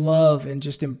 right? Yes. Love and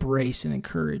just embrace and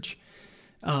encourage.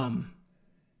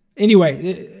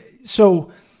 Anyway,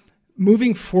 so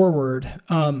moving forward,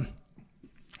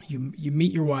 you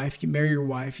meet your wife, you marry your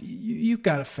wife, you've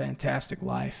got a fantastic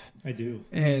life. I do.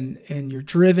 And you're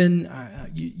driven,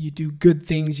 you do good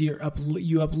things, you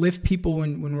uplift people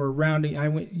when we're around. I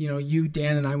went, you,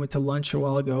 Dan, and I went to lunch a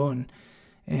while ago,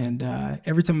 and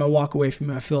every time I walk away from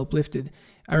you, I feel uplifted.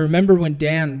 I remember when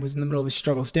Dan was in the middle of his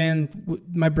struggles. Dan,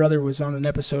 my brother, was on an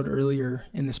episode earlier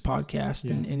in this podcast,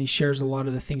 and he shares a lot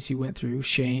of the things he went through,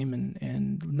 shame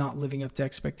and not living up to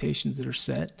expectations that are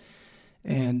set,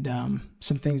 and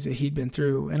some things that he'd been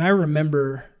through. And I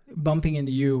remember bumping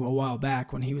into you a while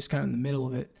back when he was kind of in the middle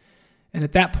of it. And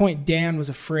at that point, Dan was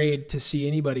afraid to see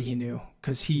anybody he knew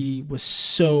because he was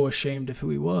so ashamed of who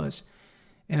he was.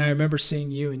 And I remember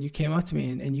seeing you, and you came up to me,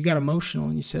 and you got emotional,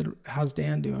 and you said, "How's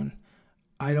Dan doing?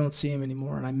 I don't see him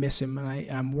anymore, and I miss him,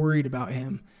 and I'm worried about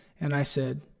him." And I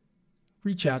said,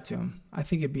 "Reach out to him. I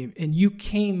think it'd be..." And you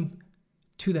came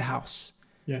to the house.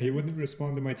 Yeah, he wouldn't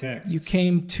respond to my text. You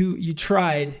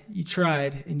tried,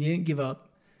 and you didn't give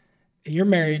up. You're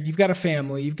married. You've got a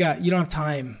family. You don't have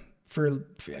time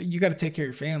you got to take care of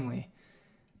your family.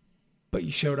 But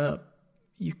you showed up.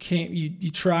 You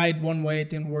tried one way, it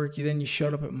didn't work. Then you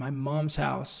showed up at my mom's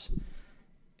house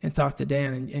and talked to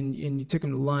Dan, and you took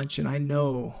him to lunch. And I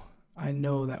know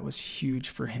that was huge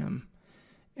for him.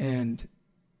 And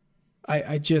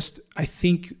I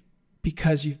think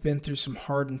because you've been through some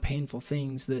hard and painful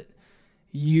things that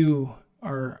you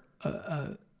are,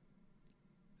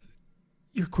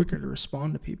 you're quicker to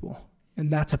respond to people.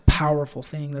 And that's a powerful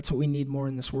thing. That's what we need more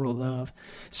in this world of.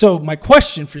 So my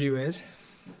question for you is,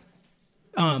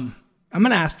 I'm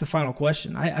going to ask the final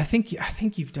question. I think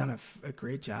you've done a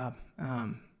great job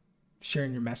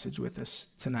sharing your message with us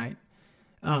tonight.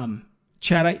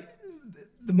 Chad,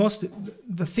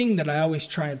 the thing that I always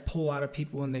try and pull out of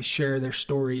people when they share their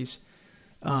stories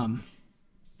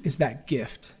is that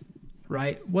gift,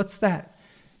 right? What's that?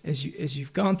 As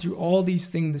you've gone through all these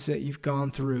things that you've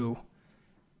gone through,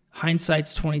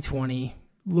 hindsight's 2020,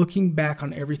 looking back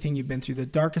on everything you've been through, the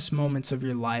darkest moments of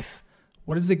your life,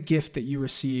 what is a gift that you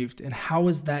received, and how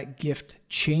has that gift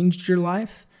changed your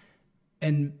life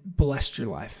and blessed your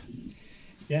life?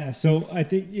 Yeah, so I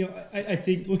think, I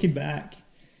think looking back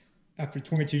after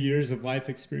 22 years of life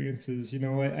experiences,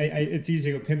 it's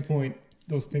easy to pinpoint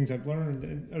those things I've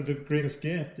learned, or the greatest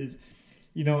gift is,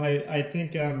 I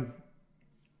think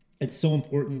it's so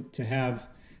important to have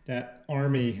that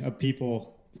army of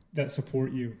people that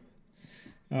support you.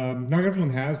 Not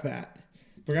everyone has that,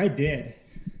 but I did.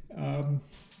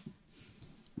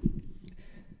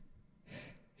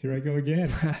 Here I go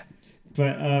again.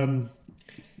 But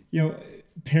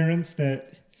parents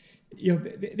that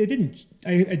they didn't.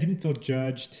 I didn't feel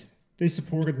judged. They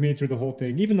supported me through the whole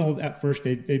thing, even though at first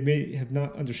they may have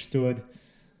not understood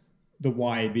the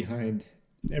why behind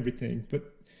everything,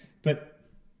 but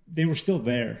they were still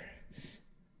there.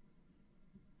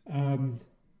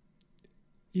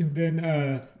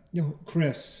 Then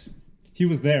Chris, he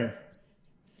was there.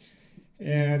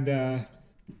 And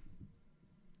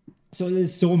so it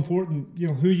is so important,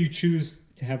 who you choose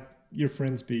to have your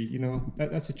friends be.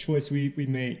 That's a choice we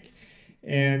make.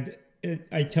 And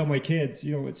I tell my kids,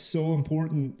 it's so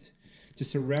important to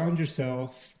surround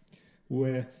yourself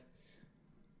with,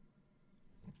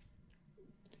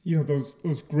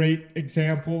 those great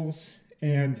examples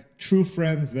and true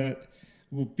friends that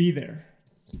will be there.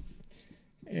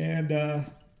 And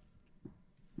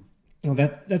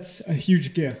that's a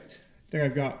huge gift that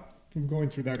I've got from going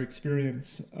through that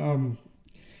experience.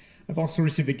 I've also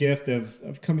received the gift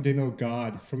of coming to know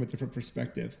God from a different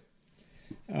perspective.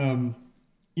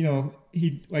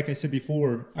 He, like I said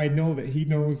before, I know that he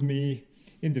knows me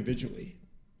individually.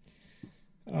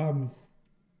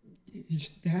 he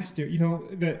just has to, you know,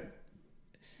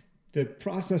 the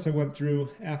process I went through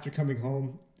after coming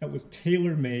home, that was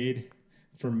tailor-made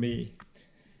for me.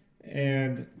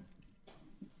 And,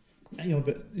 you know,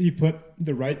 he put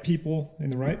the right people in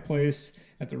the right place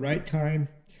at the right time.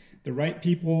 The right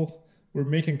people were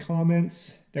making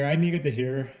comments that I needed to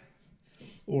hear,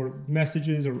 or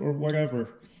messages, or whatever.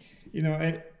 You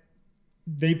know,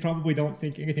 they probably don't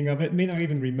think anything of it, may not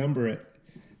even remember it,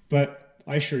 but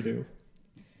I sure do.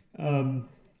 And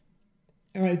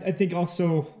I think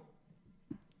also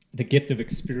the gift of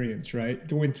experience, right?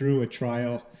 Going through a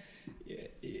trial,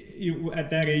 at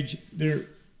that age,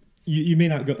 you may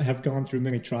not have gone through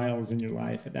many trials in your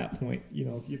life at that point. You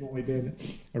know, you've only been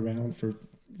around for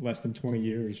less than 20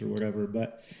 years or whatever.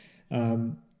 But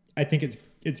I think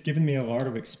it's given me a lot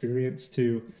of experience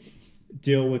to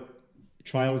deal with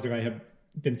trials that I have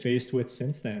been faced with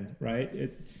since then, right?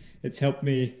 It's helped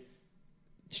me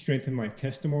strengthen my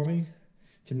testimony,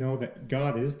 to know that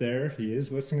God is there, He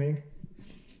is listening.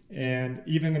 And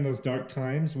even in those dark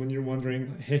times when you're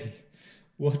wondering, hey,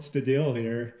 what's the deal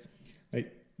here?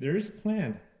 Like, there is a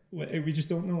plan. We just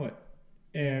don't know it.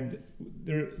 And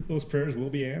those prayers will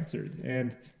be answered.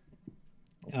 And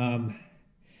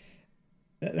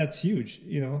that's huge.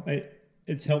 You know,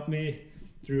 it's helped me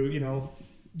through, you know,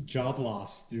 job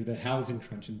loss, through the housing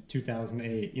crunch in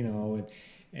 2008, you know,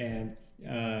 and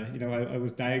you know, I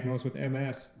was diagnosed with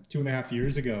MS 2.5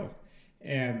 years ago.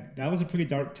 And that was a pretty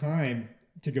dark time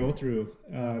to go through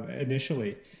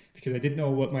initially, because I didn't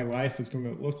know what my life was going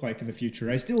to look like in the future.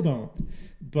 I still don't.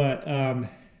 But,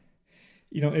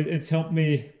 you know, it's helped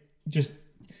me just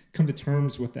come to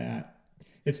terms with that.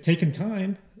 It's taken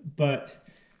time, but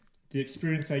the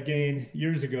experience I gained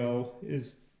years ago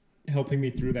is helping me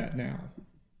through that now.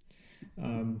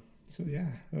 So, yeah,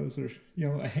 those are, you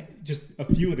know, just a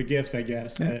few of the gifts, I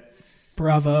guess. Yeah.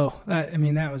 Bravo. I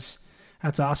mean, that's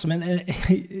awesome. And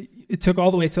it took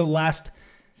all the way to the last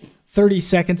 30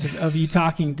 seconds of you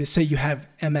talking to say you have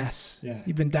MS. Yeah.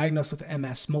 You've been diagnosed with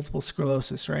MS, multiple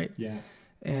sclerosis, right? Yeah.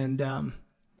 And,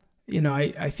 you know,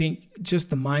 I think just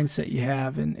the mindset you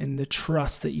have and the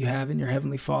trust that you have in your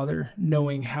Heavenly Father,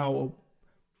 knowing how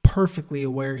perfectly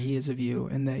aware He is of you,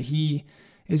 and that He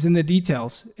is in the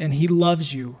details, and He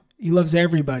loves you. He loves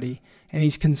everybody, and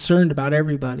He's concerned about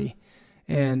everybody.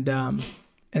 And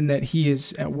that He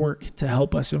is at work to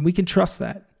help us, and we can trust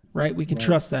that, right? We can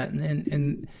trust that.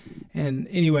 And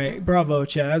anyway, bravo,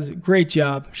 Chad. That was a great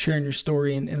job sharing your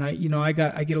story. And I, you know, I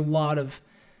get a lot of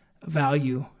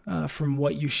value from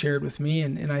what you shared with me.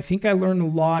 And I think I learned a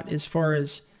lot as far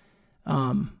as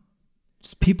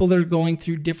people that are going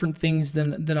through different things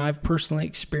than I've personally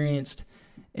experienced,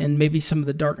 and maybe some of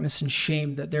the darkness and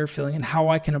shame that they're feeling, and how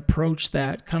I can approach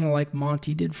that, kind of like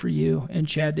Monty did for you and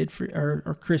Chad did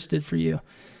or Chris did for you.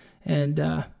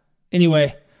 And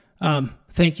anyway,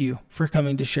 thank you for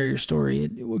coming to share your story.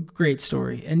 Great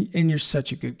story. And you're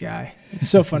such a good guy. It's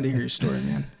so fun to hear your story,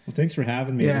 man. Well, thanks for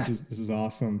having me. Yeah. This is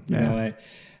awesome. You know, I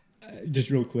just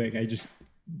real quick, I just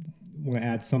want to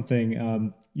add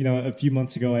something. You know, a few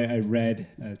months ago, I read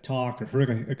a talk or heard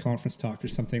a conference talk or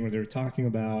something where they were talking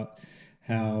about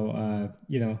how,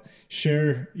 you know,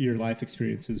 share your life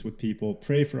experiences with people,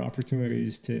 pray for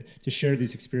opportunities to share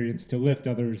these experiences, to lift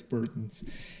others' burdens.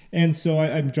 And so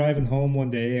I'm driving home one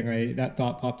day, and that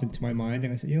thought popped into my mind,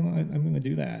 and I said, you know, I'm going to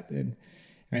do that. And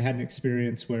I had an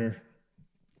experience where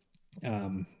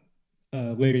a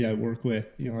lady I work with,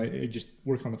 you know, I just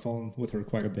work on the phone with her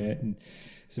quite a bit, and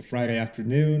it's a Friday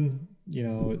afternoon, you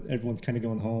know, everyone's kind of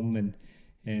going home,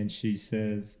 and she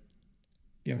says,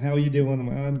 you know, how are you doing? I'm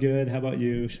like, I'm good. How about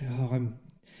you? She, oh, I'm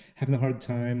having a hard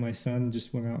time. My son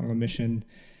just went out on a mission,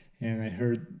 and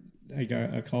I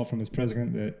got a call from his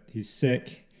president that he's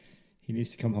sick. He needs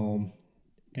to come home.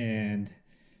 And,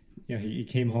 you know, he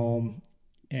came home,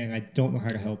 and I don't know how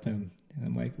to help him. And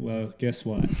I'm like, well, guess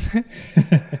what?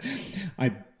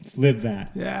 I lived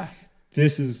that. Yeah.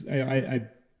 This is,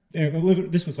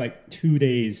 this was like 2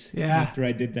 days after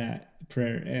I did that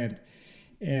prayer.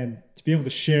 And to be able to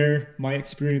share my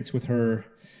experience with her,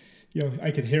 you know,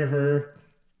 I could hear her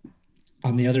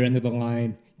on the other end of the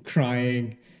line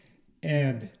crying,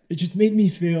 and it just made me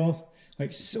feel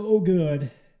like so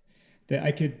good that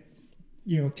I could,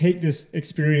 you know, take this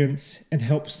experience and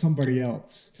help somebody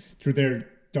else through their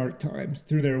dark times,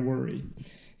 through their worry.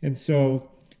 And so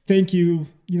thank you,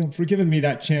 you know, for giving me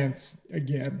that chance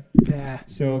again. Yeah.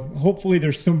 So hopefully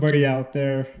there's somebody out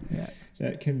there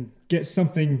that can get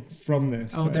something from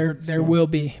this. Oh, there will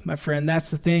be, my friend. That's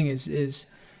the thing is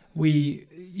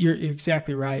you're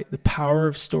exactly right. The power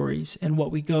of stories and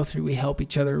what we go through, we help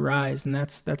each other rise. And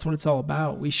that's what it's all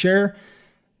about. We share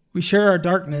we share our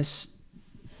darkness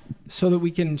so that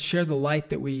we can share the light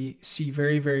that we see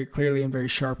very, very clearly and very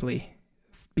sharply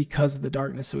because of the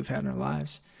darkness that we've had in our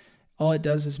lives. All it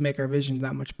does is make our vision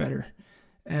that much better.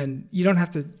 And you don't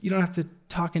have to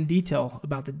talk in detail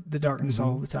about the darkness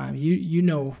all the time. You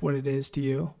know what it is to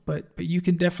you, but you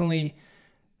can definitely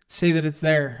say that it's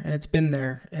there and it's been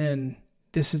there, and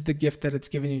this is the gift that it's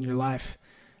given you in your life.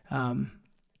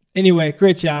 Anyway,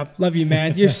 great job. Love you,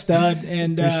 man. You're a stud.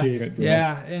 And appreciate it, bro.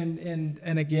 Yeah,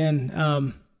 and again,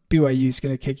 BYU is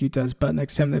gonna kick Utah's butt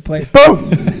next time they play. Boom.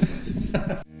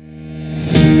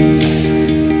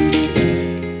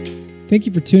 Thank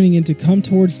you for tuning in to Come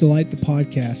Towards Delight, the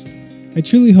podcast. I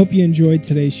truly hope you enjoyed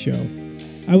today's show.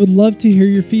 I would love to hear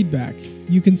your feedback.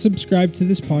 You can subscribe to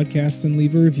this podcast and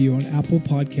leave a review on Apple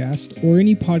Podcast or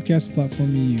any podcast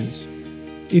platform you use.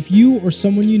 If you or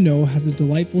someone you know has a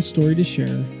delightful story to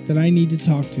share that I need to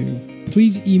talk to,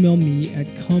 please email me at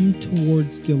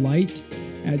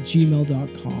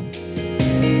cometowardsdelight@gmail.com.